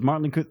 this was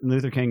Martin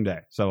Luther King Day.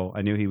 So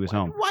I knew he was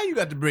home. Why you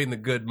got to bring the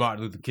good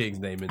Martin Luther King's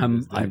name into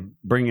this thing? I'm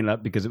bringing it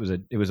up because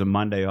it was a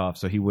Monday off,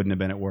 so he wouldn't have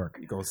been at work.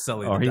 You go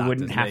selling or the he doctor's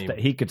wouldn't have name. to.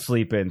 He could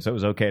sleep in, so it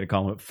was okay to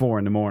call him at 4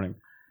 in the morning.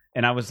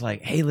 And I was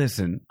like, hey,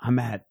 listen, I'm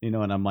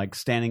like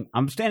standing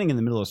in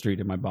the middle of the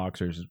street in my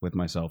boxers with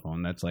my cell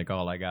phone. That's like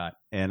all I got.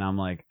 And I'm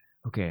like,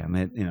 okay, I'm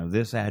at,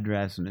 this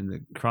address and in the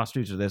cross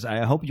streets of this.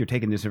 I hope you're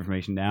taking this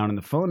information down and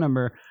the phone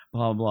number,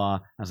 blah, blah. I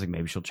was like,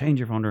 maybe she'll change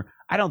her phone number.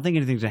 I don't think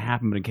anything's going to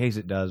happen, but in case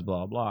it does,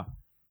 blah, blah.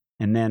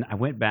 And then I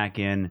went back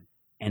in,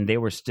 and they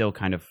were still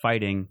kind of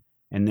fighting.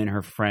 And then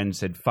her friend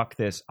said, fuck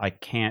this. I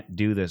can't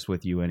do this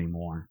with you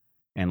anymore,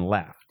 and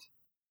left.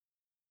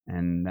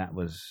 And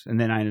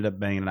then I ended up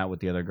banging it out with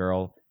the other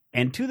girl.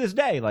 And to this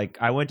day, like,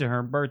 I went to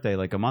her birthday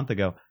like a month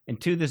ago,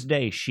 and to this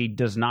day, she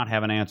does not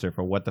have an answer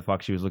for what the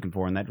fuck she was looking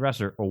for in that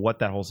dresser, or what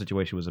that whole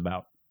situation was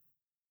about.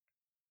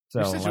 So,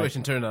 Your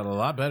situation turned out a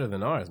lot better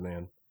than ours,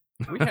 man.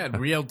 We had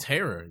real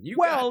terror. We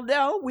all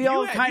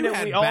kind of.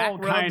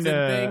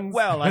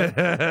 Well,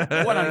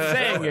 what I'm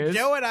saying is,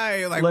 Joe and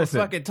I were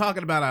fucking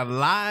talking about our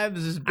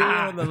lives just being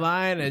on the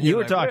line, and you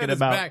were talking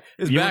about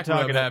you were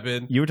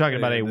talking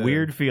about a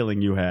weird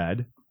feeling you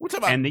had. We're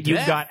talking about and that you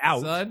got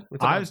out.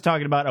 I was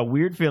talking about a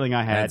weird feeling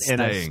I had,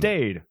 and I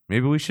stayed.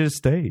 Maybe we should have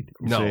stayed.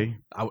 No,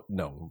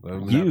 no.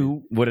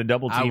 You would have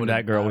double teamed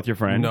that girl with your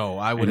friend. No,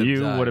 I would have.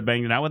 You would have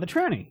banged it out with a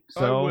tranny.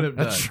 So I would have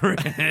done. A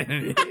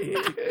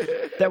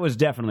tranny. That was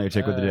definitely a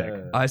chick with a dick.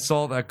 I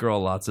saw that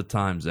girl lots of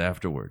times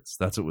afterwards.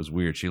 That's what was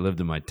weird. She lived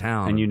in my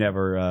town, and you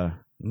never.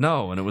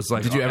 No, and it was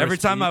like, did you ever every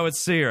time I would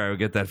see her, I would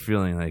get that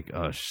feeling like,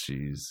 oh,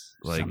 she's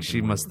like, she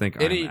must think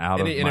I'm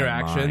out of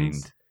my mind.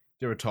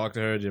 you ever talk to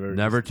her? Did you ever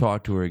Never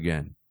talk to her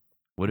again.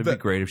 Would it be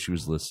great if she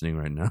was listening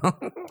right now?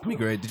 It'd be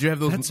great. Did you have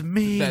those? That's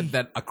me.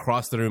 That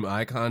across the room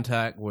eye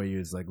contact where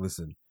you're just like,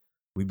 listen,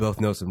 we both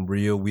know some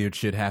real weird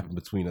shit happened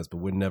between us, but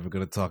we're never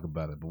gonna talk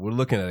about it. But we're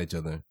looking at each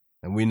other,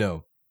 and we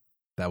know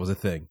that was a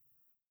thing.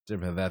 Did you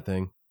ever have that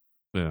thing?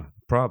 Yeah,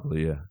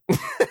 probably. Yeah.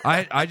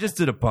 I just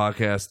did a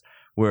podcast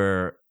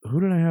where who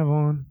did I have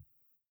on?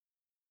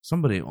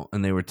 Somebody,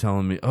 and they were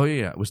telling me, oh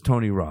yeah, it was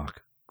Tony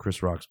Rock,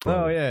 Chris Rock's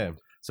brother. Oh yeah.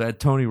 So I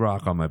had Tony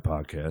Rock on my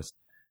podcast.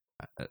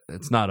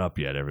 It's not up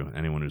yet.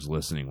 Anyone who's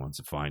listening wants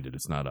to find it.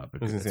 It's not up.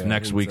 It's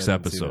next week's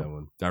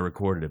episode. I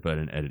recorded it, but I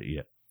didn't edit it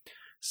yet.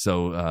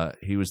 So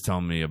he was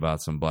telling me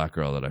about some black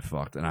girl that I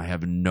fucked, and I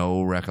have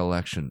no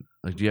recollection.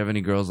 Like, do you have any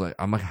girls like?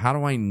 I'm like, how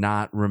do I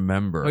not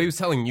remember? Oh, he was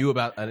telling you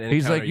about an encounter.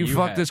 He's like, you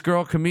fucked had. this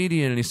girl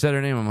comedian, and he said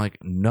her name. I'm like,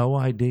 no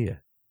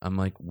idea. I'm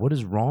like, what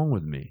is wrong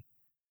with me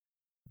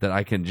that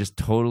I can just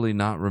totally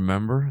not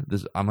remember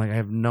this? I'm like, I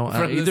have no.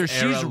 Either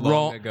she's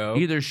wrong.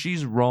 Either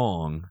she's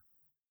wrong,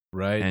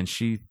 right, and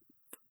she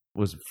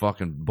was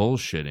fucking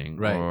bullshitting,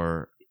 right,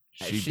 or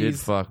she did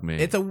fuck me.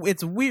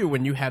 It's weird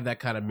when you have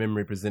that kind of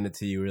memory presented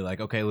to you. You're like,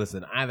 okay,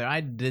 listen, either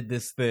I did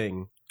this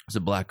thing. It's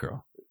a black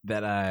girl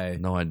that I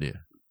no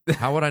idea.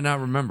 How would I not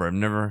remember? I've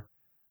never.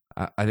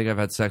 I think I've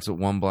had sex with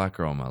one black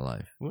girl in my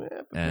life,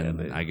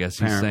 and I guess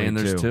he's saying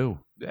there's two.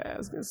 Yeah, I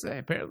was gonna say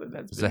apparently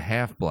there's a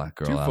half black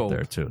girl out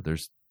there too.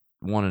 There's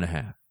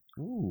 1.5.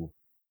 Ooh.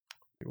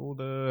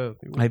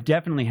 I've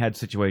definitely had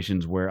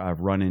situations where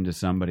I've run into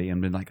somebody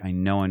and been like, I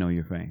know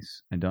your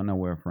face. I don't know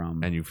where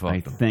from. And you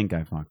fucked them. I think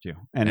I fucked you.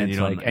 And it's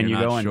like, and you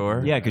go and,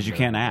 sure? yeah, because you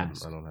can't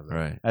ask. I don't have that.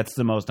 Right. That's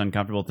the most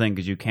uncomfortable thing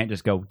because you can't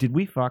just go, did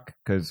we fuck?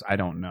 Because I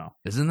don't know.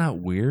 Isn't that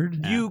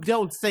weird? You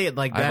don't say it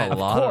like I have that. a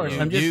lot of course.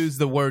 of You use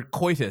the word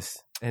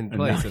coitus in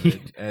place of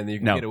it, and you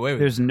can get away with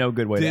it. There's no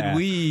good way to ask. Did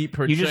we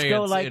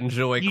perchance like,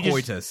 enjoy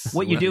coitus?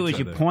 What you do is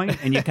you point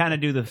and you kind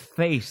of do the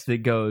face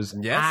that goes,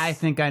 yes. I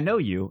think I know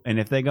you. And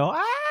if they go,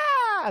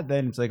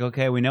 then it's like,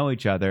 okay, we know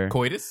each other.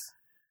 Coitus?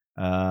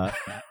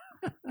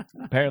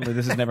 Apparently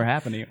this has never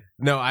happened to you.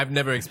 No, I've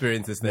never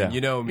experienced this thing. Yeah.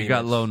 You know me. You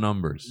got low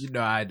numbers. You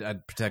know,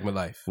 I'd protect my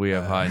life. We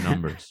have high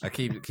numbers. I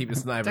keep the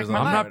snipers on.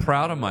 I'm not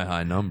proud of my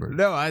high numbers.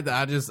 No, I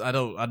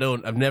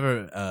don't. I've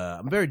never.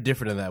 I'm very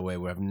different in that way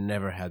where I've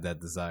never had that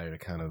desire to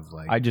kind of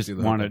like. I just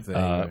wanted.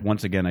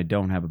 Once again, I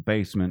don't have a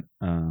basement.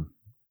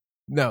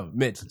 No,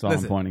 Mitch. That's all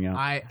listen, I'm pointing out.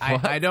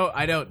 I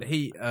don't.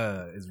 He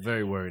is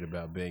very worried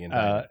about being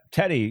in.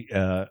 Teddy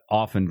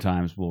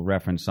oftentimes will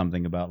reference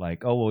something about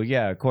like, oh well,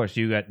 yeah, of course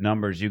you got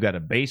numbers, you got a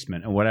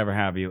basement or whatever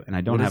have you, and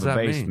I don't have a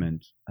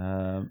basement.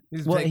 Well,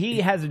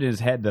 he has it in his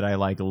head that I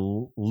like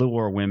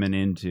lure women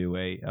into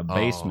a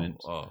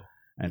basement.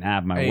 And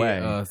have my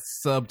way.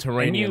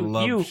 Subterranean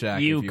love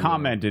shack. You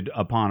commented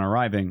upon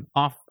arriving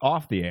off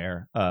the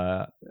air.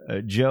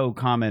 Joe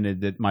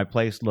commented that my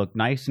place looked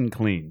nice and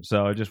clean.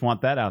 So I just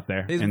want that out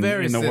there. It's in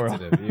very the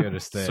sensitive. world. You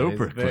understand?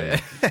 Super clean.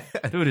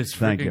 Dude, it's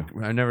Thank you.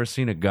 I've never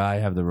seen a guy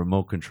have the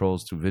remote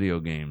controls to video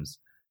games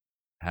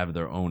have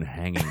their own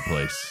hanging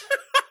place.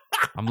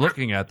 I'm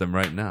looking at them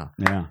right now.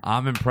 Yeah,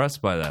 I'm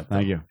impressed by that.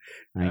 Thank you.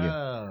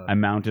 I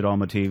mounted all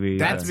my TV.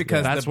 That's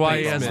because that's why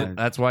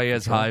he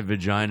has high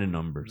vagina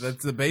numbers.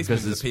 That's the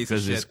basement.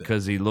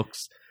 Because he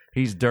looks.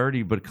 He's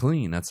dirty but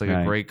clean. That's like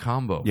a great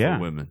combo for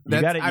women.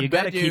 You got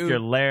to keep your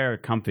lair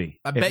comfy.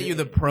 I bet you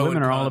the pro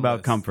women are all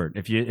about comfort.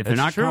 If they're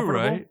not comfortable,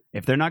 right?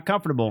 If they're not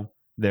comfortable,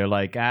 they're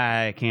like,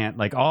 I can't.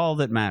 Like all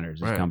that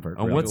matters is comfort.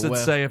 And what's it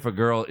say if a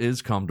girl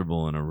is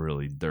comfortable in a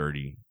really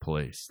dirty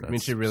place?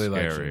 That's she really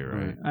likes you,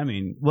 right? I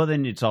mean, well,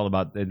 then it's all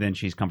about. Then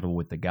she's comfortable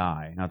with the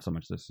guy, not so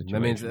much the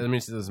situation. That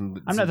means she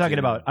doesn't. I'm not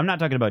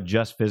talking about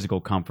just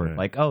physical comfort, right.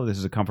 Like this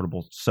is a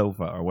comfortable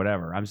sofa or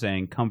whatever. I'm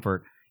saying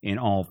comfort in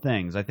all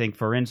things. I think,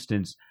 for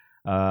instance,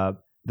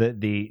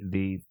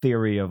 the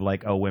theory of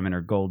like women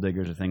are gold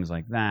diggers or things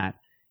like that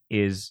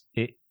is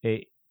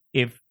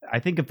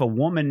if a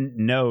woman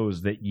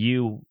knows that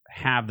you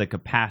have the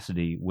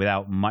capacity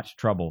without much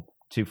trouble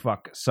to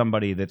fuck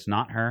somebody that's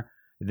not her,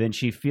 then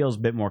she feels a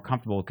bit more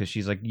comfortable because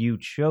she's like, you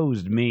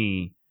chose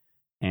me.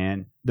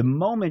 And the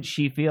moment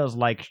she feels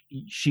like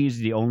she's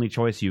the only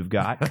choice you've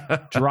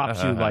got,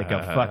 drops you like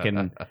a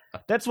fucking.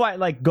 That's why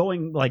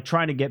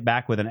trying to get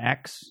back with an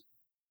ex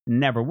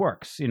never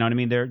works. You know what I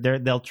mean?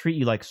 They'll treat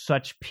you like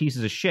such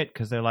pieces of shit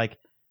because they're like,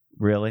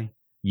 really?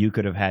 You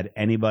could have had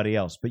anybody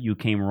else, but you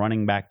came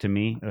running back to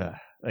me. Ugh.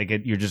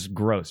 You're just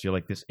gross. You're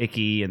like this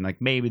icky, and like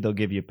maybe they'll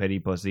give you pity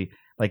pussy.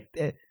 Like,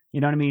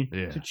 you know what I mean?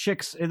 Yeah. So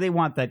chicks, they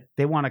want that.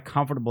 They want a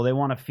comfortable. They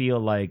want to feel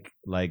like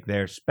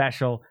they're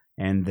special,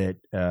 and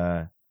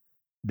that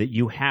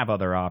you have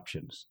other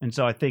options. And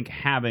so I think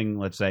having,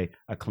 let's say,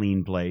 a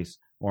clean place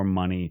or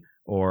money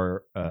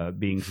or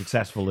being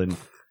successful in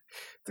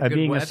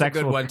being a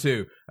sexual, a good one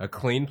too. A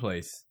clean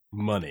place.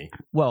 Money,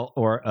 well,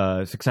 or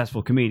a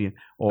successful comedian,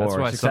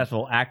 or a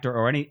successful actor,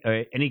 or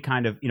any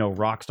kind of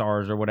rock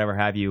stars or whatever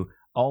have you.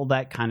 All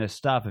that kind of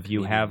stuff. If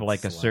you have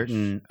like a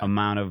certain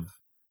amount of,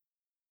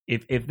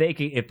 if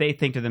they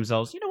think to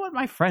themselves, you know what,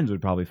 my friends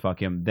would probably fuck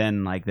him,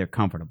 then like they're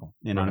comfortable.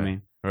 You know what I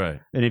mean?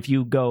 Right. And if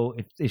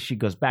she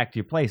goes back to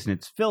your place and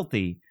it's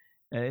filthy,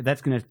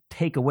 that's going to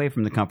take away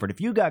from the comfort.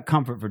 If you got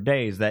comfort for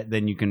days,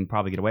 then you can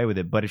probably get away with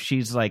it. But if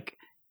she's like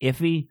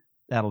iffy,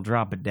 that'll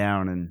drop it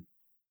down. And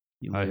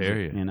I hear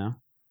you. You know,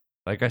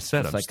 like I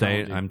said,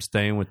 I'm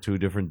staying with 2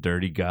 different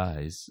dirty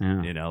guys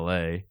in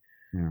L.A.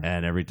 Yeah.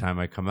 And every time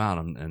I come out,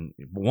 and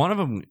one of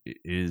them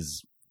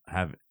is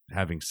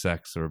having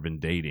sex or been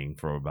dating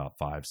for about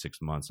 5-6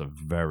 months, a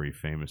very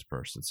famous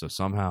person. So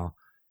somehow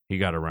he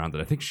got around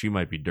it. I think she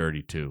might be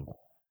dirty too.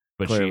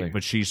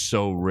 But she's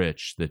so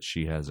rich that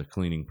she has a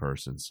cleaning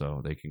person,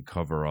 so they can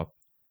cover up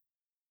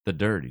the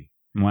dirty.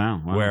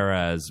 Wow.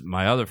 Whereas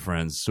my other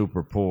friend's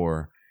super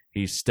poor.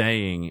 He's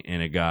staying in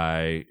a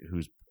guy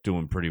who's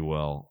doing pretty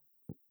well,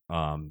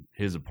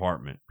 his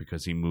apartment,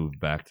 because he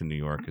moved back to New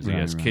York because he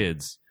has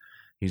kids.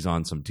 He's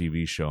on some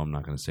TV show. I'm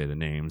not going to say the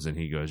names. And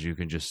he goes, you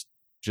can just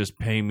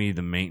pay me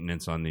the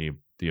maintenance on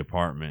the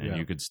apartment, and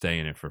you could stay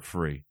in it for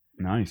free.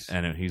 Nice.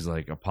 And he's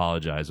like,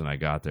 apologized when I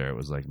got there. It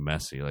was like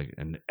messy, like,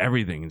 and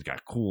everything's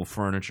got cool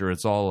furniture.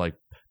 It's all like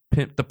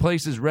pimp. The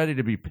place is ready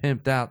to be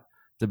pimped out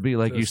to be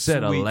like you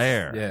said, a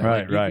lair. Yeah.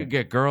 Right. You could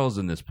get girls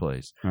in this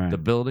place. Right. The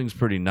building's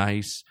pretty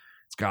nice.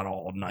 It's got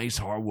all nice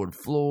hardwood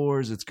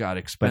floors. It's got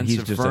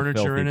expensive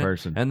furniture in it.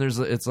 Person. And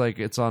it's like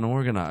it's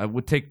unorganized. It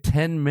would take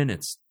 10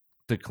 minutes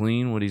to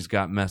clean what he's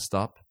got messed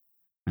up.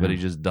 But he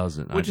just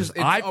doesn't.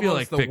 I feel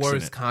like the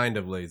worst kind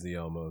of lazy,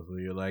 almost. Where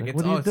you're like,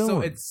 what are you doing?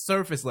 So it's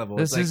surface level.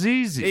 This is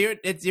easy.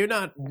 You're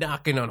not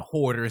knocking on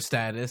hoarder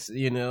status,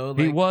 you know. Like,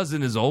 he was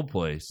in his old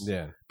place,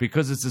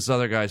 because it's this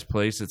other guy's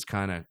place. It's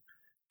kind of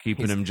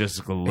keeping him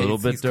just a little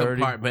bit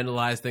dirty.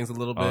 Compartmentalize things a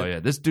little bit. Oh yeah,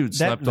 this dude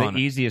slept on. The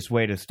easiest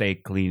way to stay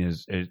clean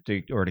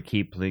or to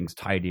keep things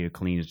tidy or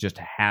clean is just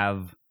to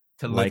have.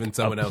 To live in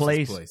someone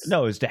else's place.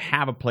 No, is to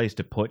have a place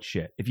to put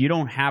shit. If you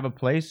don't have a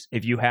place,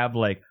 if you have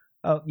like.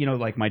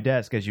 Like my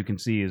desk, as you can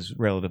see, is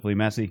relatively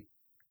messy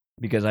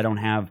because I don't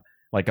have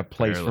like a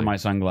place for my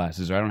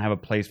sunglasses, or I don't have a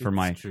place for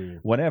my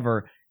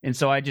whatever. And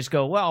so I just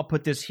go, well, I'll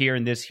put this here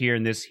and this here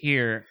and this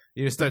here.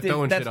 You just start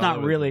throwing that's shit not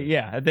all really,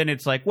 Then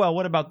it's like, well,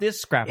 what about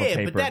this scrap of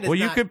paper? But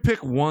you could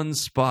pick one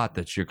spot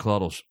that's your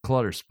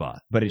clutter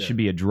spot. But it should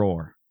be a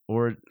drawer.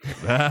 Or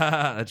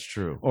that's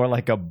true. Or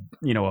like a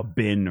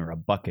bin or a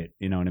bucket,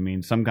 you know what I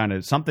mean? Some kind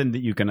of something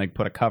that you can like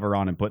put a cover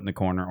on and put in the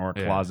corner, or a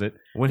closet.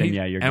 You're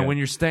good. When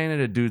you're staying at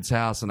a dude's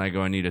house and I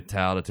go, I need a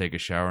towel to take a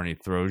shower, and he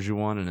throws you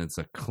one, and it's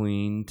a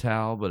clean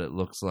towel, but it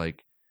looks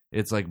like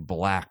it's like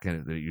black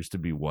and it used to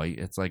be white.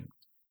 It's like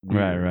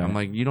weird. Right. I'm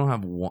like, you don't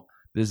have one.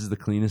 This is the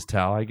cleanest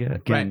towel I get.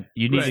 Again,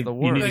 you need to go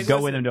with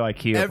him to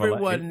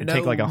IKEA. It'd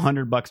take like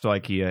 $100 to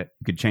IKEA.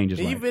 You could change his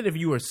life. Even if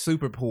you are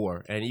super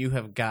poor and you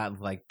have got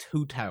like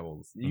 2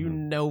 towels, you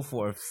know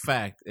for a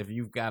fact if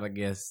you've got a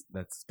guest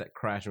that's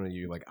crashing with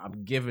you, like,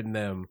 I'm giving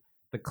them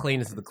the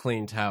cleanest of the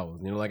clean towels.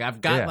 You know, like I've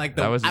got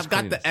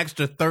the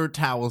extra third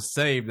towel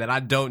saved that I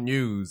don't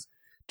use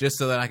just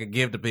so that I could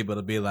give to people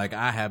to be like,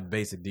 I have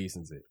basic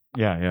decency.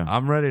 Yeah.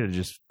 I'm ready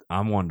to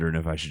I'm wondering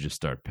if I should just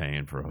start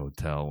paying for a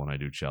hotel when I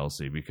do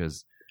Chelsea,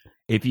 because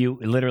if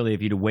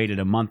you'd waited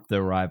a month to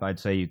arrive, I'd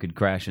say you could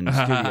crash in the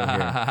studio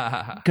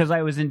here. Because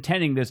I was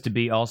intending this to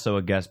be also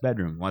a guest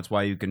bedroom. That's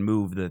why you can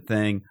move the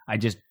thing. I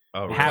just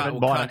haven't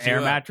bought an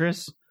air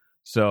mattress,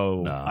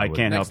 so I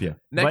can't help you.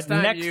 Next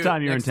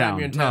time you're in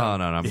town.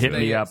 No, hit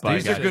me up.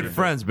 These are good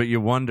friends, but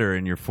you wonder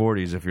in your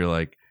 40s if you're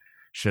like,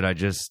 should I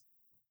just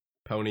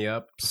pony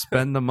up,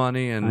 spend the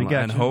money,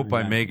 and hope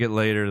I make it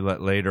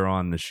later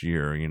on this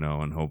year,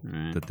 and hope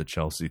that the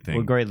Chelsea thing.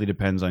 Well, greatly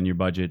depends on your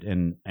budget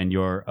and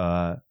your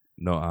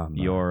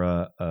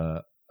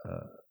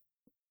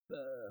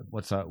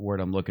what's that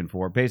word I'm looking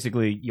for?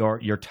 Basically,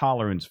 your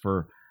tolerance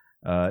for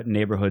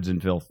neighborhoods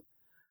and filth.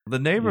 The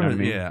neighborhood,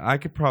 you know what I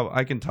mean?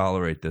 I can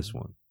tolerate this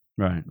one.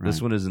 Right.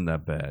 This one isn't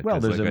that bad. Well,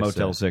 there's a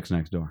Motel 6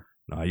 next door.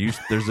 No,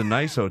 there's a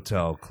nice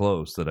hotel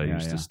close that I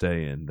used to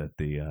stay in that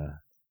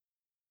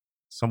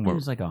somewhere. It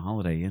was like a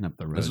Holiday Inn up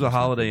the road. This was a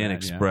Holiday Inn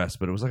Express,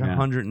 but it was like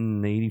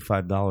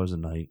 $185 a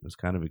night. It was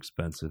kind of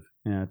expensive.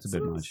 Yeah, it's a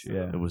bit much.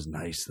 Yeah, it was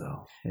nice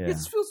though. Yeah.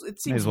 It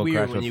seems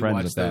weird when you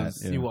watch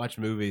those. You watch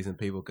movies and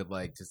people could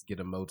like just get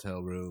a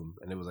motel room,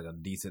 and it was like a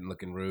decent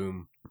looking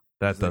room.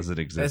 That doesn't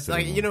exist. It's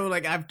like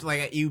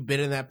you've been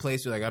in that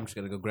place. You're like, I'm just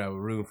gonna go grab a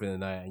room for the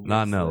night.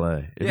 Not in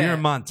L.A. If you're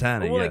in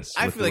Montana, yes,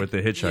 with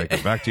the hitchhiker.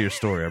 Yeah. Back to your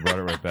story. I brought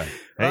it right back.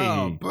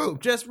 Hey, boom,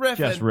 just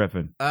riffing.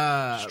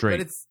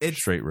 Straight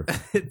straight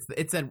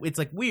riffing. It's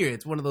like weird.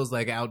 It's one of those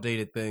like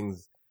outdated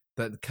things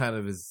that kind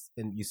of is,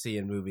 and you see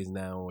in movies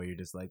now where you're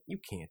just like, you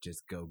can't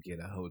just go get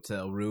a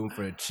hotel room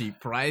for a cheap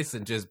price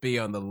and just be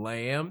on the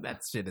lam. That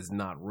shit is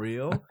not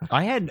real.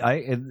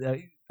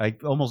 I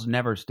almost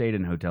never stayed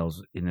in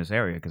hotels in this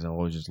area because I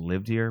always just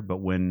lived here. But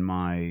when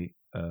my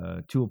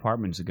 2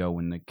 apartments ago,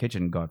 when the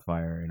kitchen got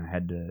fire and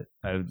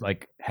I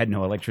had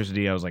no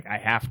electricity, I was like, I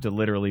have to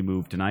literally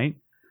move tonight.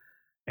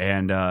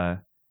 And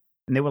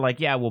they were like,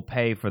 yeah, we'll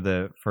pay for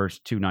the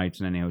first 2 nights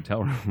in any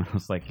hotel room. I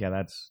was like, yeah,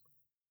 that's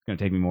going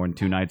to take me more than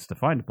 2 nights to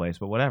find a place,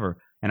 but whatever.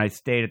 And I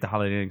stayed at the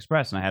Holiday Inn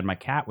Express, and I had my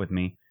cat with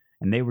me,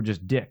 and they were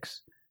just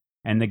dicks.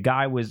 And the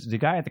guy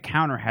at the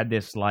counter had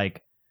this,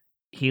 like,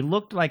 he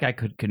looked like I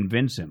could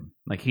convince him.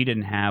 Like, he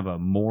didn't have a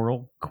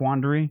moral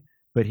quandary,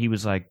 but he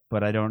was like,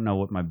 but I don't know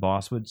what my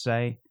boss would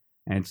say.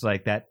 And it's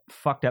like that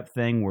fucked up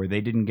thing where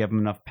they didn't give him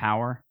enough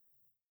power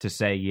to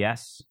say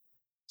yes.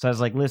 So I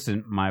was like,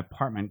 listen, my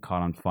apartment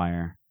caught on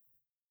fire.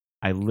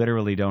 I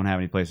literally don't have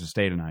any place to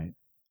stay tonight.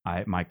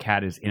 My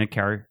cat is in a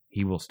carrier.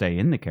 He will stay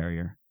in the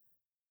carrier.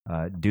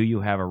 Do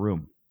you have a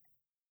room?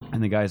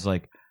 And the guy's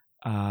like,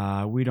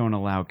 we don't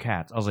allow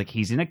cats. I was like,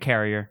 he's in a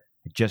carrier.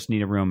 I just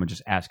need a room. I'm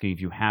just asking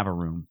if you have a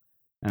room.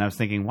 And I was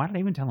thinking, why did I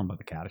even tell him about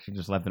the cat? I should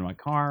just left it in my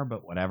car,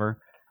 but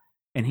whatever.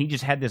 And he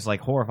just had this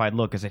like horrified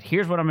look. I said,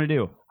 here's what I'm going to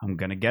do. I'm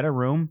going to get a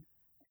room.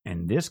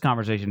 And this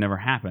conversation never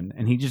happened.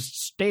 And he just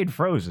stayed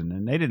frozen.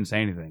 And they didn't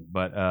say anything.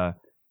 But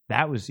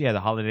that was, the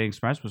Holiday Inn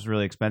Express was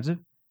really expensive.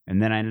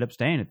 And then I ended up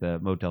staying at the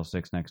Motel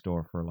 6 next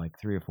door for like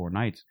 3 or 4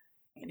 nights.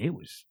 And it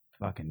was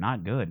fucking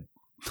not good.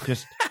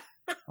 Just,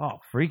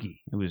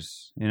 freaky. It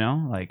was,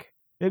 like,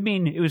 I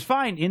mean, it was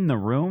fine in the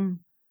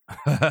room.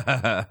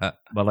 But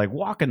like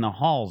walking the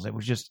halls,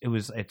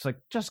 it's like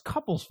just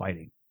couples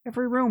fighting.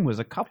 Every room was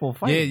a couple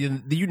fighting.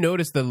 Yeah, you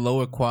notice the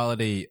lower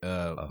quality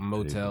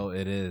motel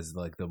it is,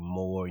 like the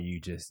more you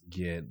just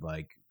get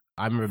like.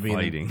 I remember being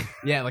fighting.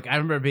 I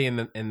remember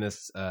being in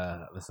this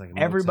like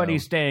everybody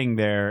staying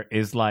there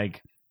is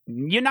like,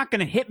 you're not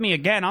going to hit me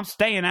again. I'm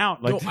staying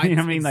out. Like, no, you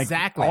know what I mean?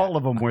 Exactly. Like all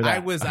of them were that. I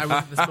was at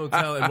this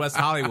motel in West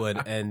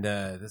Hollywood, and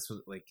this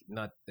was like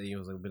it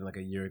was been like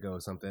a year ago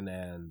or something,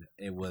 and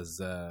it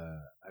was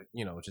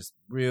just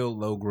real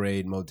low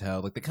grade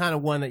motel, like the kind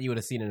of one that you would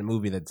have seen in a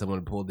movie that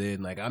someone pulled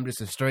in. Like, I'm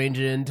just a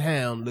stranger in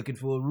town looking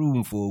for a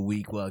room for a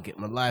week while I get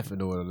my life in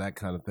order, that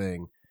kind of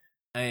thing.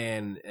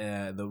 And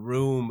the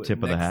room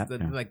tip of the hat,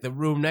 like the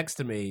room next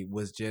to me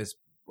was just.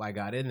 I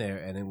got in there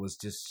and it was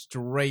just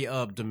straight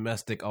up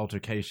domestic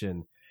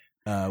altercation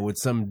with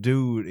some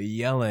dude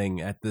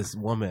yelling at this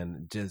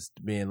woman, just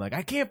being like,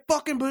 I can't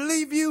fucking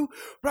believe you,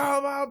 blah,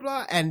 blah,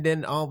 blah. And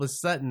then all of a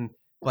sudden,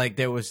 like,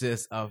 there was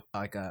this,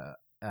 like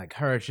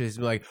her, she's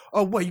like,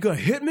 oh, what, you gonna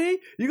hit me?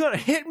 You gonna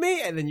hit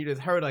me? And then you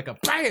just heard like a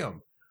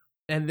bam.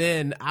 And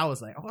then I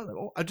was like,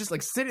 I'm just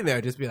like sitting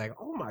there, just be like,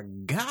 oh my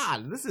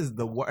God, this is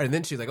the worst. And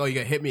then she's like, oh, you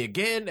gonna hit me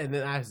again? And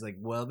then I was like,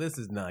 well, this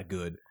is not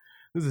good.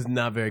 This is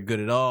not very good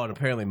at all. And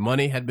apparently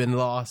money had been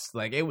lost.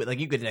 Like it, like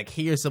you could like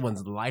hear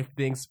someone's life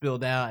being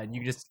spilled out, and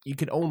you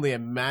could only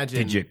imagine.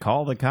 Did you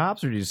call the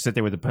cops, or did you just sit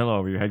there with a pillow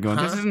over your head going,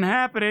 "This isn't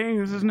happening.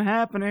 This isn't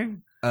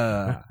happening"?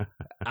 I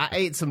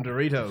ate some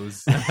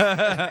Doritos.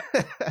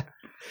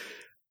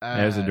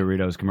 There's a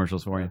Doritos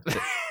commercials for you.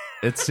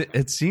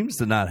 It seems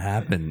to not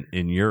happen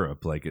in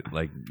Europe. Like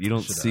you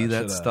don't see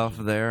that stuff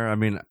there. I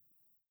mean,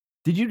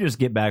 did you just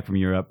get back from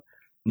Europe?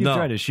 You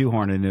tried to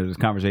shoehorn into this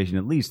conversation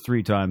at least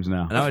 3 times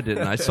now. No, I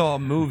didn't. I saw a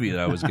movie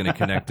that I was going to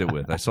connect it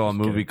with. I saw a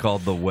movie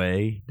called The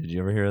Way. Did you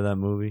ever hear of that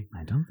movie?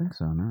 I don't think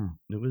so, no.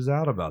 It was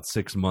out about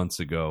 6 months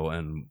ago,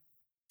 and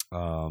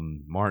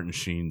Martin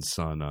Sheen's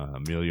son,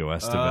 Emilio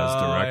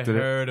Estevez, directed it.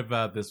 I heard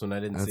about this one. I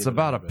didn't see it. It's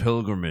about a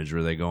pilgrimage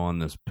where they go on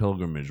this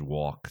pilgrimage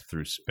walk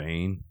through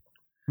Spain.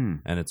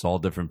 And it's all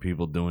different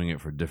people doing it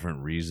for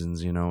different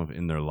reasons,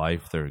 in their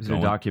life. Is it a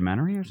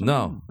documentary or something?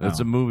 No, it's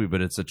a movie,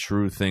 but it's a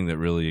true thing that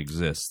really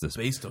exists. It's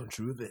based on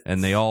true events.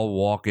 And they all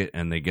walk it,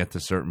 and they get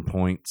to certain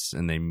points,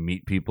 and they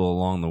meet people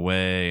along the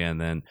way, and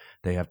then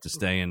they have to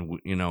stay in,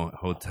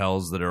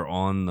 hotels that are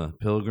on the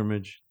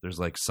pilgrimage. There's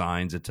like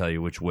signs that tell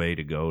you which way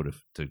to go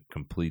to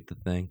complete the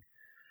thing.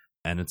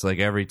 And it's like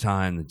every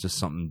time that just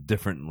something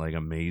different, like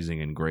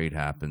amazing and great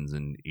happens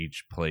in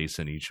each place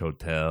and each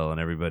hotel, and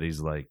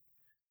everybody's like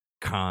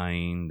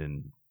kind,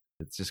 and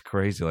it's just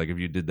crazy. Like if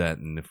you did that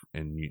and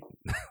you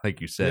like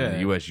you said in the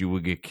US, you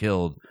would get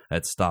killed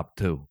at stop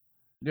 2.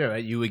 Yeah,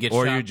 right. You would get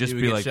or shot, you'd just you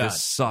be like,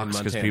 this sucks,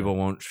 because people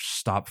won't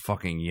stop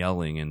fucking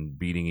yelling and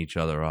beating each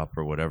other up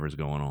or whatever's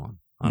going on.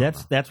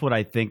 That's what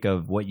I think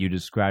of. What you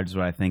described is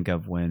what I think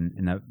of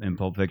when in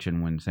Pulp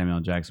Fiction, when Samuel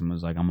L. Jackson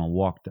was like, I'm gonna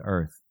walk the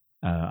earth.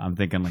 I'm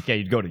thinking like, yeah,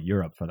 you'd go to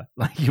Europe for that.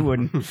 Like you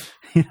wouldn't.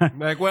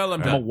 Like, well,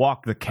 I'm gonna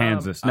walk the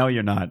Kansas. No,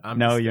 you're not.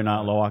 You're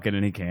not walking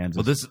any Kansas.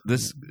 Well,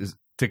 this is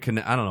to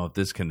connect. I don't know if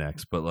this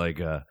connects, but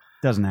like,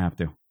 doesn't have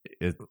to.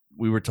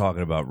 We were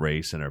talking about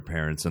race and our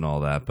parents and all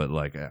that, but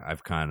like,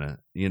 I've kind of,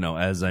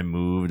 as I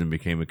moved and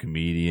became a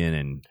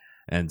comedian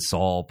and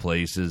saw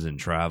places and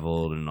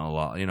traveled and a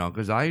lot,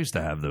 because I used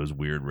to have those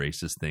weird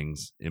racist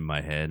things in my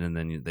head, and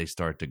then they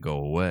start to go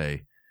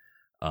away.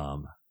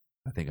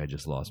 I think I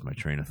just lost my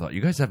train of thought.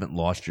 You guys haven't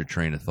lost your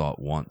train of thought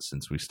once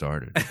since we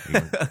started.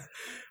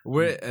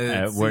 We're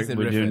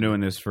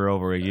doing this for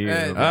over a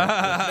year.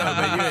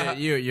 But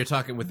you're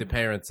talking with the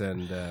parents,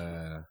 and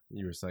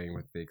you were saying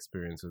with the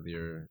experience with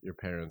your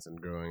parents and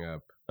growing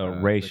up.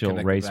 Race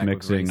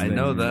mixing. I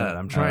know that.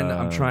 I'm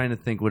trying to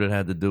think what it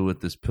had to do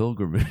with this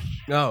pilgrimage.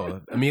 No,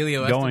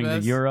 Emilio Estevez. Going to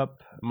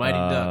Europe. Mighty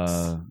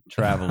Ducks.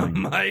 Traveling.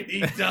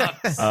 Mighty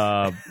Ducks.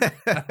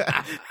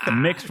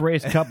 Mixed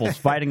race couples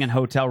fighting in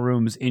hotel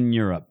rooms in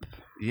Europe.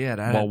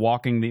 while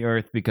walking the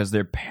earth because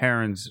their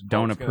parents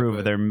don't approve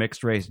of their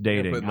mixed race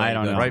dating. I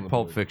don't know. Write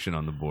Pulp Fiction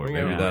on the board.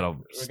 Maybe that'll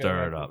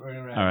stir it up. All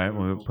right,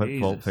 we'll put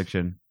Pulp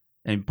Fiction.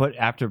 And put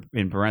after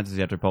in parentheses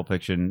after Pulp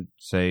Fiction,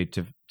 say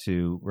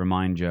to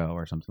remind Joe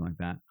or something like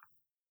that,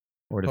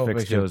 or to Pulp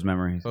fix Fiction. Joe's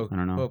memories. I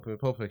don't know.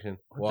 Pulp Fiction.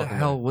 What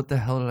the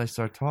hell did I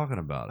start talking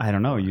about? I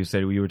don't know. You said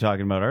you were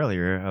talking about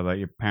earlier about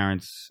your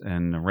parents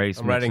and the race.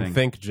 I'm writing mixing.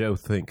 Think Joe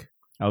Think.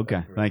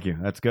 Okay, thank you.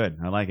 That's good.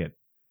 I like it.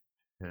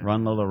 Yeah.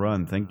 Run Lola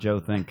run. Think Joe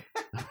think.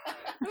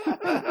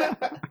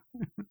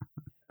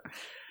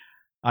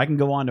 I can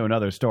go on to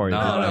another story. No,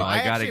 I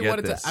gotta actually get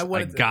wanted to- this. I I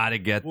wanted to- gotta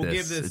get we'll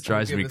give this. this- It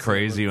drives we'll me give this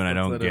crazy when I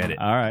don't let him- get it.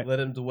 All right, Let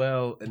him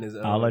dwell in his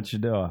own. I'll let you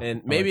do it.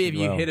 And I'll maybe let if you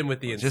you dwell. hit him with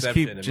the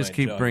inception, Just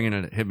keep bringing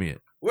it. Hit me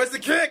it. Where's the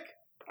kick?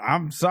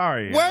 I'm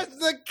sorry. Where's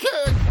the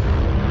kick?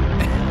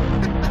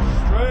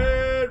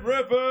 Straight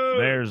Ripper.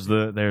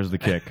 There's the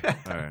kick.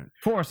 All right.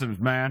 Forceps,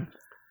 man.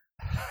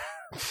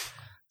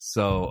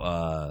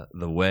 So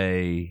the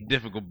way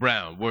Difficult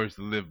Brown, words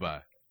to live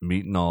by.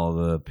 meeting all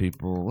the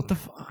people. What the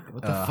fuck?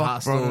 What the fuck?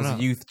 brought it Hostels,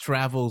 up? youth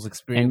travels,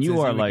 experiences. And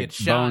you are would like get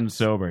shot. bone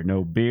sober.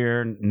 No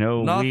beer,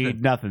 no Nothing.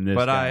 weed, nothing. This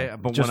But guy.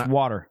 but just when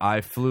water. I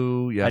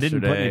flew yesterday. I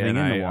didn't put anything and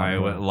in the water. I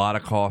went a lot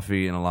of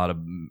coffee and a lot of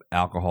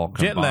alcohol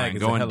Jet lag combined,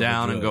 is a hell going of a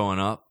down and drug. going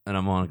up. And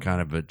I'm on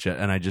kind of a jet.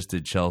 And I just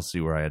did Chelsea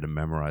where I had to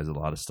memorize a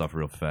lot of stuff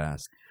real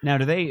fast. Now,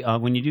 do they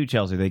when you do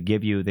Chelsea,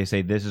 they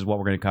say this is what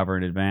we're going to cover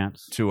in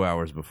advance? 2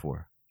 hours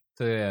before.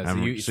 So yeah, so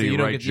And you, so you you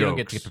don't write get you don't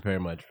get jokes. to prepare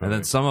much. And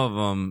then some of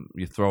them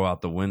you throw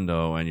out the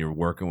window and you're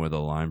working with a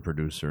line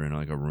producer in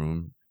like a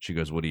room. She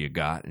goes, "What do you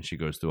got?" And she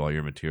goes through all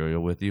your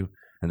material with you.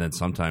 And then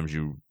sometimes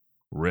you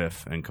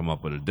riff and come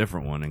up with a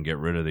different one and get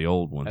rid of the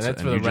old ones. and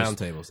that's for you the just- round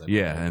tables. I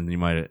Yeah, think. and you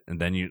might, and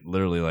then you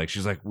literally like,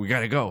 she's like, "We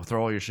gotta go.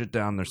 Throw all your shit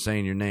down." They're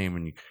saying your name,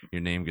 and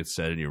your name gets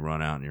said, and you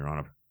run out, and you're on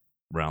a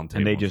round table.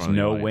 And they in just front of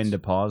the know audience. when to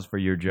pause for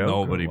your joke?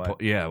 or Nobody,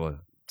 what? yeah. Well,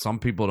 some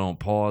people don't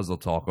pause; they'll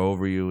talk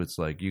over you. It's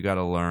like you got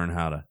to learn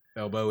how to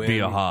elbow in. be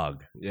a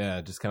hog.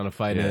 Yeah, just kind of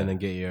fight Yeah. in and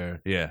get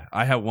your. Yeah,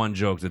 I had one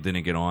joke that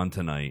didn't get on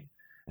tonight,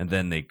 and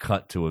then they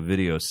cut to a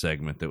video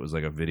segment that was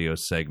like a video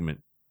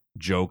segment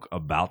joke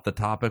about the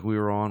topic we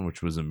were on,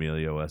 which was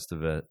Emilio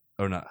Estevez.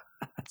 Or not?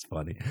 That's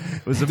funny.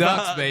 It was about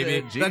Ducks,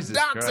 baby. Jesus the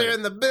ducks Christ. are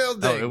in the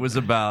building. No, it was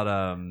about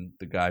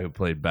the guy who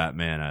played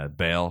Batman,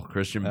 Bale,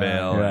 Christian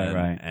Bale,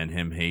 right. and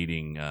him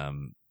hating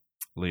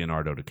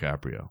Leonardo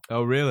DiCaprio.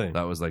 Oh, really?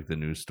 That was like the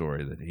news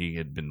story that he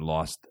had been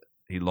lost.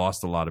 He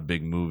lost a lot of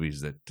big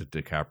movies that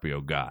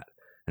DiCaprio got,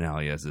 and now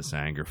he has this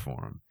anger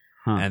for him.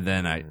 Huh. And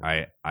then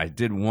I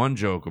did one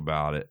joke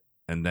about it,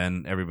 and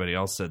then everybody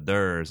else said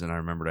theirs, and I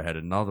remembered I had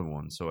another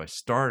one, so I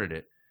started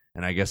it.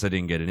 And I guess I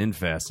didn't get it in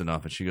fast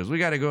enough. And she goes, "We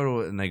got to go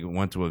to it." And they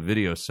went to a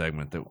video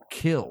segment that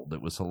killed.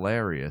 It was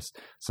hilarious.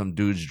 Some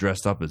dude's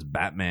dressed up as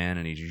Batman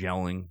and he's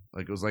yelling.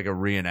 Like it was like a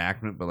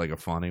reenactment, but like a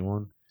funny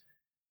one.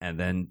 And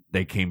then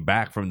they came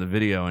back from the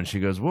video and she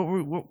goes, what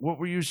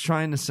were you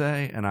trying to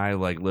say? And I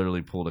like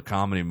literally pulled a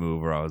comedy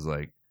move where I was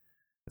like,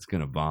 it's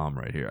going to bomb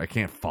right here. I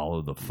can't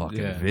follow the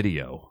fucking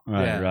video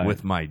Right.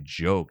 with my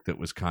joke that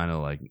was kind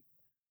of like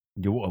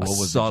What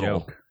was subtle.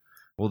 the joke?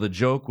 Well, the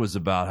joke was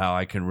about how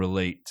I can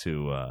relate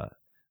to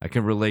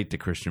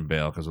Christian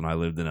Bale because when I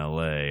lived in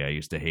L.A., I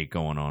used to hate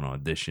going on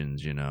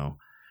auditions, you know,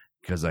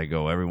 because I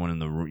go, everyone in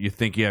the room, you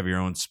think you have your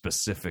own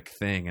specific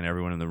thing, and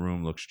everyone in the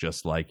room looks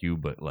just like you,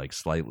 but like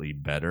slightly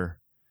better.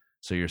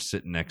 So you're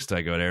sitting next to,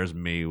 I go, there's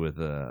me with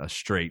a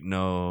straight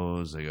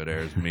nose. I go,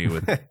 there's me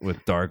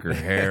with darker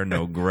hair,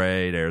 no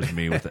gray. There's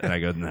me with, and I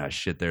go, nah,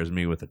 shit, there's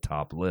me with a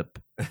top lip.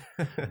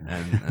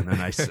 And then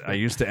I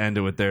used to end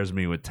it with, there's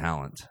me with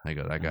talent. I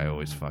go, that guy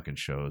always fucking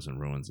shows and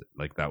ruins it.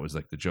 Like that was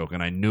like the joke.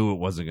 And I knew it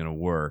wasn't going to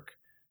work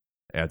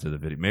after the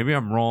video. Maybe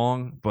I'm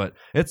wrong, but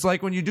it's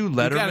like when you do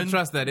Letterman. You gotta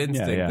trust that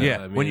instinct. Yeah,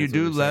 though. I mean, when you that's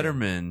what do we're saying.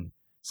 Letterman,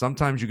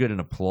 sometimes you get an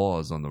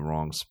applause on the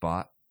wrong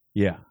spot.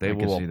 Yeah, They I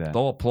can will. see that.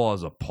 They'll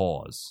applause a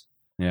pause.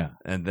 Yeah,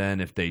 And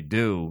then if they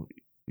do,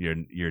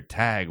 your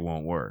tag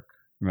won't work.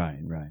 right.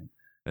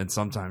 And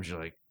sometimes you're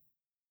like,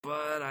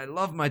 but I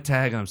love my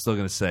tag, and I'm still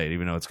going to say it,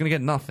 even though it's going to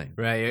get nothing.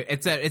 Right,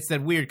 it's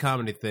that weird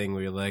comedy thing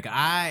where you're like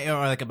or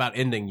like about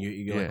ending.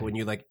 You like when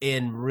you like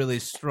end really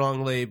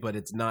strongly, but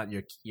it's not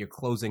your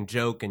closing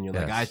joke, and you're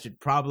like, Yes. I should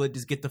probably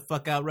just get the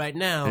fuck out right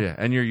now. Yeah,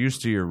 and you're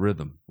used to your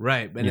rhythm.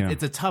 Right, and Yeah.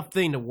 it's a tough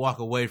thing to walk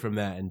away from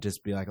that and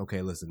just be like,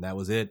 okay, listen, that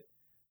was it.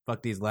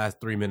 Fuck these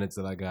last 3 minutes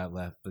that I got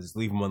left. But just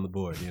leave them on the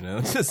board, you know.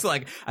 It's just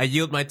like I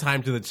yield my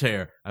time to the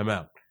chair. I'm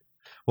out.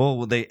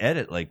 Well, they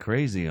edit like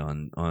crazy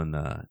on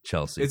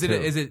Chelsea. Is it? too.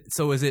 Is it?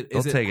 So is it? They'll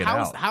Is it? take it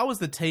out. How is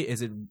the tape?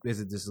 Is it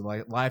just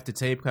like live to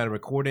tape kind of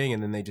recording,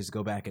 and then they just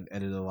go back and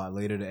edit it a lot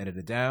later to edit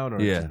it down?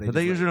 Or Yeah, just- but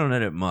they usually don't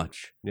edit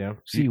much. Yeah.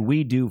 See,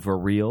 we do for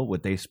real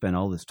what they spend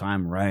all this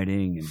time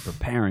writing and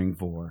preparing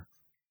for.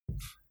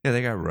 Yeah,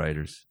 they got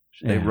writers.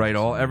 They Yeah, write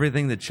so-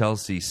 everything that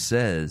Chelsea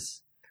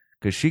says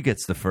because she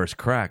gets the first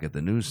crack at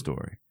the news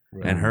story,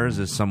 and hers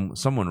is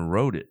someone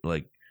wrote it.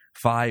 Like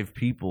 5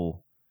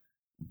 people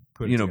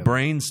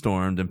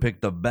brainstormed and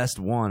picked the best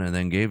one and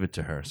then gave it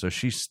to her. So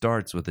she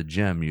starts with a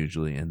gem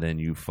usually, and then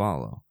you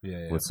follow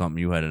with something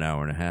you had an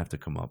hour and a half to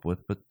come up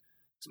with. But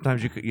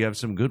sometimes you have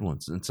some good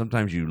ones, and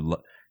sometimes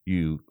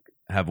you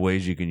have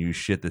ways you can use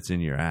shit that's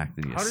in your act,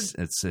 and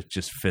it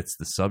just fits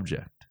the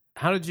subject.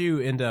 How did you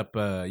end up?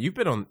 You've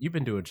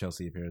been doing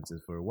Chelsea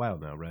appearances for a while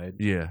now, right?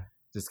 Yeah.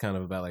 Just kind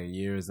of about like a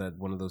year. Is that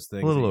one of those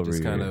things? A little over just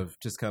a year.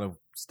 kind of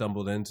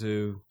stumbled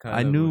into.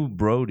 I knew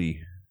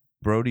Brody.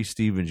 Brody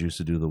Stevens used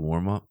to do the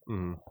warm up.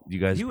 Mm-hmm. You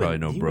guys probably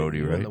know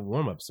Brody, right? The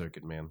warm up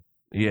circuit, man.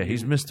 Yeah,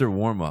 he's Mr.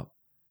 Warm Up.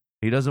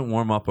 He doesn't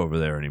warm up over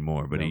there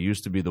anymore, but he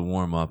used to be the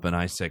warm up. And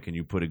I said, "Can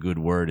you put a good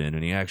word in?"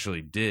 And he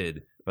actually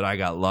did. But I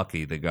got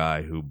lucky. The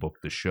guy who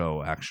booked the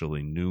show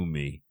actually knew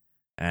me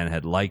and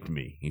had liked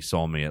me. He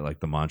saw me at like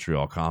the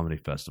Montreal Comedy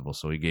Festival,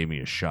 so he gave me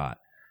a shot.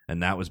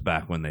 And that was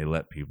back when they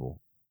let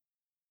people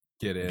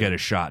get a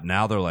shot.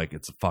 Now they're like,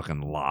 it's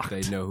fucking locked.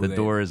 They know who the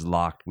door is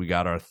locked. We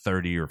got our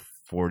 30 or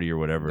 40 or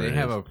whatever. They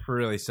have a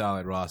really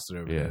solid roster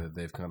over there that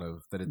they've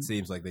that it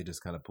seems like they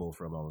just kind of pull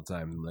from all the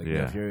time. Like,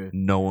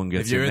 no one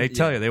gets in. They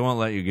tell you they won't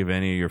let you give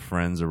any of your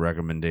friends a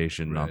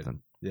recommendation. Right.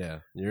 Nothing. Yeah,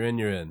 you're in.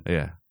 You're in.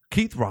 Yeah.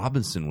 Keith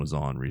Robinson was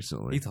on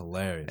recently. He's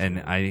hilarious, and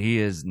he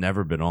has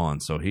never been on,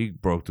 so he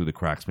broke through the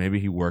cracks. Maybe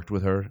he worked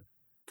with her.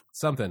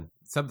 Something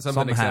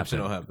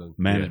exceptional happened.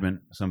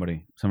 Management.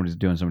 Somebody's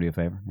doing somebody a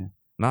favor. Yeah.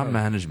 Not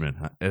management.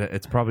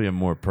 It's probably a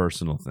more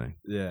personal thing.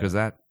 Yeah, because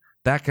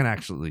that can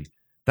actually.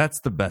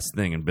 That's the best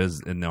thing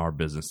in our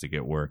business to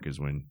get work is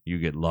when you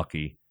get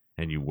lucky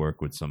and you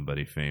work with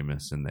somebody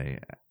famous and they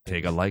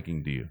take a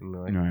liking to you.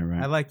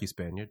 Right. I like you,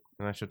 Spaniard,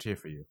 and I shall cheer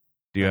for you.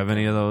 Do you have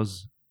any of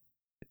those?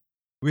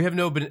 We have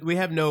no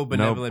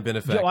benevolent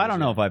benefactors. Joe, I don't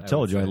know if I've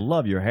told you. I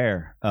love your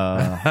hair.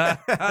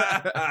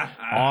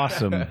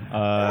 Awesome.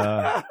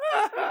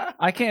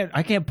 I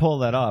can't pull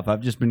that off.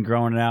 I've just been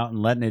growing it out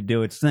and letting it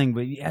do its thing.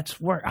 But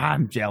it's work.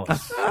 I'm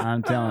jealous.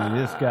 I'm telling you,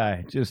 this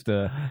guy just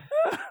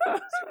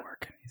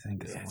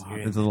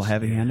it's a little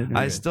heavy-handed.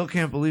 I still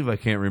can't believe I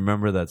can't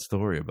remember that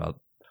story about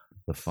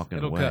the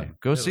fucking way.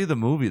 Go see the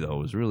movie though;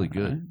 it was really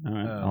good. All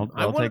right.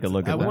 I'll take a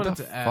look at that. I wanted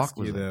to ask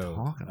you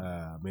though,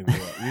 maybe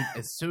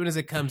as soon as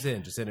it comes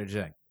in, just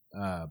interject.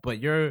 But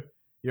your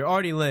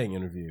Artie Lang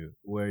interview,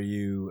 where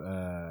you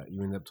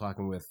ended up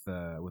talking with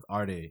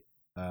Artie,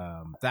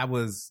 that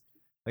was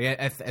like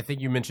I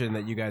think you mentioned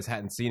that you guys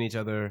hadn't seen each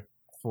other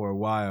for a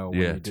while.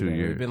 Yeah, 2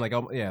 years. It'd been like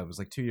it was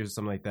like 2 years or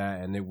something like that,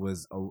 and it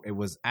was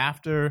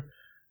after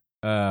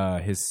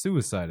his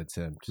suicide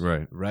attempt,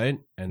 right,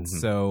 and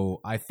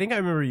so I think I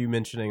remember you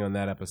mentioning on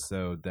that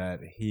episode that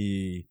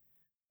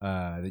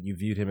that you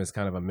viewed him as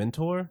kind of a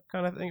mentor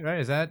kind of thing, right?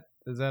 Is that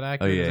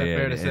accurate? Oh, yeah, is that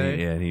fair to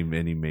say? And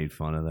he made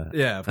fun of that.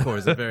 Yeah, of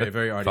course, a very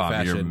very Artie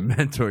fashion. Your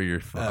mentor, you're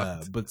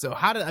fucked. But so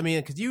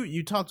because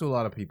you talk to a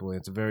lot of people, and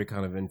it's a very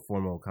kind of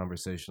informal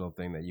conversational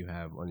thing that you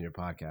have on your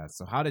podcast.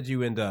 So how did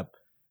you end up?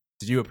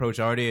 Did you approach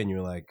Artie and you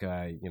were like,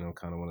 kind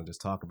of want to just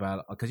talk about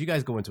it? Because you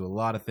guys go into a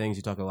lot of things.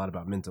 You talk a lot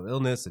about mental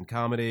illness and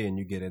comedy, and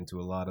you get into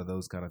a lot of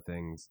those kind of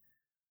things.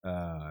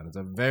 And it's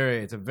a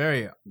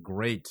very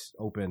great,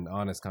 open,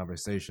 honest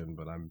conversation.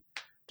 But I'm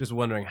just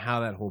wondering how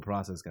that whole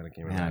process kind of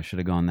came about. I should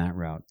have gone that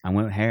route. I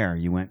went hair.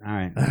 You went, all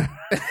right.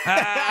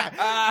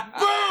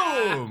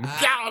 Boom!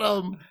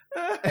 Got him!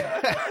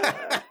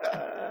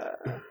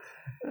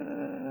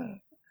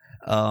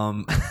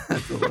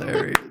 That's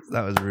hilarious.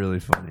 That was really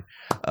funny.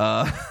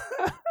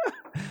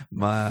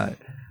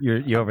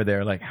 You're over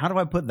there like, how do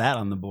I put that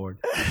on the board?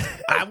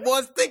 I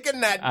was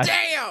thinking that.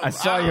 Damn! I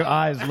saw your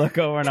eyes look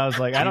over, and I was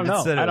like, I don't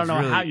know. I don't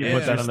know how you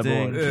put that on the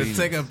board.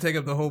 Take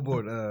up the whole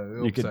board.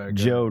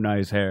 Joe,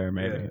 nice hair,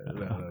 maybe.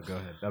 No, go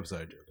ahead. I'm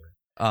sorry, Joe.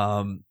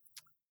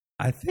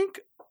 I think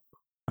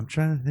I'm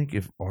trying to think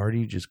if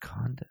Artie just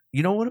contacted.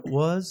 You know what it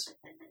was?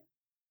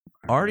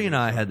 Artie and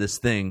I had this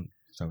thing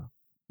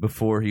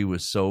before he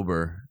was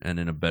sober and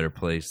in a better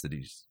place that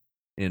he's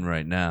in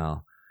right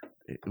now.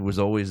 It was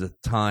always a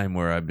time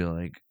where I'd be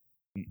like,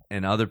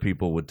 and other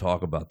people would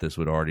talk about this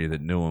with Artie that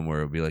knew him,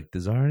 where it would be like,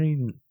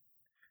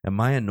 am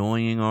I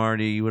annoying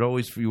Artie? You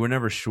were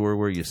never sure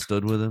where you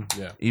stood with him.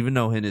 Yeah. Even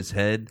though in his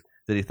head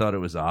that he thought it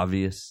was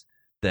obvious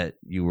that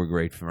you were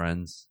great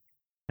friends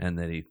and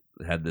that he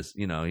had this,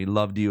 he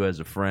loved you as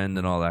a friend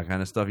and all that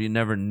kind of stuff. You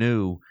never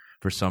knew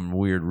for some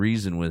weird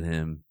reason with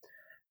him.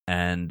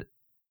 And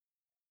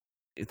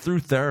through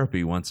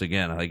therapy, once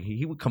again, like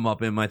he would come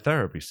up in my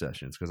therapy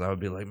sessions because I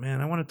would be like,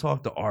 man, I want to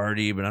talk to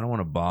Artie, but I don't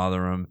want to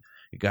bother him.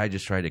 The guy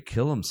just tried to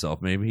kill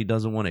himself. Maybe he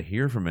doesn't want to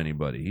hear from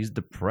anybody. He's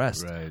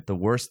depressed. Right. The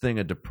worst thing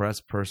a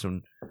depressed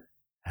person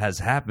has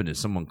happened is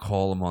someone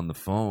call him on the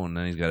phone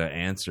and he's got to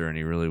answer, and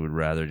he really would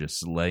rather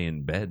just lay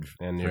in bed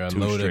and for you're 2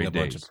 unloading straight a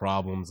days. bunch of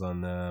problems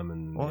on them.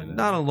 And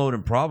not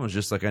unloading problems,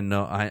 just like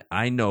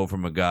I know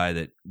from a guy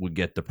that would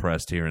get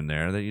depressed here and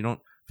there that you don't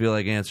feel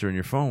like answering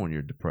your phone when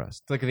you're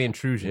depressed. It's like the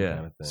intrusion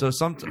kind of thing.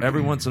 So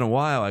every once in a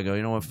while I go,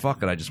 you know what,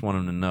 fuck it. I just want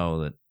him to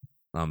know that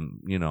I'm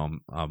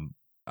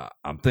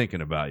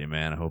thinking about you,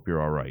 man. I hope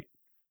you're all right.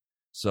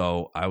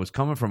 So I was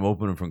coming from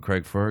opening from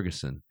Craig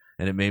Ferguson,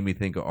 and it made me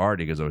think of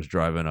Artie because I was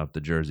driving up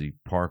the Jersey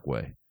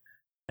Parkway,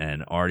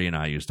 And Artie and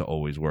I used to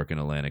always work in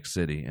Atlantic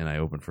City, and I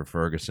opened for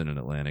Ferguson in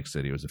Atlantic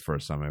City. It was the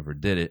first time I ever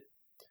did it.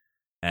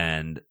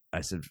 And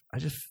I said,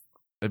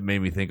 it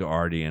made me think of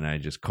Artie, and I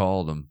just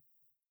called him,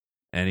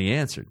 and he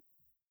answered.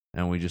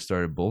 And we just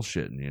started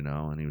bullshitting,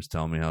 and he was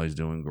telling me how he's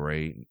doing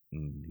great,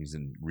 and he's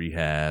in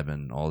rehab,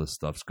 and all this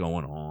stuff's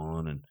going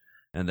on.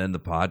 And then the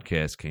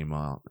podcast came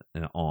out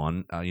and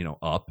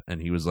up,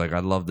 and he was like,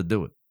 I'd love to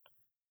do it.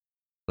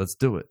 Let's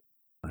do it.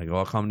 I go,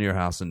 I'll come to your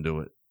house and do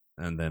it.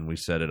 And then we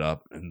set it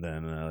up, and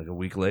then like a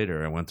week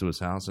later, I went to his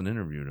house and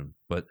interviewed him.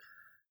 But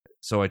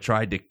so I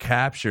tried to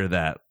capture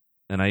that,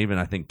 and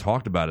I think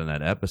talked about it in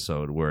that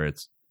episode where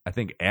I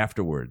think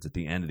afterwards, at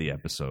the end of the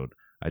episode,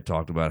 I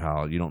talked about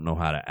how you don't know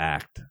how to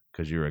act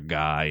because you're a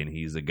guy and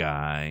he's a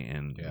guy,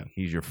 and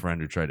he's your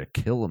friend who tried to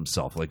kill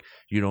himself. Like,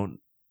 you don't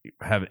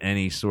have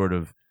any sort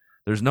of.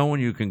 There's no one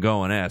you can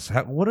go and ask,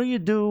 what do you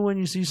do when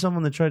you see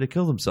someone that tried to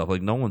kill themselves?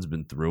 Like, no one's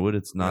been through it.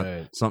 It's not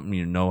something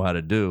you know how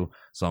to do.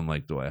 So I'm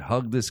like, do I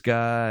hug this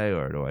guy,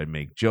 or do I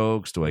make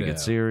jokes? Do I get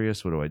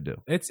serious? What do I do?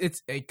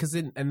 It's because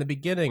in the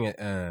beginning,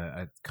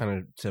 kind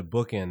of to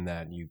bookend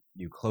that,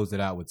 you close it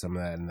out with some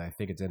of that, and I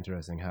think it's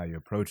interesting how you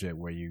approach it,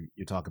 where you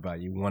talk about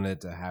you wanted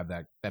to have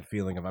that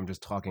feeling of, I'm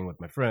just talking with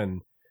my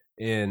friend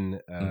in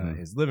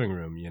his living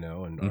room,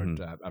 and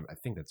or, I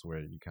think that's where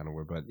you kind of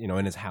were, but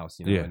in his house,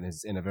 and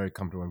in a very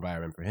comfortable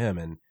environment for him.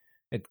 And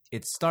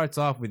it starts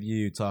off with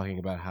you talking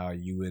about how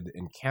you would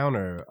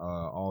encounter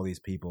all these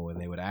people, and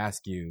they would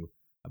ask you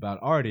about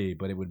Artie,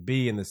 but it would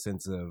be in the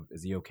sense of,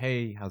 is he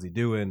okay? How's he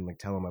doing? Like,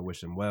 tell him I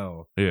wish him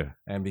well. Yeah.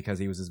 And because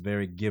he was this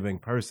very giving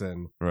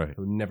person, right,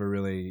 who never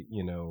really,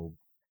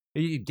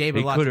 he gave a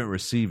lot. He couldn't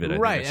receive it.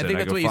 Right. I think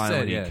that's what you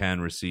said. He can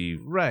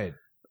receive. Right.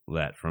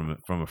 That from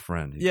a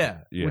friend.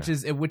 Which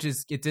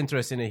is it's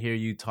interesting to hear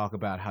you talk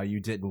about how you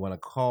didn't want to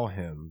call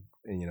him,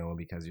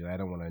 because I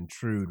don't want to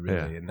intrude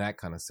really in that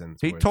kind of sense.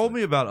 He told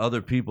me about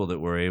other people that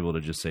were able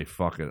to just say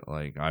fuck it,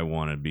 like, I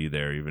want to be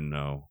there even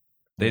though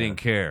they didn't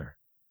care.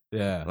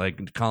 Yeah,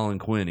 like Colin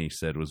Quinn, he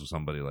said, was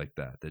somebody like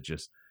that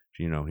just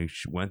he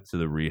went to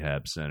the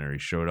rehab center, he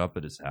showed up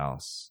at his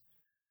house,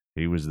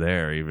 he was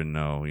there even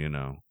though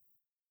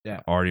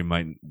Yeah, Artie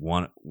might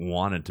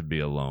wanted to be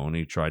alone.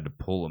 He tried to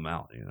pull him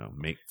out,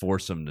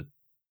 force him to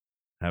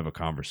have a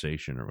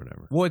conversation or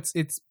whatever. Well,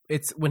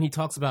 it's when he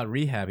talks about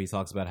rehab, he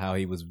talks about how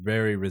he was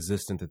very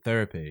resistant to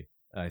therapy,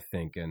 I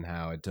think, and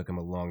how it took him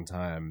a long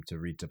time to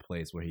reach a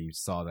place where he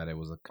saw that it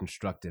was a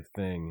constructive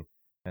thing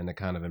and to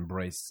kind of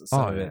embrace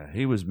some of it.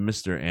 He was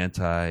Mr.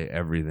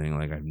 Anti-everything,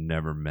 like I've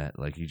never met.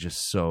 Like, he's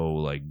just so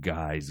like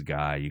guy's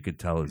guy. You could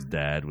tell his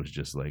dad was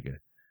just like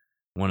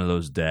one of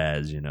those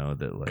dads,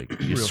 that like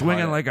you're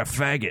swinging like a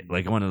faggot,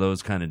 like one of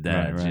those kind of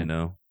dads,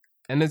 right.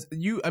 And as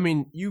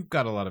you've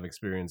got a lot of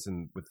experience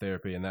with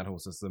therapy and that whole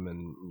system,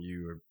 and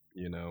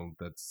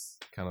that's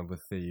kind of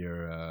with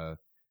your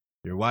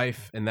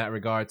wife in that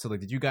regard. So, like,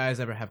 did you guys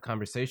ever have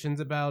conversations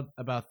about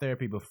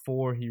therapy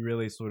before he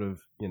really sort of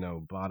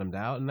bottomed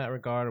out in that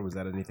regard, or was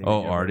that anything?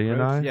 Oh, Artie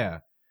and I, yeah.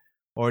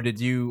 Or did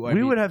you?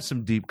 We would have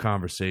some deep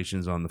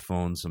conversations on the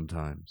phone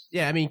sometimes.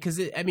 Yeah,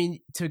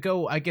 to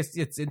go. I guess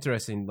it's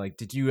interesting. Like,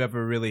 did you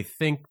ever really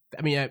think?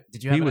 Did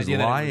you have? He was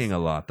lying a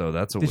lot, though.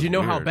 That's what. Did you know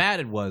weird. How bad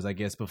it was? I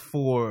guess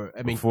before.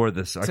 Before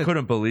this, I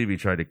couldn't believe he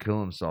tried to kill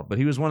himself. But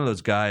he was one of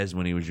those guys.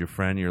 When he was your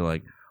friend, you're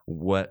like,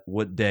 what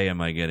day am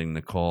I getting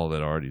the call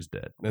that Artie's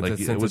dead? Like,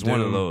 it was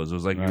one of those. It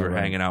was like you were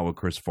hanging out with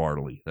Chris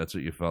Farley. That's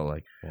what you felt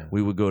like. Yeah.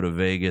 We would go to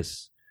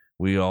Vegas.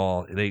 He'd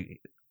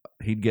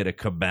get a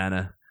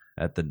cabana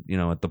at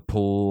the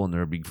pool, and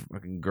there'd be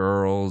fucking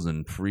girls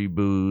and free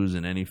booze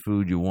and any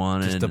food you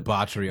wanted. Just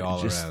debauchery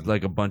all around.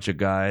 Like a bunch of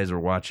guys are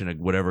watching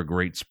whatever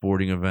great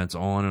sporting events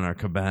on in our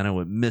cabana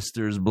with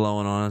misters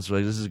blowing on us.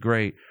 Like, this is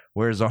great.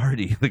 Where's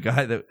Artie? The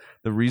guy the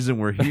reason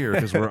we're here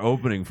because we're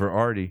opening for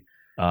Artie.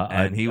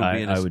 And he would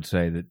I would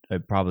say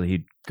that probably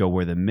he'd go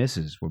where the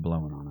misses were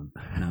blowing on him.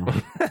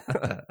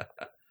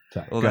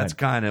 Sorry, well, that's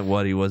kind of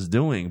what he was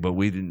doing, but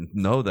we didn't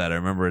know that. I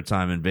remember a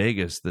time in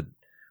Vegas that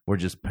we're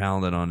just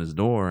pounding on his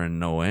door and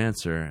no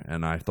answer,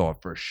 and I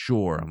thought for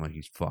sure, I'm like,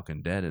 he's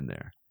fucking dead in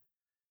there.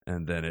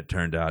 And then it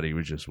turned out he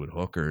was just with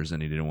hookers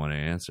and he didn't want to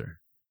answer.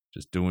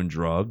 Just doing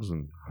drugs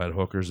and had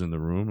hookers in the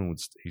room, and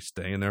he's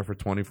staying there for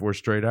 24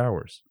 straight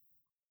hours.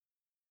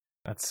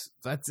 That's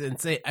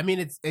insane.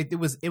 It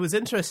was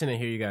interesting to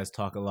hear you guys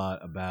talk a lot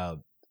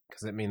about,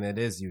 because it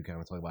is you kind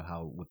of talk about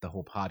how with the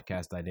whole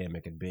podcast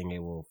dynamic and being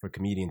able for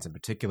comedians in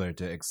particular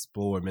to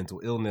explore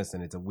mental illness,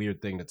 and it's a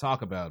weird thing to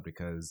talk about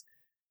because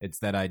it's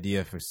that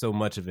idea for so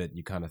much of it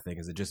you kind of think,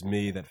 is it just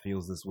me that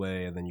feels this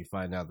way? And then you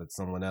find out that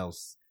someone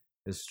else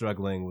is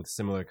struggling with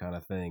similar kind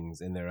of things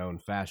in their own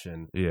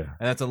fashion. Yeah.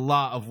 And that's a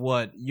lot of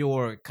what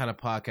your kind of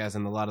podcast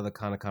and a lot of the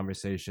kind of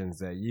conversations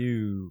that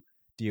you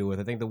deal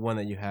with. I think the one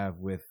that you have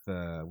with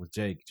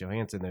Jake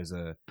Johansson, there's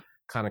a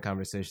kind of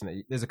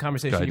conversation there's a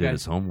conversation guy you did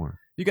guys his homework.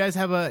 You guys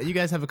have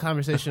a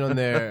conversation on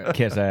there.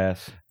 Kiss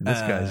ass. This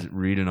guy's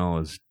reading all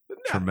his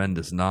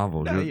tremendous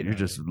novels. You're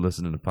just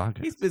listening to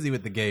podcasts. He's busy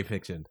with the gay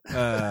fiction.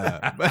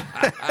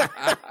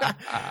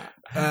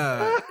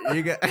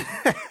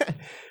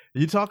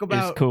 You talk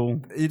about it's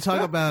cool. You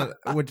talk about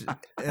what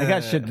I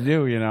got shit to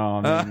do, you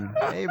know. I mean,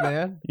 hey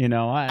man, you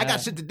know, I got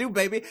shit to do,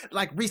 baby.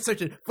 Like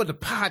researching for the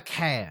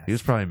podcast. He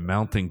was probably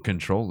mounting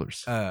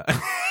controllers. I'm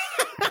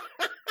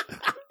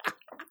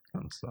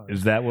sorry.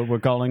 Is that what we're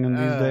calling them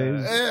these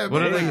days?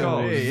 What are they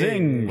called?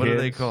 Zing. What are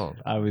they kids. called?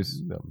 That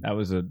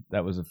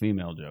was a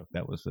female joke.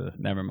 That was a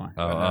never mind.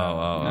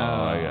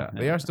 Yeah.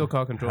 They are still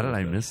called How controllers.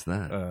 did I miss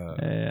that?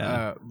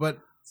 Yeah. But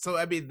so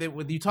I mean,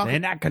 when you talk, They're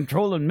not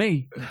controlling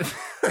me.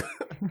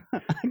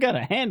 I got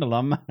a handle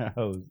on my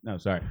hose. No,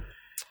 sorry.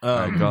 All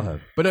right, go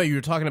ahead. But no, you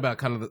were talking about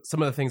kind of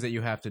some of the things that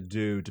you have to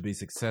do to be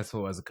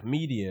successful as a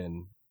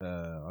comedian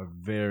are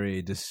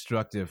very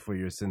destructive for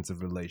your sense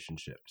of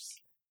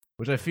relationships,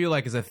 which I feel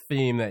like is a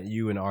theme that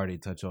you and Artie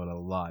touch on a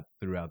lot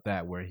throughout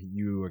that, where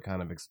you were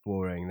kind of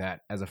exploring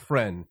that as a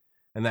friend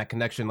and that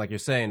connection, like you're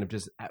saying, of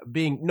just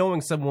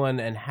knowing someone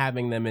and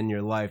having them in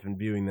your life and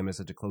viewing them as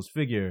such a close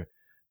figure.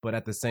 But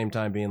at the same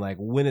time being like,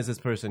 when is this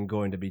person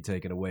going to be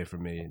taken away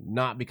from me?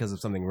 Not because of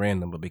something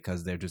random, but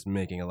because they're just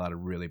making a lot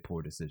of really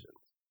poor decisions.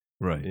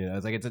 Right. You know,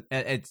 it's like,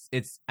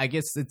 it's I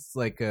guess it's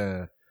like,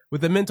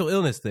 with the mental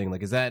illness thing,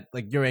 like, is that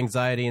like your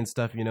anxiety and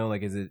stuff, you know,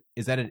 like, is it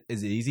an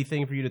easy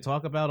thing for you to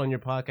talk about on your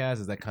podcast?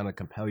 Does that kind of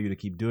compel you to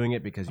keep doing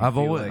it? Because I've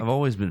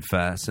always been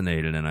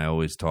fascinated, and I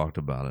always talked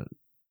about it.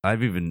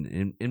 I've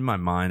even, in my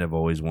mind, I've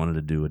always wanted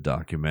to do a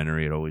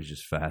documentary. It always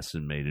just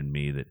fascinated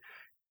me that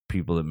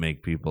people that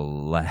make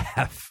people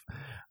laugh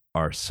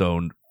are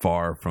so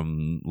far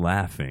from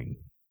laughing.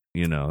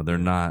 You know, they're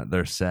not.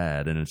 They're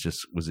sad, and it's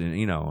just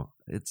you know,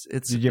 it's.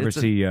 Did you ever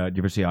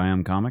see I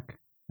Am Comic?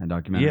 A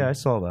documentary. Yeah, I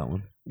saw that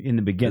one. In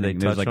the beginning,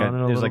 there's like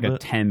a bit?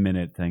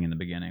 10-minute thing in the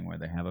beginning where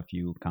they have a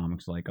few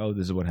comics like, oh,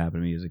 this is what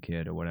happened to me as a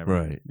kid or whatever.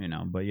 Right. You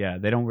know, but yeah,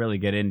 they don't really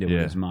get into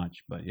it as much.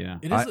 But yeah,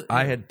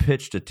 I had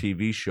pitched a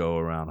TV show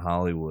around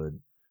Hollywood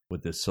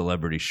with this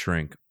celebrity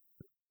shrink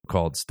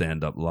called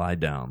Stand Up Lie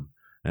Down,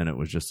 and it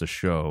was just a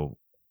show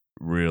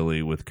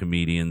really with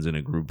comedians in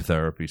a group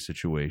therapy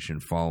situation,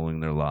 following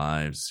their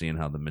lives, seeing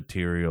how the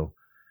material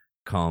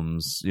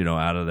comes, you know,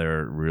 out of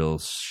their real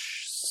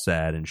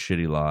sad and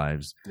shitty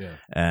lives. Yeah.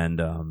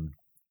 And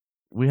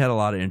we had a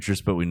lot of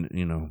interest, but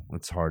you know,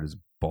 it's hard as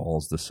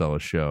balls to sell a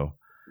show.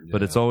 Yeah.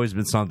 But it's always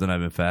been something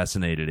I've been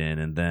fascinated in.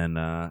 And then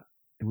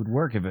it would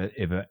work if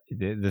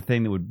the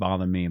thing that would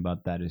bother me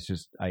about that is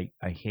just I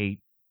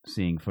hate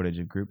seeing footage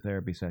of group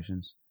therapy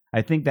sessions.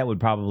 I think that would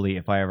probably,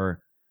 if I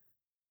ever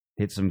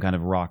hit some kind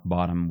of rock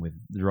bottom with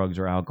drugs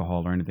or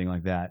alcohol or anything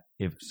like that,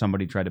 if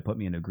somebody tried to put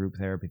me in a group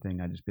therapy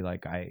thing, I'd just be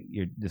like,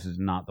 this is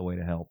not the way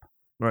to help.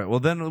 Right.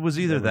 Well, then it was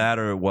either that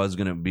or it was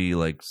going to be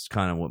like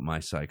kind of what my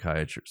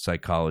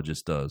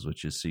psychologist does,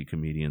 which is see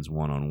comedians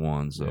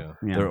one-on-one. So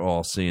they're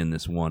all seeing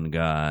this one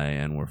guy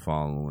and we're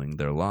following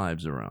their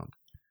lives around.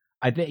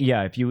 I think,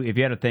 yeah, if you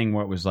had a thing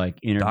where it was like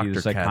interview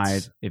the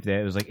psychiatrist, if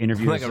it was like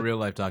interview like a real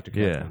life Dr.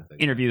 Katz kind of thing.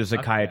 Interview the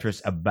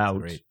psychiatrist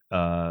about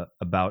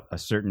a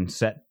certain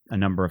a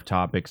number of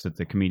topics that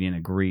the comedian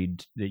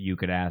agreed that you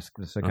could ask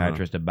the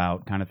psychiatrist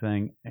about, kind of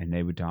thing, and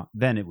they would talk.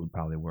 Then it would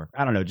probably work.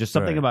 I don't know, just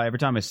something about every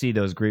time I see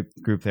those group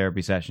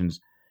therapy sessions,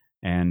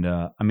 and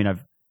I mean,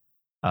 I've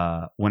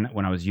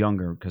when I was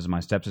younger, because of my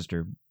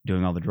stepsister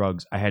doing all the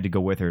drugs, I had to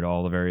go with her to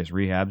all the various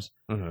rehabs,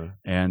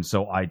 and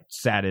so I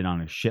sat in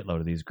on a shitload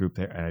of these group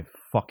and I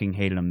fucking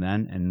hated them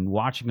then. And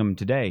watching them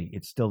today,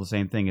 it's still the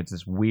same thing. It's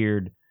this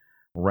weird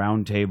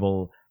round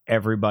table.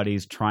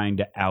 Everybody's trying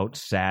to out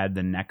sad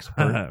the next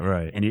person.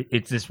 Right. And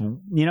it's this, you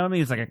know what I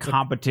mean? It's like a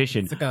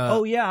competition. Like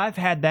oh, yeah, I've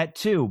had that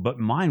too, but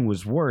mine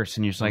was worse.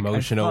 And you're just like,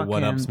 emotional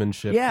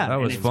one-upsmanship. Yeah.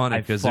 That was funny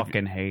because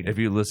if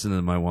you listen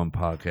to my one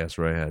podcast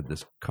where I had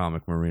this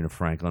comic Marina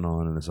Franklin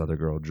on and this other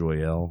girl,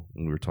 Joyelle,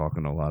 and we were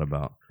talking a lot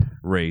about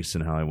race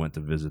and how I went to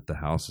visit the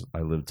house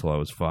I lived till I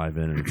was 5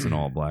 in, and it's an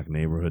all-black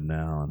neighborhood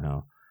now, and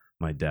how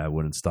my dad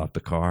wouldn't stop the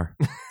car.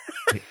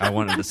 I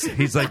wanted to see.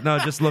 He's like, no,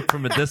 just look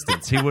from a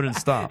distance. He wouldn't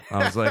stop.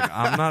 I was like,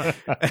 I'm not.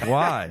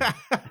 Why?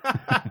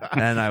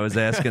 And I was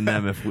asking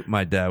them if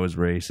my dad was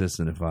racist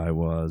and if I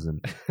was,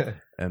 and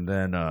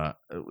then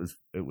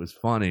it was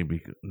funny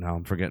because now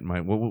I'm forgetting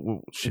my.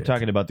 Shit. You're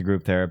talking about the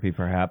group therapy,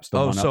 perhaps.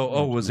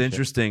 What was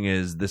interesting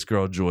is this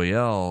girl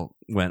Joyelle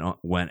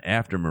went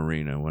after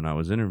Marina when I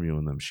was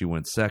interviewing them. She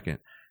went second,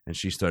 and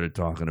she started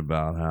talking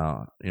about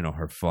how, you know,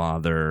 her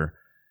father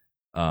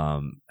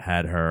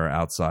had her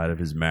outside of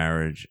his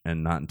marriage,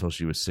 and not until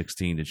she was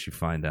 16 did she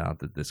find out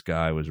that this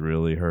guy was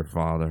really her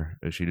father.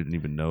 She didn't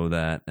even know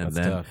that. And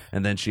That's tough.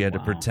 And then she had to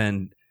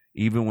pretend,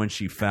 even when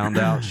she found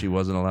out, she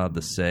wasn't allowed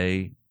to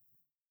say.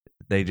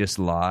 They just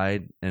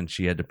lied, and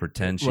she had to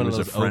pretend she was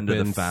a friend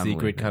of the family.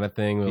 Secret kind of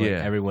thing where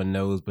like everyone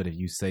knows, but if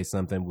you say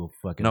something, we'll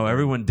fucking No,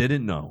 everyone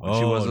didn't know.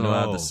 She wasn't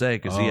allowed to say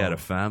because he had a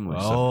family.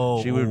 So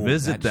she would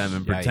visit them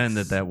and pretend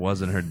that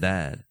wasn't her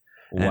dad.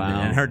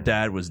 And her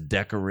dad was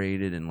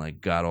decorated and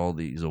like got all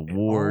these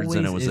awards,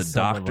 and it was a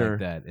doctor. Like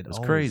that. It was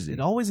crazy.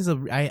 It always is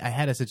I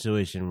had a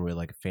situation where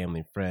like a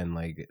family friend,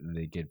 like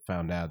they get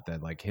found out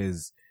that like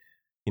his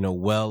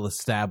well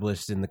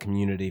established in the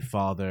community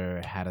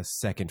father, had a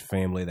second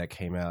family that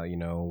came out,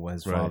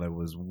 his father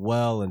was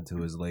well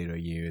into his later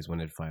years when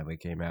it finally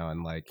came out,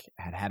 and like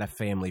had a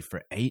family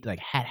for 8, like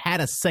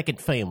had a second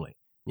family,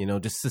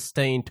 just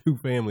sustained 2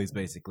 families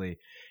basically.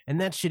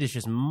 And that shit is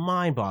just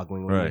mind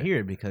boggling when you hear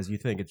it, because you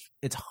think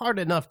it's hard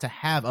enough to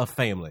have a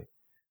family.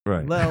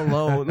 Right. Let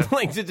alone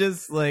like to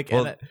just like.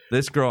 Well,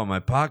 this girl on my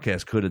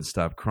podcast couldn't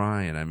stop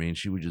crying. I mean,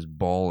 she was just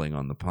bawling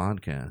on the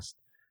podcast.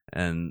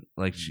 And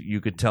like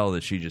you could tell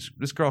that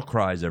this girl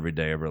cries every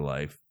day of her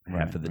life,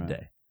 half of the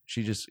day.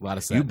 She just, a lot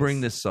of sadness. You bring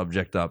this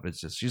subject up,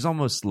 it's just, she's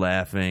almost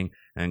laughing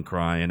and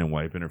crying and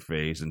wiping her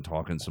face and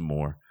talking some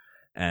more.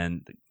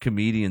 And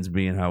comedians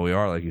being how we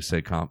are, like you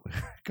say,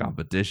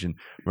 competition.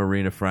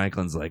 Marina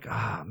Franklin's like,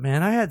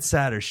 man, I had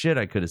sadder shit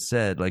I could have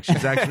said. Like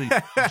she's actually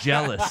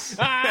jealous.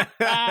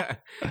 I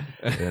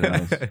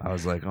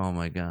was like, oh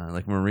my God.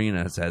 Like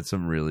Marina has had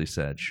some really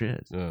sad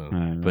shit,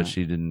 but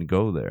she didn't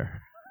go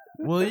there.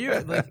 Well,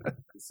 you're like,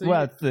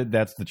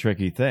 that's the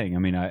tricky thing. I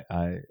mean,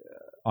 I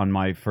on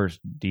my first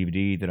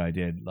DVD that I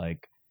did,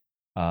 like,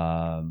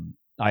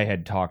 I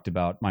had talked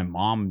about my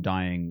mom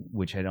dying,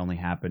 which had only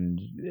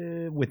happened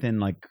within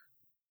like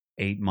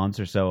 8 months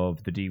or so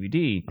of the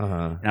DVD.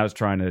 And I was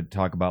trying to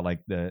talk about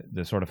like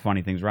the sort of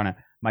funny things around it.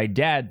 My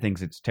dad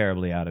thinks it's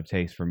terribly out of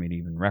taste for me to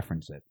even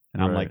reference it,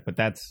 and I'm like, but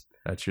that's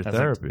your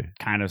therapy, like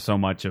kind of so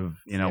much of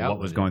what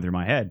was going through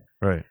my head,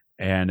 right?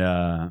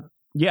 And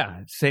yeah,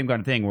 same kind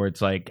of thing where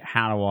it's like,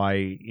 how do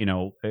I,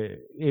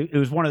 it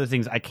was one of the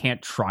things I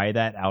can't try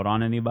that out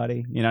on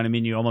anybody. You know what I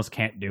mean? You almost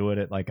can't do it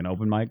at like an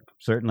open mic,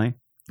 certainly,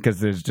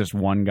 because there's just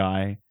one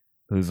guy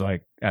who's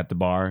like at the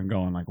bar and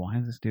going like, why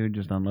is this dude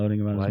just unloading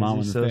about his mom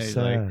on the stage?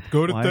 Like,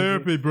 go to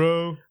therapy,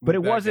 bro. But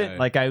it wasn't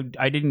like I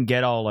didn't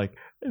get all like,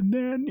 and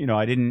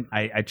then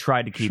I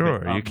tried to keep it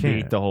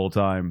upbeat the whole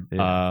time.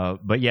 Yeah.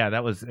 But yeah,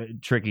 that was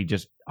tricky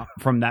just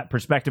from that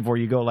perspective where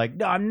you go like,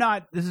 no, I'm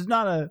not. This is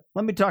not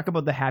let me talk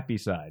about the happy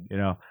side,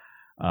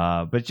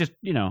 But it's just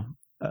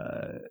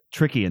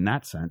tricky in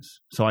that sense.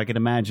 So I could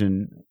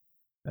imagine.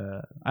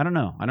 I don't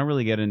know. I don't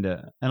really get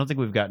into. I don't think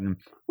we've gotten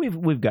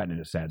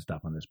into sad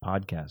stuff on this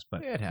podcast,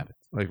 but it happens.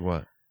 Like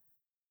what?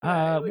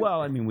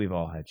 Well, I mean, we've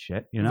all had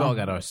shit. We've all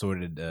got our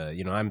sorted.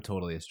 I'm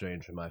totally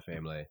estranged from my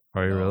family.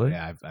 Are you really?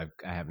 Yeah,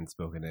 I haven't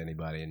spoken to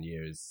anybody in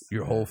years.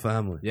 Your whole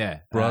family? Yeah,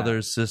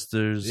 brothers,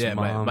 sisters. Yeah,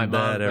 mom, my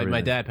dad.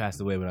 My dad passed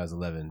away when I was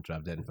 11.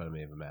 Dropped dead in front of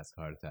me of a massive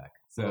heart attack.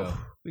 So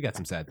we got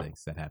some sad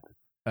things that happened.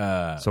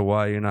 So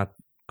why you're not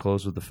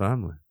close with the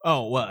family?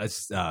 Oh well,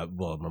 it's my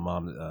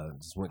mom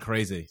just went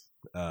crazy.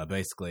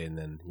 Basically, and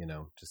then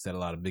just said a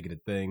lot of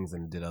bigoted things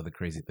and did other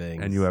crazy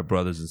things. And you have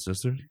brothers and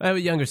sisters? I have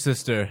a younger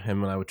sister,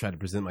 and when I would try to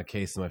present my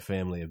case to my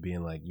family of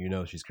being like,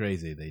 she's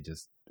crazy, they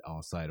just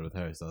all sided with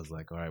her. So I was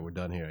like, all right, we're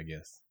done here, I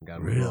guess.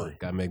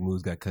 Gotta make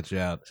moves, gotta cut you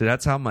out. See,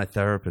 that's how my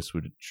therapist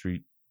would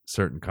treat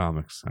certain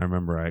comics. I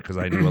remember, because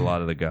I knew a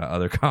lot of the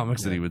other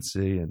comics that he would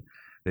see, and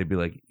he'd be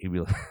like,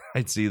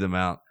 I'd see them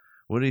out.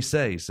 What did he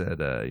say? He said,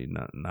 "You're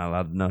not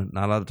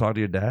allowed to talk to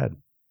your dad.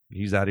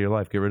 He's out of your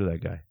life. Get rid of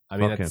that guy." I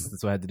mean,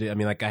 that's what I had to do. I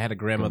mean, like I had a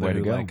grandmother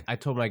who, I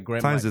told my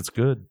grandma. Sometimes it's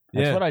good.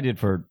 That's what I did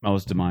for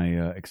most of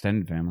my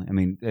extended family. I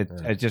mean,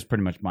 it's just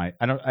pretty much I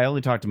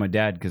only talk to my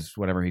dad because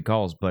whatever he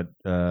calls, but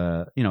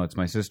it's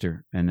my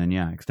sister, and then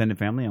extended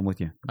family. I'm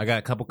with you. I got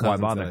a couple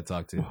cousins that I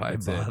talk to. Why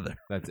bother?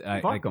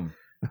 Fuck them.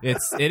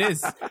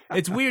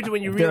 It's weird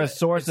when you realize they're a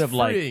source of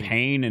like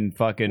pain and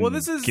fucking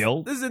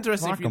guilt. This is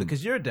interesting for you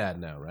because you're a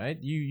dad now, right?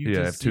 You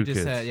have 2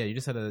 kids.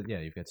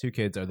 You've got 2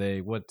 kids. Are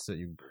they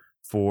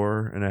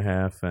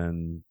 4.5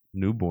 and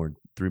newborn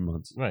 3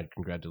 months? Right.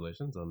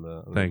 Congratulations on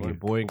the Thank you.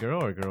 Boy and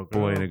girl or girl?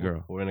 Boy and a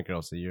girl. Boy and a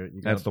girl. So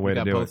that's the way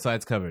to do it. Both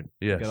sides covered.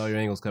 Yes. You got all your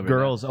angles covered.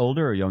 Girls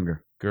older or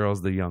younger?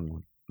 Girls the young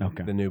one.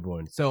 Okay. The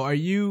newborn. So are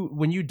you,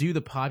 when you do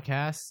the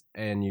podcast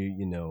and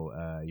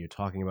you're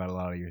talking about a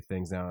lot of your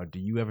things now, do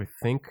you ever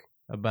think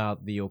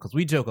about because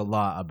we joke a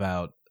lot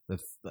about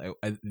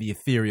the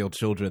ethereal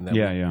children that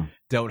we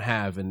don't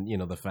have, and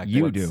the fact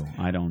you that do.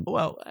 I don't.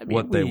 Well, I mean,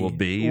 what they will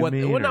be.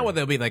 Not what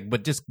they'll be like,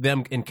 but just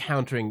them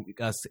encountering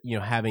us.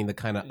 Having the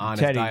kind of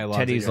honest dialogue.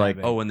 Teddy's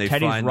like, when they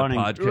find running,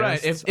 the podcast.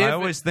 Right, if I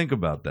always think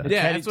about that.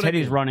 Yeah,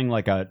 Teddy's running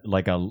like a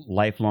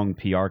lifelong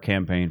PR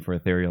campaign for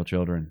ethereal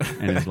children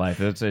in his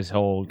life. It's his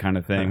whole kind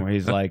of thing where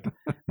he's like,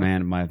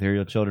 man, if my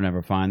ethereal children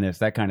ever find this,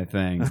 that kind of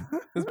thing.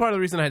 That's part of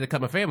the reason I had to cut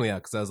my family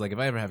out, because I was like, if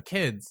I ever have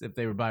kids, if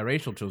they were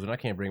biracial children, I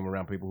can't bring them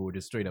around people who are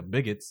just straight up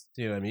bigots.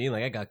 You know what I mean?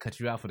 Like, I gotta cut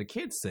you out for the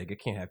kids' sake. I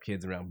can't have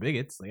kids around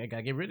bigots. Like, I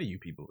gotta get rid of you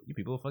people. You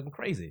people are fucking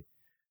crazy.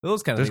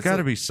 Those kind of There's things. got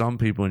to be some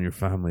people in your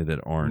family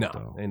that aren't.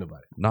 No, ain't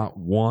nobody. Not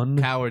one.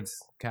 Cowards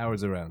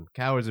around.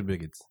 Cowards or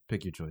bigots.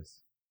 Pick your choice.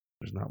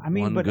 There's not one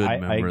good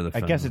member of the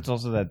family. I guess it's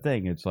also that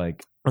thing. It's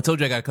like, I told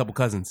you I got a couple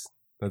cousins.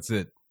 That's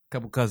it.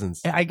 Couple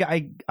cousins.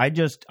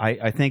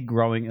 I think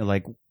growing,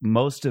 like,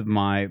 most of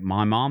my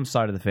mom's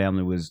side of the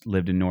family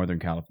lived in Northern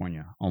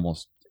California.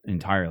 Almost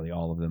entirely,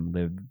 all of them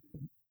lived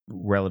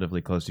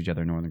relatively close to each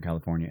other in Northern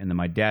California. And then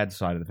my dad's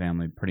side of the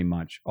family, pretty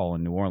much all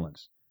in New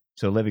Orleans.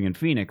 So living in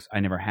Phoenix, I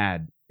never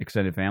had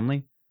extended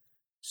family.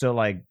 So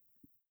like,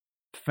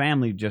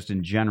 family just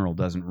in general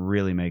doesn't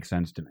really make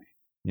sense to me.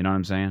 You know what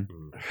I'm saying?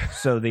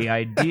 So the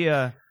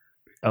idea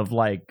of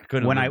like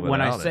when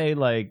I say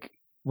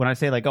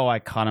oh, I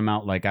cut him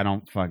out, like I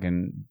don't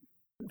fucking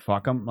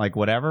fuck him, like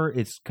whatever.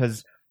 It's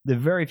because the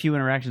very few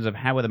interactions I've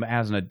had with him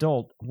as an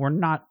adult were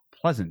not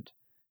pleasant.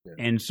 Yeah.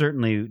 And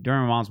certainly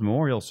during my mom's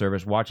memorial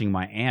service, watching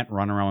my aunt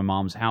run around my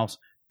mom's house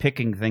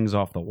picking things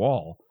off the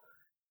wall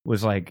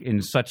was like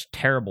in such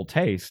terrible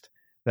taste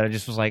that I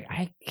just was like,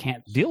 I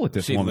can't deal with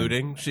this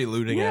woman. She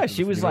looting? Yeah,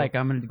 she was like,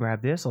 I'm going to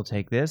grab this, I'll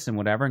take this and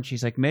whatever. And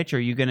she's like, Mitch, are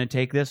you going to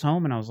take this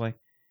home? And I was like,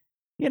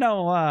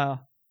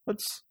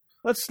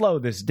 let's slow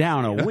this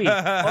down a week.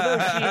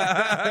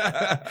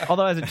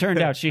 Although as it turned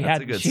out, she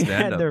had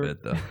the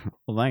bit, though.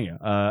 Well, thank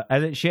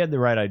you. She had the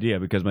right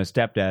idea because my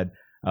stepdad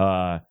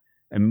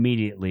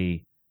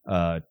immediately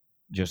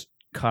just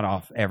cut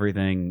off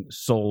everything,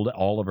 sold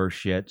all of her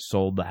shit,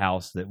 sold the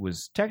house that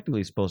was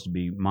technically supposed to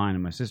be mine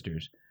and my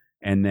sister's,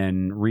 and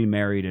then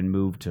remarried and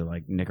moved to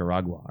like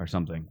Nicaragua or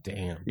something.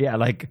 Damn. Yeah,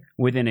 like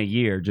within a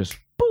year, just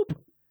boop.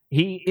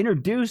 He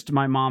introduced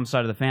my mom's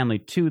side of the family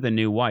to the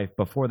new wife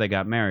before they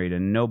got married,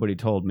 and nobody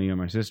told me or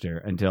my sister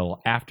until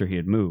after he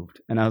had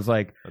moved. And I was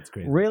like, that's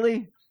crazy.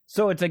 Really?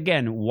 So it's,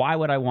 again, why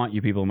would I want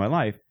you people in my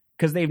life?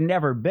 Because they've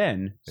never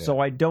been,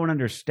 so I don't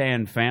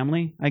understand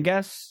family, I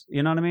guess.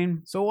 You know what I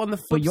mean? So on the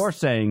flip, but you're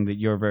saying that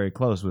you're very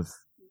close with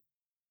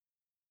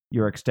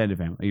your extended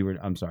family.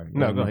 I'm sorry.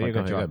 No, go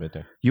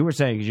ahead. You were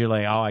saying, because you're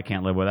like, oh, I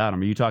can't live without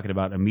them. Are you talking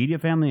about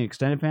immediate family,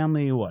 extended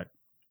family, what?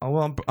 Oh,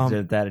 well, is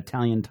it that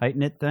Italian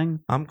tight-knit thing?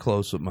 I'm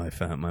close with my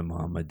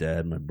mom, my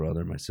dad, my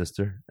brother, my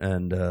sister,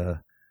 and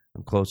I'm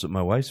close with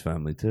my wife's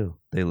family, too.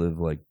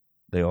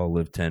 They all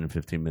live 10 and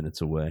 15 minutes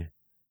away.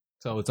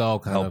 So it's all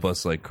kind help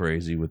us like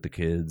crazy with the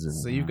kids, and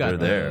so you've got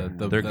they're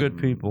good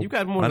people. You've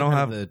got more. I don't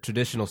have the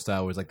traditional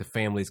style where it's like the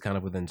family's kind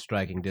of within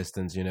striking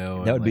distance. You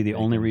know, that would be the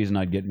only reason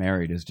I'd get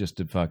married is just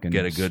to fucking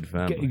get a good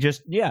family.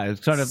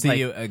 It's sort of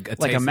see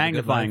like a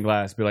magnifying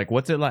glass. Be like,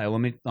 what's it like?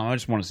 I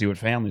just want to see what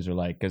families are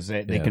like because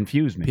they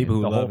confuse me. People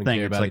who the love whole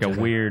thing, it's like a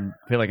weird,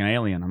 feel like an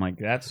alien. I'm like,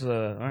 that's all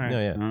right.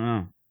 Yeah. I don't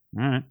know.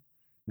 All right,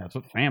 that's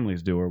what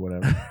families do or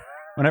whatever.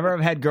 Whenever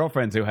I've had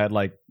girlfriends who had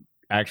like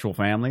actual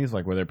families,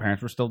 like where their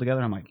parents were still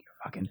together, I'm like,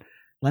 fucking.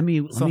 Let me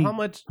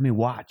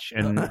watch,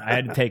 and I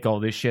had to take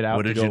all this shit out.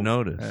 What did you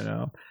notice? I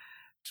know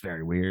it's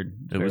very weird.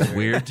 It was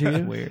weird to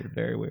you. Weird,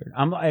 very weird.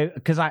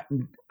 Because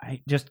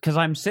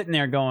I'm sitting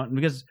there going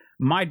because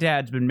my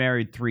dad's been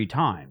married 3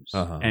 times,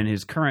 and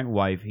his current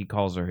wife he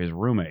calls her his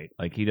roommate.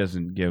 Like he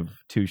doesn't give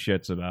 2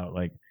 shits about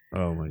like.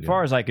 Oh my god! As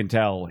far as I can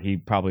tell, he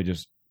probably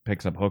just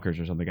picks up hookers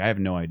or something. I have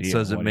no idea. So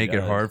does it make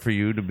it hard for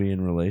you to be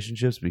in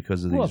relationships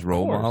because of these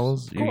role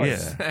models? Of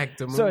course. Yeah.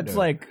 So it's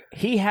like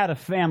he had a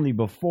family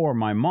before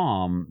my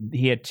mom.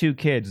 He had 2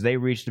 kids. They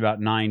reached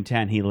about 9,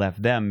 10. He left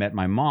them, met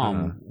my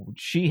mom.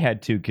 She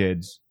had 2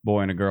 kids,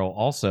 boy and a girl.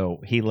 Also,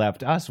 he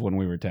left us when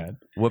we were 10.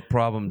 What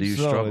problem do you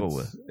struggle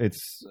with?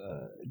 It's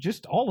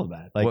just all of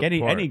that. Like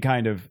any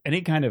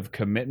kind of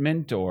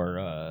commitment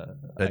or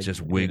that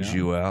just wigs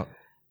you out.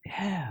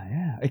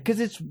 Yeah, because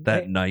it's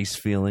that nice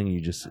feeling.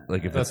 You just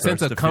like if a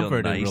sense of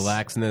comfort nice. and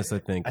relaxedness. I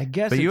think. I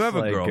guess, but you have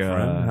a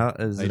girlfriend.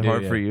 Is it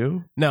hard for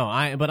you? No,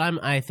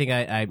 I think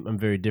I'm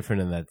very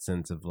different in that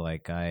sense of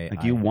like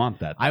you want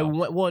that.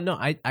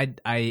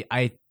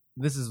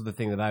 This is the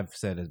thing that I've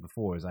said as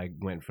before is I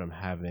went from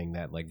having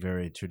that like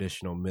very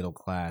traditional middle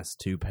class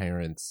 2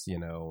 parents, you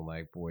know,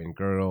 like boy and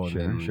girl, and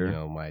then you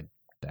know my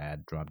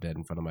dad dropped dead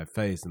in front of my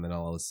face, and then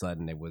all of a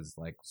sudden it was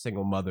like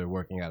single mother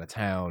working out of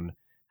town,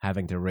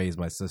 having to raise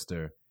my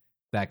sister,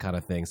 that kind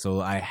of thing.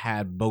 So I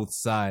had both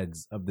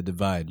sides of the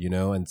divide, you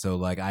know? And so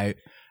like I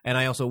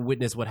also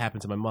witnessed what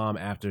happened to my mom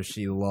after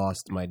she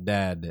lost my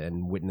dad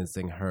and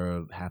witnessing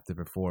her have to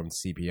perform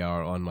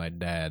CPR on my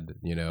dad,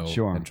 you know,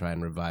 and try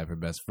and revive her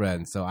best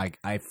friend. So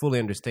I fully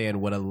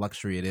understand what a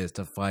luxury it is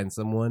to find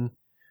someone.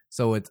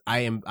 So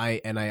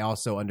I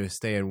also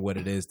understand what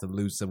it is to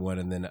lose someone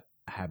and then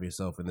have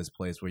yourself in this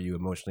place where you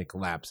emotionally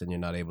collapse and you're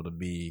not able to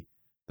be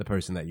the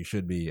person that you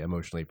should be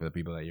emotionally for the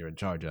people that you're in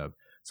charge of.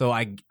 So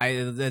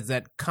there's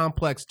that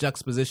complex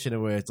juxtaposition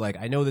where it's like,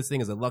 I know this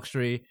thing is a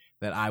luxury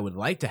that I would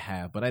like to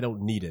have, but I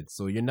don't need it.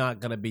 So you're not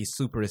going to be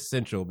super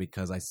essential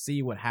because I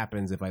see what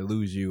happens if I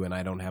lose you and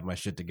I don't have my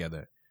shit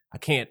together. I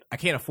can't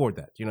afford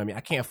that. You know what I mean?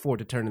 I can't afford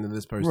to turn into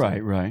this person.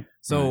 Right.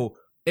 So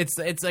it's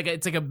like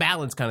a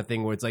balance kind of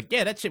thing where it's like,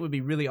 yeah, that shit would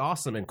be really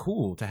awesome and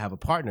cool to have a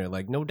partner.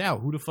 Like, no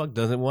doubt. Who the fuck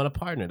doesn't want a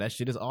partner? That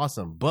shit is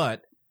awesome.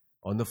 But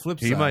on the flip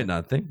side, he might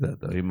not think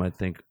that though. He might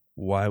think,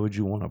 why would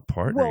you want a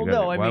partner? Well,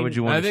 no, why would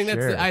you want to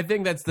share? I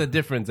think that's the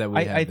difference that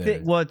we have. I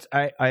think. Well,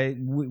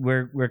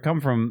 we're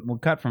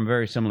cut from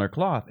very similar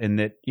cloth in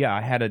that. Yeah,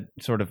 I had a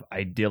sort of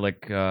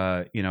idyllic,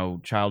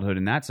 childhood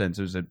in that sense.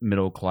 It was a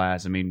middle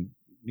class. I mean,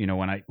 you know,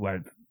 when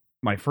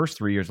my first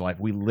 3 years of life,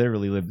 we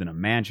literally lived in a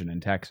mansion in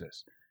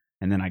Texas,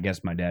 and then I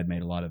guess my dad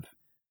made a lot of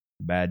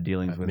bad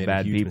dealings with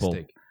bad people.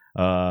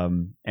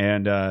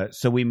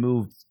 So we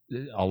moved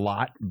a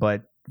lot,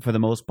 but for the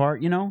most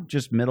part,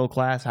 just middle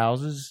class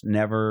houses.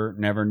 Never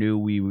knew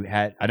we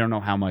had. I don't know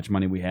how much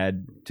money we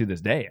had to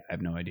this day. I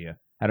have no idea.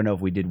 I don't know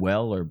if we did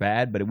well or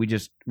bad, but we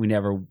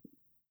never,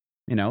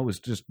 it was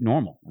just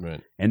normal.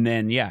 Right. And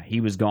then he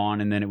was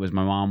gone, and then it was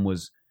my mom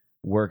was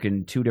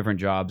working 2 different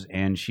jobs,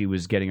 and she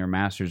was getting her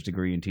master's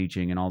degree in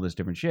teaching and all this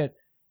different shit.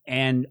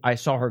 And I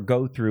saw her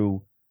go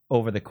through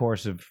over the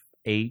course of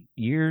 8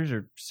 years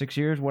or 6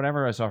 years,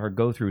 whatever. I saw her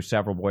go through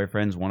several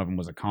boyfriends. One of them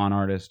was a con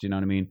artist. You know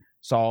what I mean?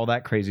 Saw all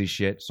that crazy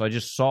shit. So I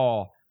just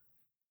saw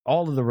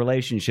all of the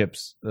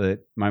relationships that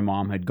my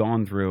mom had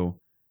gone through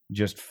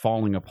just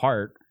falling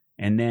apart.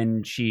 And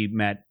then she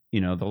met,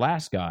 the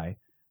last guy,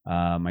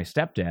 my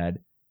stepdad,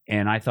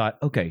 and I thought,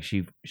 okay,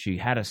 she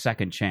had a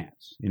second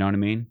chance. You know what I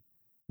mean?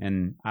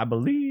 And I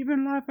believe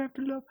in life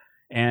after love.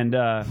 And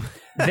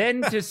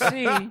then to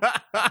see...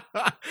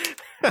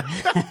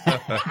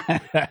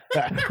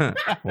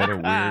 What a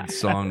weird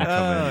song to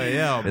come in.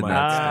 Yeah,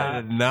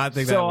 I did not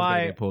think that was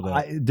going to get pulled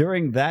up.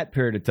 During that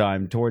period of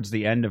time, towards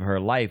the end of her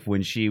life,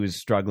 when she was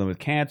struggling with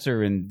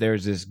cancer, and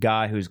there's this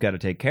guy who's got to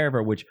take care of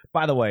her, which,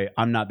 by the way,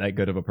 I'm not that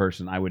good of a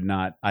person.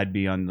 I'd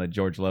be on the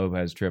George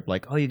Lopez trip,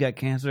 like, oh, you got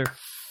cancer?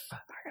 I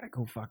gotta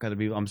go fuck other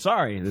people. I'm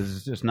sorry. This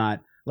is just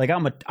not, like,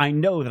 I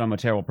know that I'm a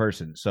terrible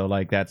person. So,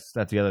 like, that's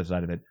the other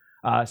side of it.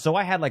 So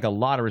I had, like, a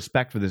lot of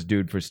respect for this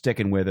dude for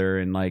sticking with her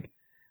and, like,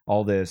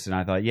 all this, and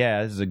I thought,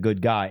 yeah, this is a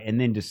good guy. And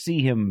then to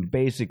see him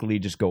basically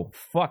just go,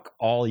 fuck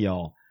all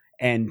y'all,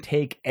 and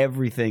take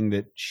everything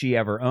that she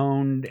ever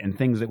owned and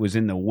things that was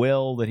in the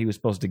will that he was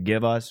supposed to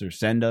give us or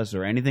send us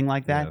or anything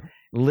like that,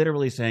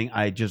 literally saying,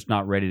 I'm just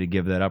not ready to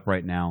give that up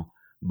right now.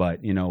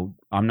 But,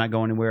 I'm not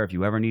going anywhere. If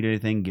you ever need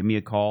anything, give me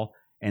a call.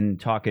 And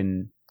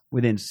talking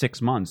within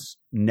 6 months,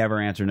 never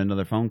answered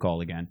another phone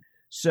call again.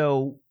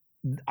 So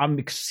I'm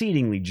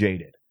exceedingly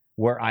jaded,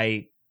 where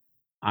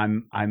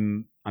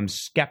I'm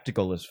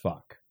skeptical as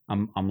fuck.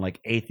 I'm like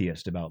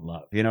atheist about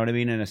love. You know what I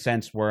mean? In a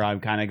sense where I'm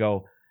kind of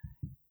go,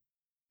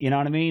 you know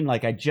what I mean?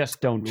 Like, I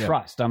just don't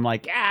trust. I'm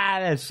like,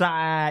 that's,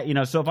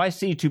 so if I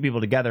see 2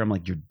 people together, I'm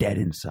like, you're dead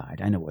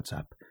inside. I know what's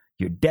up.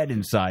 You're dead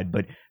inside,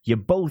 but you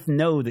both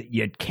know that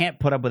you can't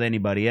put up with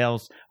anybody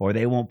else, or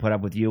they won't put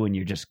up with you, and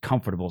you're just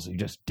comfortable, so you're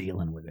just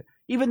dealing with it.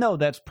 Even though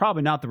that's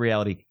probably not the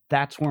reality,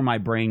 that's where my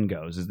brain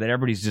goes, is that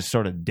everybody's just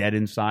sort of dead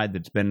inside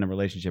that's been in a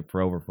relationship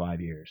for over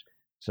 5 years.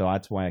 So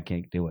that's why I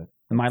can't do it.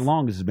 And my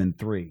longest has been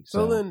 3.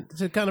 So then,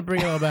 to kind of bring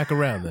it all back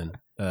around then,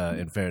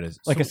 in fairness.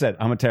 Like I said,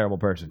 I'm a terrible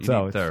person. You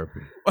need therapy.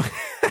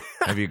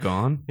 Have you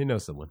gone? You know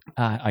someone.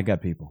 I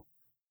got people.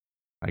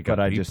 I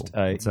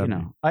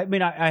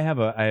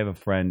have a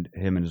friend.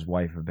 Him and his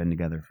wife have been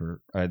together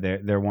for.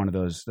 They're one of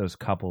those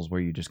couples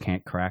where you just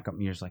can't crack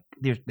them. You're just like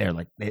they're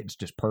like, it's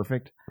just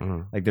perfect.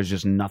 Uh-huh. Like, there's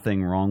just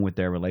nothing wrong with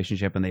their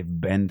relationship, and they've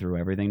been through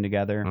everything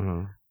together.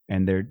 Uh-huh.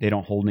 And they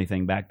don't hold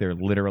anything back. They're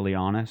literally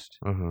honest.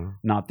 Uh-huh.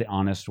 Not the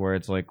honest where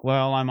it's like,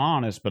 well, I'm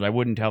honest, but I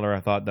wouldn't tell her I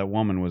thought that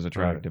woman was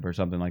attractive or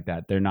something like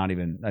that. They're not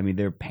even. I mean,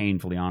 they're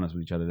painfully honest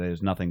with each other.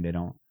 There's nothing they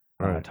don't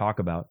talk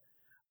about.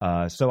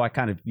 So I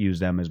kind of use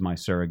them as my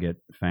surrogate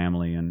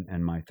family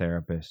and my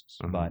therapists.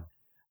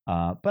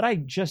 Uh-huh. But I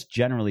just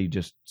generally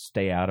just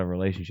stay out of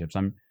relationships.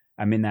 I'm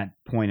in that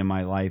point in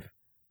my life,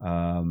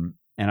 and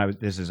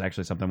this is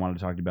actually something I wanted to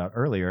talk to you about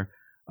earlier.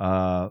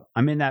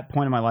 I'm in that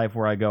point in my life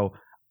where I go,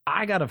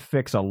 I got to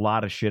fix a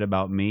lot of shit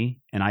about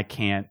me, and I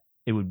can't.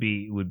 It would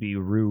be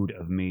rude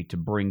of me to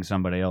bring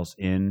somebody else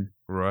in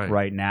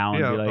right now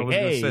and be like,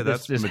 hey,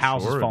 this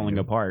house is falling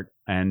apart,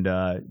 and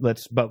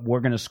but we're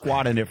gonna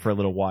squat in it for a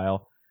little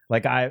while.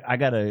 Like, I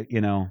gotta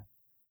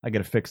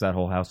fix that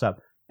whole house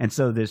up. And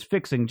so this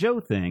fixing Joe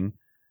thing,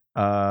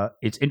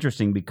 it's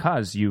interesting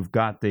because you've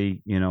got the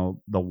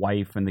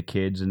wife and the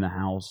kids and the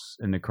house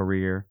and the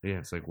career. Yeah,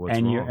 it's like, what's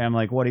wrong? I'm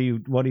like, what are you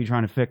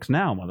trying to fix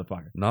now,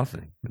 motherfucker?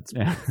 Nothing.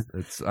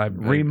 I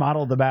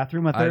remodeled the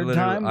bathroom a third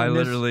time. I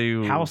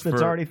literally house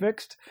that's already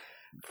fixed.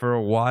 For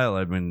a while,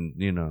 I've been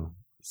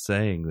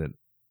saying that.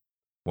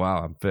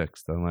 Wow, I'm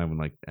fixed. I'm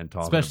like, and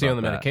talking especially about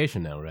on the that.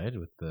 medication now, right?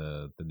 With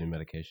the new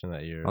medication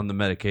that you're on the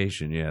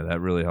medication. Yeah,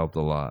 that really helped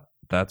a lot.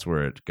 That's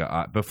where it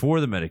got.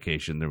 Before the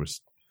medication, there was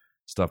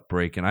stuff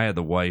breaking. I had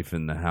the wife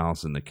in the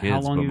house and the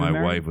kids, but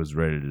my wife was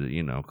ready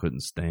to,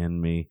 couldn't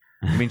stand me.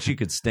 I mean, she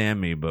could stand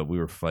me, but we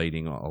were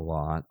fighting a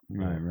lot.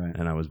 Right.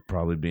 And I was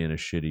probably being a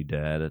shitty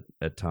dad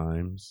at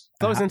times.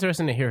 It's always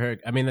interesting to hear her.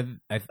 I mean,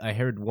 I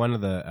heard one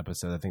of the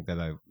episodes, I think that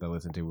I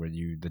listened to, where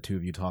the two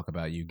of you talk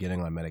about you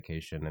getting on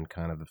medication and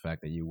kind of the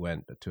fact that you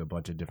went to a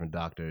bunch of different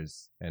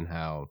doctors and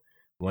how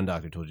one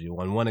doctor told you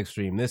on one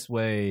extreme this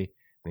way,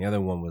 and the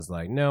other one was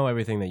like, no,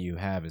 everything that you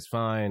have is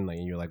fine. Like,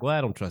 and you're like, well, I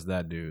don't trust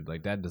that dude.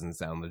 Like, that doesn't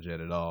sound legit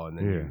at all. And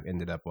then you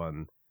ended up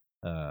on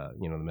the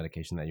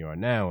medication that you are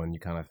now, and you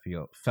kind of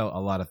felt a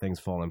lot of things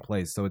fall in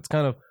place. So it's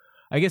kind of,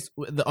 I guess,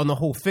 on the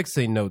whole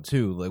fixing note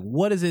too, like,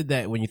 what is it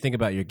that when you think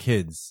about your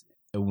kids,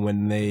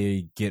 when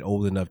they get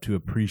old enough to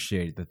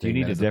appreciate the thing,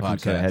 you need a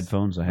different set of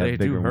headphones. I have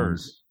bigger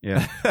ones.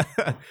 Yeah.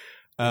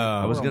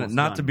 I was gonna,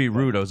 not to be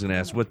rude, I was gonna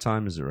ask, what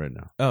time is it right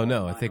now? Oh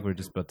no, I think we're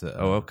just about to.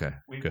 Oh, okay.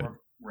 We're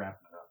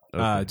wrapping it up.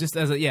 Okay. Just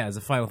as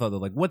a final thought, though,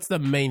 like, what's the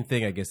main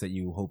thing I guess that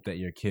you hope that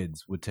your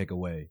kids would take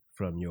away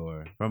from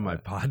my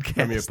podcast?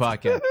 From your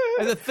podcast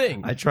as a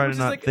thing. I try to Which is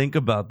not like- think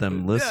about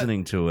them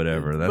listening to it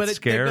ever. But That's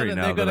scary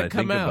now they're gonna that I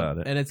come think out, about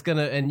it. and it's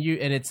gonna and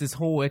it's this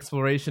whole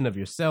exploration of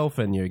yourself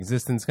and your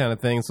existence kind of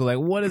thing. So like,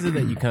 what is it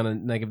that you kind of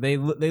like? If they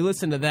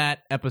listen to that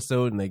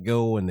episode and they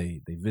go and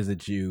they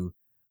visit you,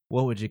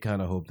 what would you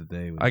kind of hope that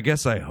they would? I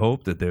guess I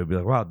hope that they would be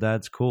like, wow,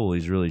 Dad's cool.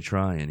 He's really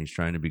trying. He's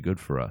trying to be good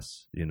for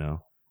us, you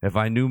know? If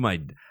I knew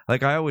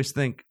I always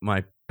think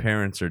my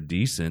parents are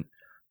decent,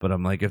 but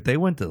I'm like, if they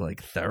went to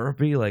like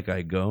therapy like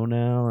I go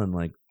now and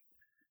like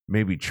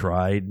maybe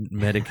tried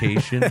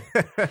medication,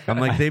 I'm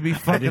like, they'd be I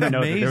fucking didn't know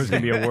that amazing. there was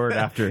going to be a word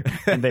after,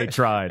 and they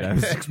tried. I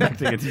was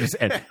expecting it to just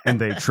end, and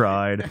they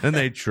tried. And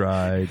they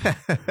tried.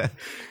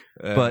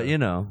 But, you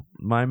know,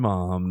 my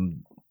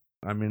mom,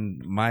 I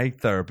mean, my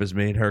therapist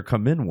made her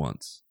come in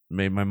once.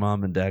 Made my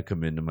mom and dad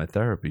come into my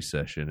therapy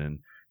session, and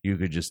you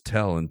could just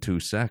tell in 2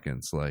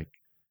 seconds, like,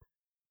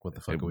 what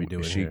the fuck are we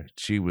doing here?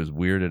 She was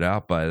weirded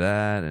out by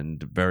that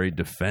and very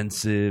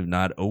defensive,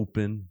 not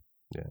open.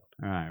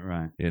 Yeah.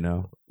 Right. You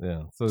know?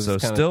 Yeah. So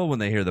still when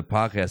they hear the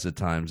podcast at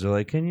times, they're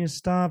like, can you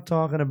stop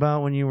talking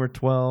about when you were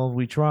 12?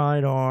 We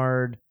tried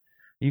hard.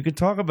 You could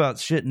talk about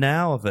shit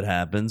now if it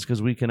happens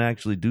because we can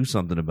actually do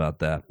something about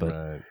that.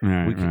 But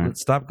we can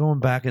stop going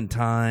back in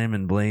time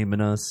and blaming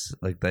us.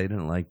 Like, they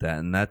didn't like that.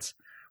 And that's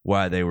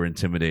why they were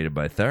intimidated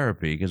by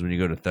therapy, because when you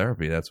go to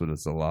therapy, that's what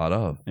it's a lot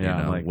of. Yeah,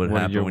 you know, like, what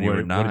happened when you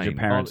were 9. What did your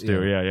parents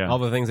do? Yeah. All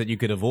the things that you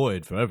could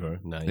avoid forever,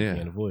 now you Yeah.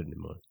 can't avoid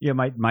anymore. Yeah,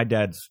 my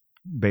dad's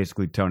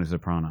basically Tony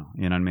Soprano.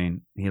 You know what I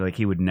mean?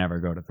 He would never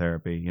go to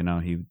therapy. You know,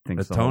 he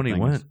thinks But the whole Tony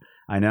thing went. is-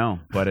 I know,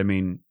 but I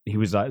mean, it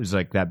was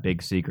like that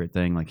big secret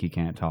thing. Like, he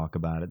can't talk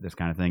about it. This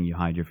kind of thing. You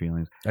hide your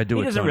feelings. I do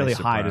He a doesn't Tony really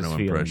hide Soprano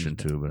his impression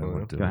feelings. too, but I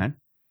won't do Go it. ahead.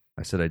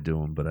 I said I do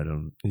them, but I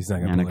don't. He's not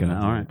You're gonna not pull it gonna.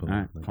 out. All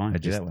right, fine. I do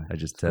just that way. I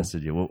just Cool.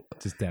 tested you. Well,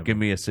 Just dab give him.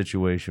 me a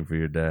situation for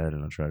your dad,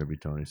 and I'll try to be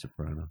Tony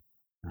Soprano.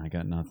 I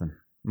got nothing.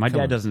 My Come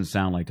dad on. doesn't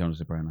sound like Tony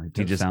Soprano.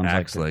 He just sounds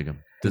acts like him.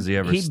 Does he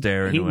ever He-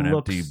 stare he into an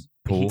looks- empty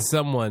pool?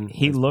 Someone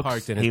he is looks.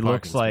 parked in his He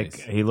looks parking like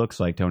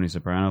space. Tony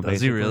Soprano. Does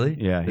he basically. really?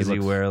 Yeah. Does he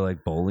wear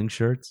like bowling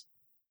shirts?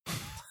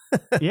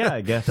 Yeah,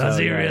 I guess. Does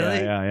so. he Yeah,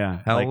 really? Yeah.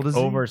 How like old is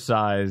he?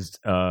 oversized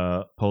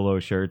polo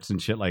shirts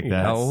and shit like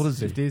that. How old is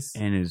he? 50s?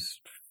 And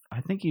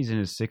I think he's in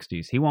his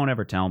 60s. He won't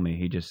ever tell me.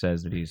 He just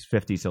says that he's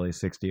 50 till he's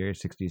 60 or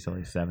 60 till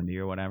he's 70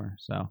 or whatever.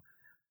 So,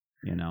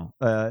 you know,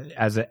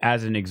 as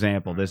an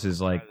example, this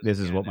is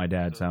what my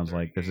dad sounds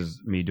like. This is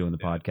me doing the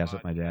podcast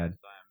with my dad.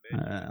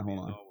 Hold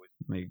on.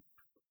 My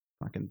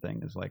fucking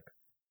thing is like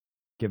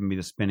giving me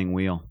the spinning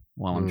wheel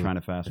while I'm trying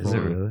to fast Is it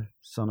forward. really?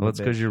 Son of Well, a it's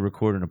bitch. because you're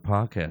recording a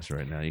podcast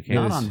right now. You can't.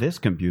 Not on this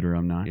computer,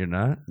 I'm not. You're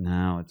not.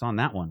 No, it's on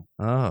that one.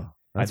 Oh,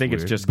 I think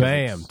it's weird. just 'cause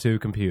Bam, it's- 2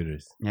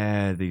 computers.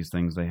 Yeah, these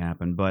things, they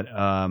happen. But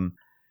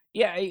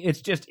yeah,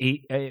 it's just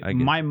get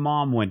my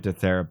mom went to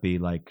therapy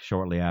like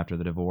shortly after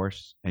the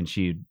divorce, and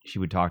she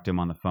would talk to him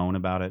on the phone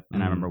about it.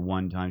 And I remember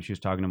one time she was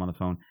talking to him on the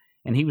phone,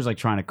 and he was like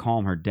trying to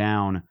calm her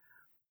down.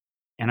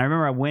 And I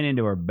remember I went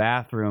into her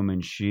bathroom,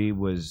 and she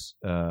was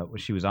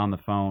on the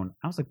phone.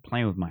 I was like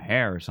playing with my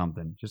hair or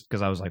something, just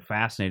because I was like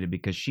fascinated,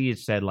 because she had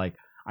said like,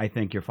 I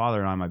think your father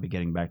and I might be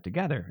getting back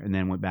together, and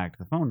then went back to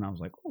the phone, and I was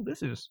like, oh,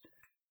 this is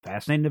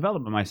fascinating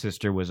development. My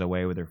sister was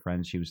away with her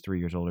friends. She was 3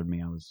 years older than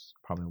me. I was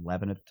probably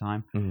 11 at the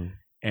time. Mhm.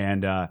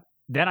 And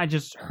then I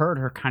just heard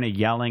her kind of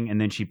yelling, and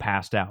then she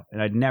passed out.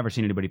 And I'd never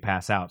seen anybody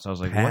pass out. So I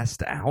was like,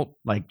 Passed out.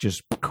 like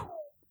just,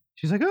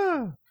 she's like,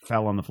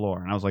 fell on the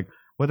floor. And I was like,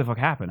 what the fuck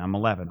happened? I'm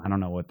 11. I don't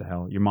know what the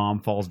hell. Your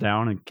mom falls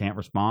down and can't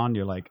respond.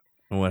 You're like,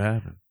 What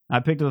happened? I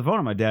picked up the phone,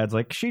 and my dad's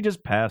like, she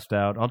just passed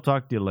out. I'll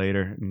talk to you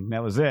later. And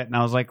that was it. And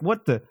I was like,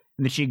 what the?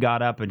 And then she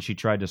got up and she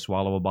tried to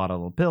swallow a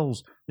bottle of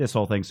pills, this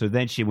whole thing. So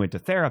then she went to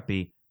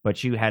therapy, but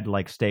she had to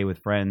like stay with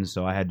friends.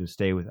 So I had to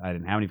stay with, I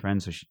didn't have any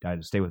friends. So I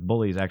had to stay with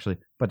bullies actually.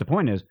 But the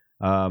point is,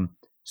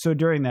 so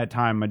during that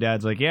time, my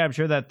dad's like, yeah, I'm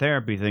sure that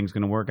therapy thing's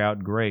going to work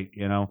out great.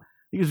 You know,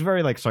 he was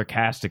very like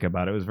sarcastic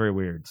about it. It was very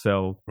weird.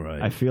 So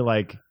Right. I feel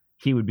like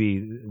he would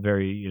be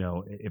very, you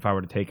know, if I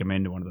were to take him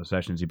into one of those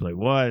sessions, he'd be like,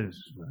 what? You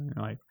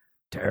know, like,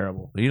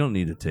 terrible. You don't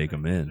need to take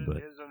him in, but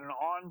Is it an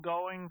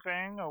ongoing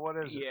thing, or what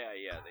is it?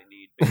 Yeah, they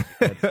need.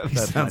 he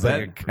sounds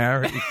like a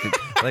character,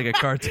 like a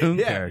cartoon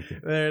Yeah. character.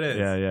 There it is.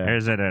 Yeah, yeah.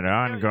 Is it an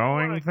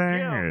ongoing wanna thing,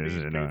 give or is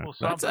these it people That's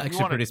something, you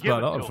actually wanna pretty give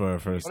spot it on to for them. our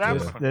first.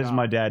 Whatever. This is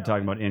my dad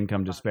talking about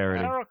income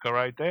disparity. America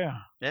right there.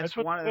 That's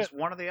what one. it That's is.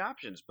 one of the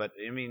options. But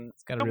I mean,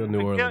 It's got a real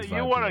New Orleans You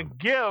vibe want to to it.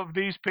 give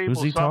these people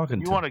Who's he something. talking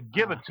You to? want to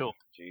give it to them.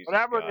 Jesus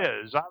Whatever God. it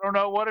is. I don't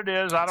know what it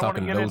is. I don't want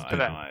to Talking get to those into I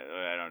that. don't.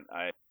 I don't.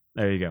 I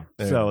There you go.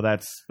 There So you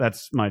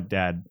that's my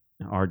dad,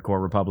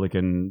 hardcore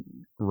Republican,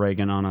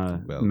 Reagan on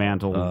a Well,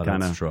 mantle Oh,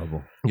 kind that's of.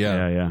 trouble.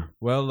 Yeah.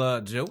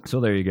 Well, Joe, So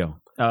there you go.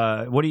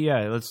 What do you?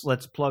 Yeah,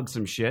 let's plug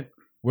some shit.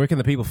 where can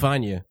the people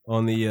find you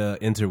on the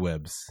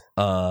interwebs?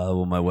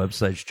 Well, my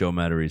website's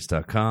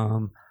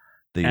joematarese.com.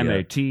 The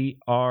MATARESE,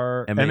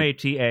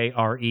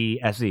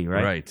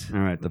 right? Right. All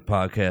right. The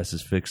podcast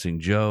is Fixing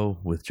Joe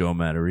with Joe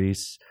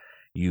Matarese.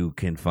 You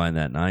can find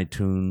that in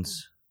iTunes.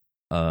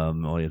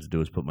 All you have to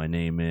do is put my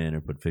name in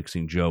or put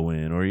Fixing Joe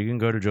in, or you can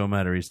go to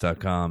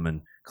joematarese.com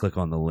and click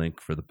on the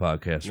link for the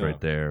podcast right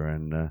there.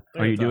 And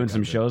are you doing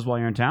some shows while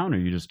you're in town, or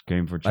you just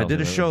came for Chelsea? I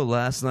did a show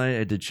last night.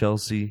 I did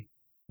Chelsea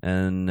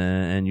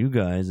and you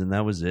guys, and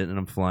that was it. And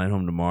I'm flying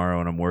home tomorrow,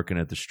 and I'm working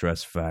at the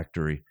Stress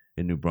Factory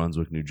in New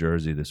Brunswick, New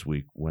Jersey this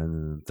week,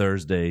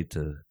 Thursday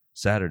to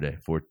Saturday,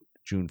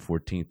 June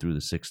 14th through the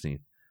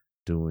 16th,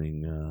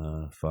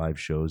 doing 5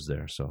 shows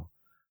there. So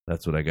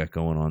that's what I got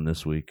going on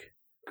this week.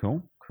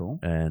 Cool.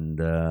 And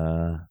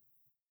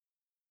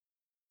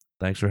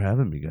thanks for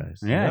having me, guys.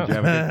 Yeah.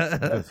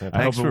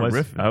 I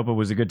hope it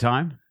was a good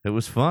time. It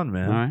was fun,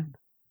 man.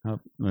 All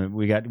right.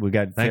 We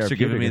got. Thanks for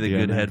giving me the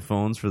good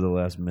headphones for the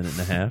last minute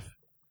and a half.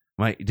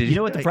 You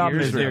know what the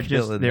problem is?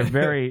 They're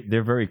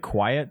very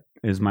quiet.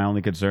 Is my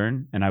only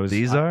concern. And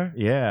These are?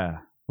 Yeah.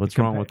 What's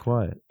wrong with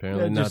quiet?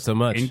 Apparently not so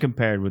much. In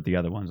compared with the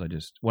other ones,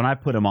 when I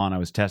put them on, I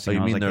was testing.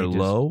 Oh, you mean they're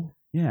low?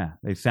 Yeah,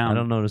 they sound. I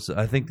don't notice.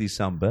 I think these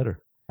sound better.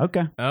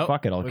 Okay,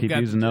 fuck it. I'll keep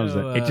using those.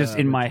 It's just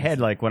in my head.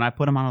 Like when I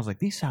put them on, I was like,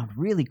 these sound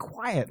really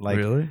quiet. Like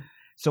really.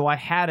 So I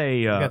had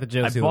I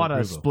bought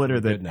a splitter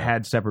that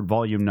had separate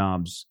volume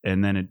knobs,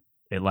 and then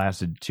it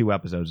lasted 2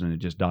 episodes, and it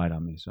just died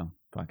on me. So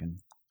fucking.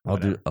 I'll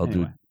do.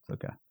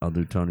 Okay. I'll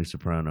do Tony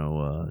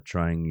Soprano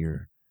trying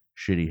your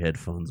shitty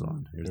headphones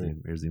on. Here's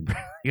the.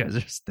 You guys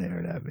are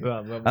staring at me.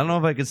 I don't know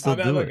if I can still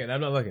do it. I'm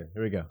not looking.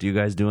 Here we go. Do you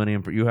guys do any?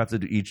 You have to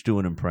each do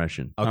an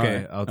impression.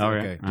 Okay.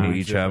 Okay. Can you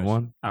each have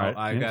one? All right.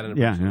 I got an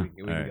impression.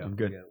 Yeah. We right. go.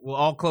 Good. Yeah. We'll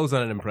all close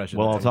on an impression.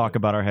 Well, I'll talk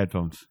about our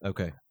headphones.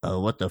 Okay.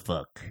 Oh, what the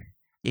fuck?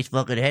 These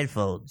fucking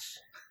headphones.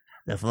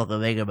 They're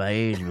fucking making my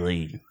ears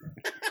bleed.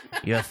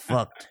 You're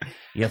fucked.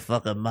 Your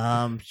fucking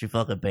mom, she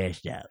fucking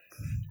passed out.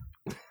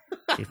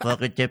 She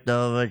fucking tipped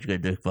over. She's gonna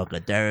do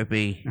fucking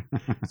therapy.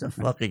 It's a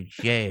fucking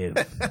shame.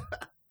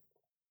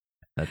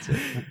 That's it.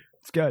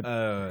 It's good.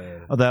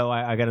 Although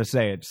I gotta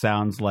say, it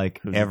sounds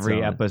like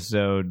every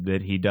episode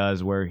that he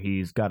does where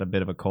he's got a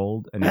bit of a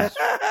cold and he's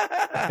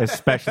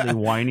especially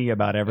whiny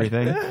about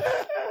everything.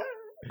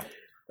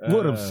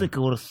 What I'm sick,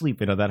 I want to sleep.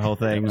 You know, that whole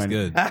thing. That was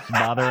good.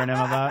 Bothering him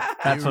about.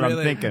 That's what I'm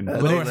thinking.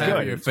 The lower It's half good.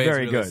 of your It's face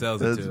very really good.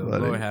 sells it too. The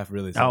lower half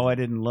really sells I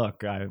didn't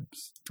look. I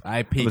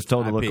peeked. was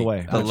told to look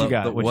away. What you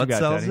got? What you got,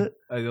 sells Teddy? it?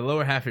 The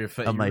lower half of your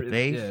face. Of my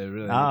face? Yeah,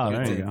 really. Oh,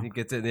 there you go. It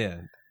gets in. Yeah.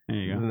 There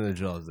you go. The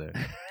jaws there.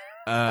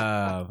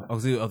 I'll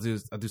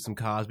do some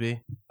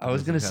Cosby. I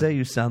was gonna say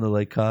you sounded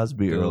like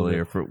Cosby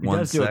earlier for He 1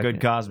 does second. do a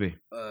good Cosby.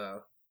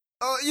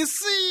 You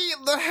see,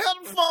 the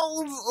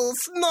headphones are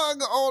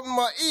snug on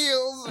my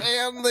ears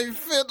and they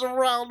fit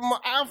around my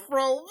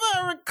afro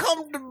very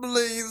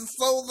comfortably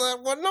so that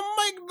when I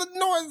make the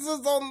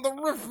noises on the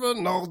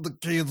riffing, all the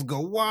kids go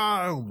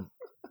wild.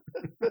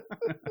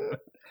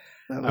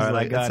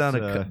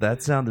 That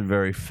sounded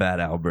very Fat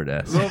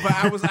Albert-esque. No,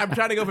 but I'm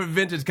trying to go for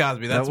vintage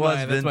Cosby. That's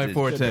my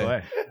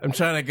forte. I'm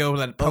trying to go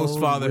with that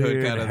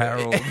post-fatherhood kind of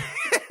Harold.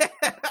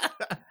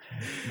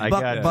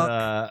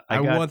 I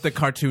want the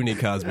cartoony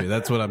Cosby.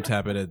 That's what I'm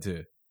tapping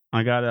into.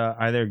 I got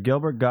either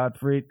Gilbert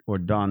Gottfried or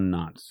Don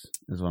Knotts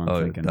is what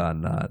I'm thinking.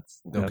 Don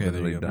Knotts. Okay,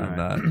 there you go. Don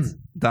Knotts.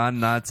 Don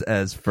Knotts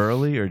as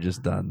Furley or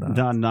just Don Knotts?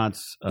 Don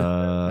Knotts.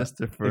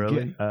 Mr.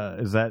 Furley?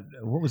 Is that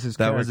what was his?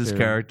 That was his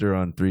character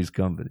on Three's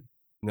Company.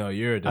 No,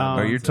 you're a Don.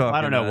 Or you're talking.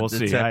 I don't know. We'll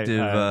see.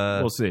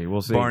 Detective, we'll see.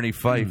 We'll see. Barney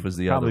Fife was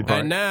the other one.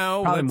 And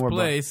now let's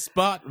play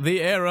Spot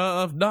the Era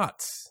of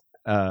Knots.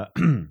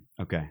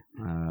 Okay.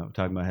 We're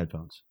talking about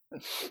headphones.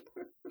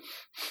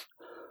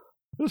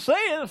 The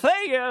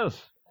thing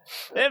is,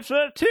 if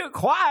it's too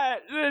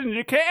quiet, then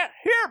you can't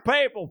hear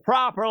people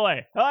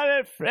properly.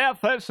 And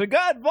if it's a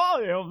good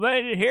volume,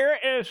 then you hear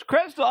it is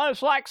crystal.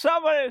 It's like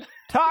somebody's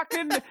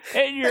talking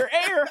in your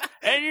ear,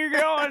 and you're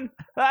going,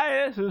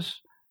 hey,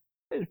 it's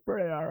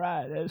pretty all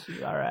right. This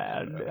is all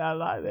right. I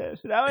like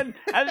this. You know, and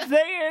the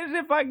thing is,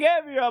 if I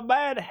give you a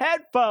bad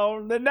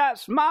headphone, then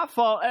that's my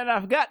fault, and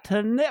I've got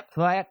to nip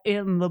that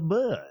in the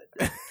bud.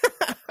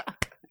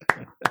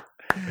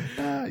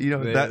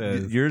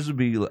 Yours would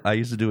be. I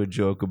used to do a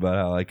joke about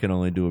how I can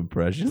only do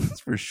impressions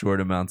for short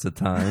amounts of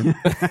time.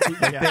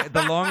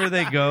 The longer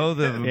they go,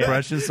 the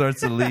impression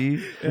starts to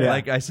leave. Yeah.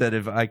 Like I said,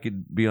 if I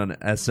could be on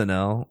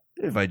SNL,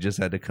 if I just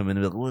had to come in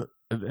and be like,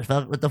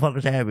 what the fuck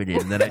is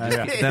happening? And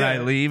then I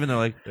leave, and they're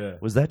like,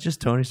 was that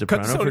just Tony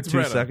Soprano for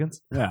 2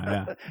 seconds?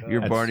 Yeah.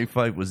 Your Barney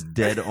Fife was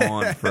dead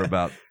on for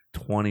about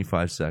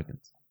 25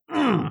 seconds.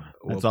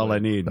 That's all I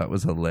need. That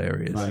was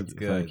hilarious. That's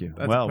good. Thank you.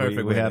 That's well,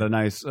 perfect we had a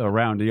nice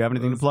round. Do you have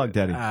anything to plug,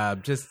 Teddy?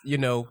 Just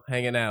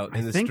hanging out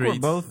in the I streets.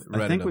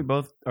 think we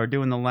both are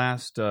doing the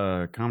last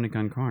Comedy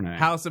Con Carne.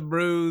 House of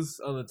Brews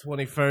on the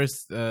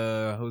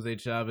 21st. Jose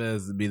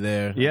Chavez will be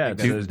there. Yeah,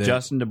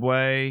 Justin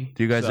Dubois.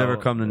 Do you guys ever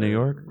come to New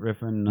York?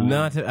 Riffin?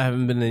 I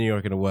haven't been to New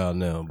York in a while,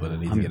 no. But I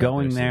need to get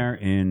going out there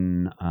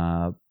in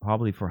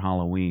probably for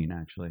Halloween.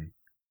 Actually,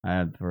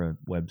 for a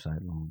website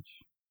launch.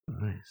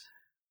 Nice.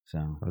 So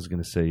I was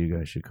going to say you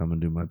guys should come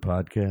and do my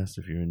podcast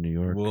if you're in New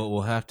York.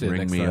 We'll have to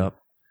ring me up.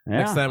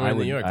 Next time we're in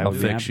New York, I'll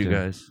fix you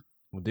guys.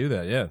 We'll do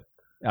that. Yeah,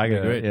 I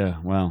got great.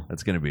 Yeah, well,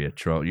 that's going to be a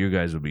trouble. You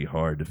guys will be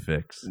hard to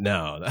fix.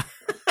 No,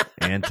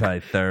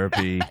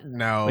 Anti-therapy.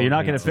 No. Well, you're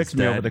not going to fix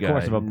me over the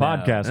course of a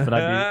podcast, but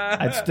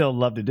I'd still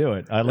love to do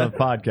it. I love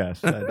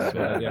podcasts.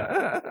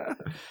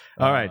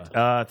 All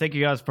right. Thank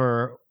you guys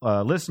for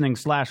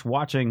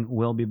listening/watching.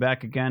 We'll be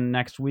back again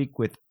next week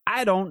with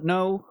I Don't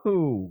Know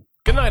Who.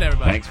 Good night,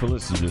 everybody. Thanks for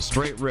listening to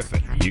Straight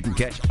Riffin'. You can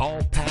catch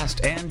all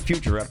past and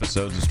future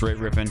episodes of Straight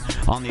Riffin'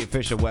 on the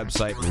official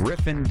website,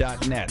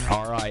 riffin.net,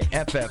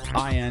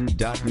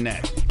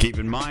 riffin.net. Keep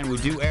in mind, we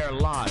do air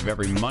live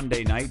every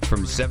Monday night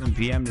from 7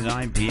 p.m. to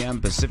 9 p.m.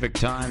 Pacific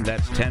Time.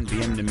 That's 10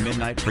 p.m. to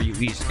midnight for you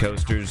East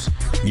Coasters.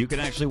 You can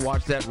actually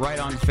watch that right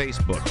on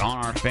Facebook, on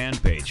our fan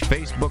page,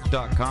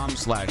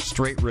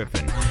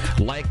 facebook.com/straightriffin'.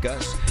 Like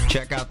us,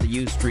 check out the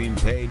Ustream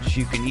page.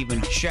 You can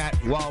even chat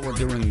while we're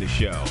doing the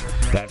show.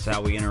 That's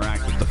how we interact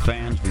with the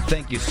fans. We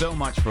thank you so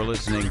much for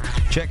listening.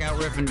 Check out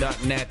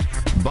riffin.net.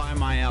 Buy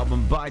my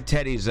album. Buy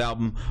Teddy's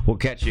album. We'll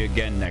catch you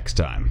again next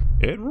time.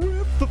 And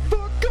riff the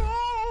fuck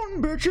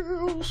on,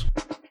 bitches!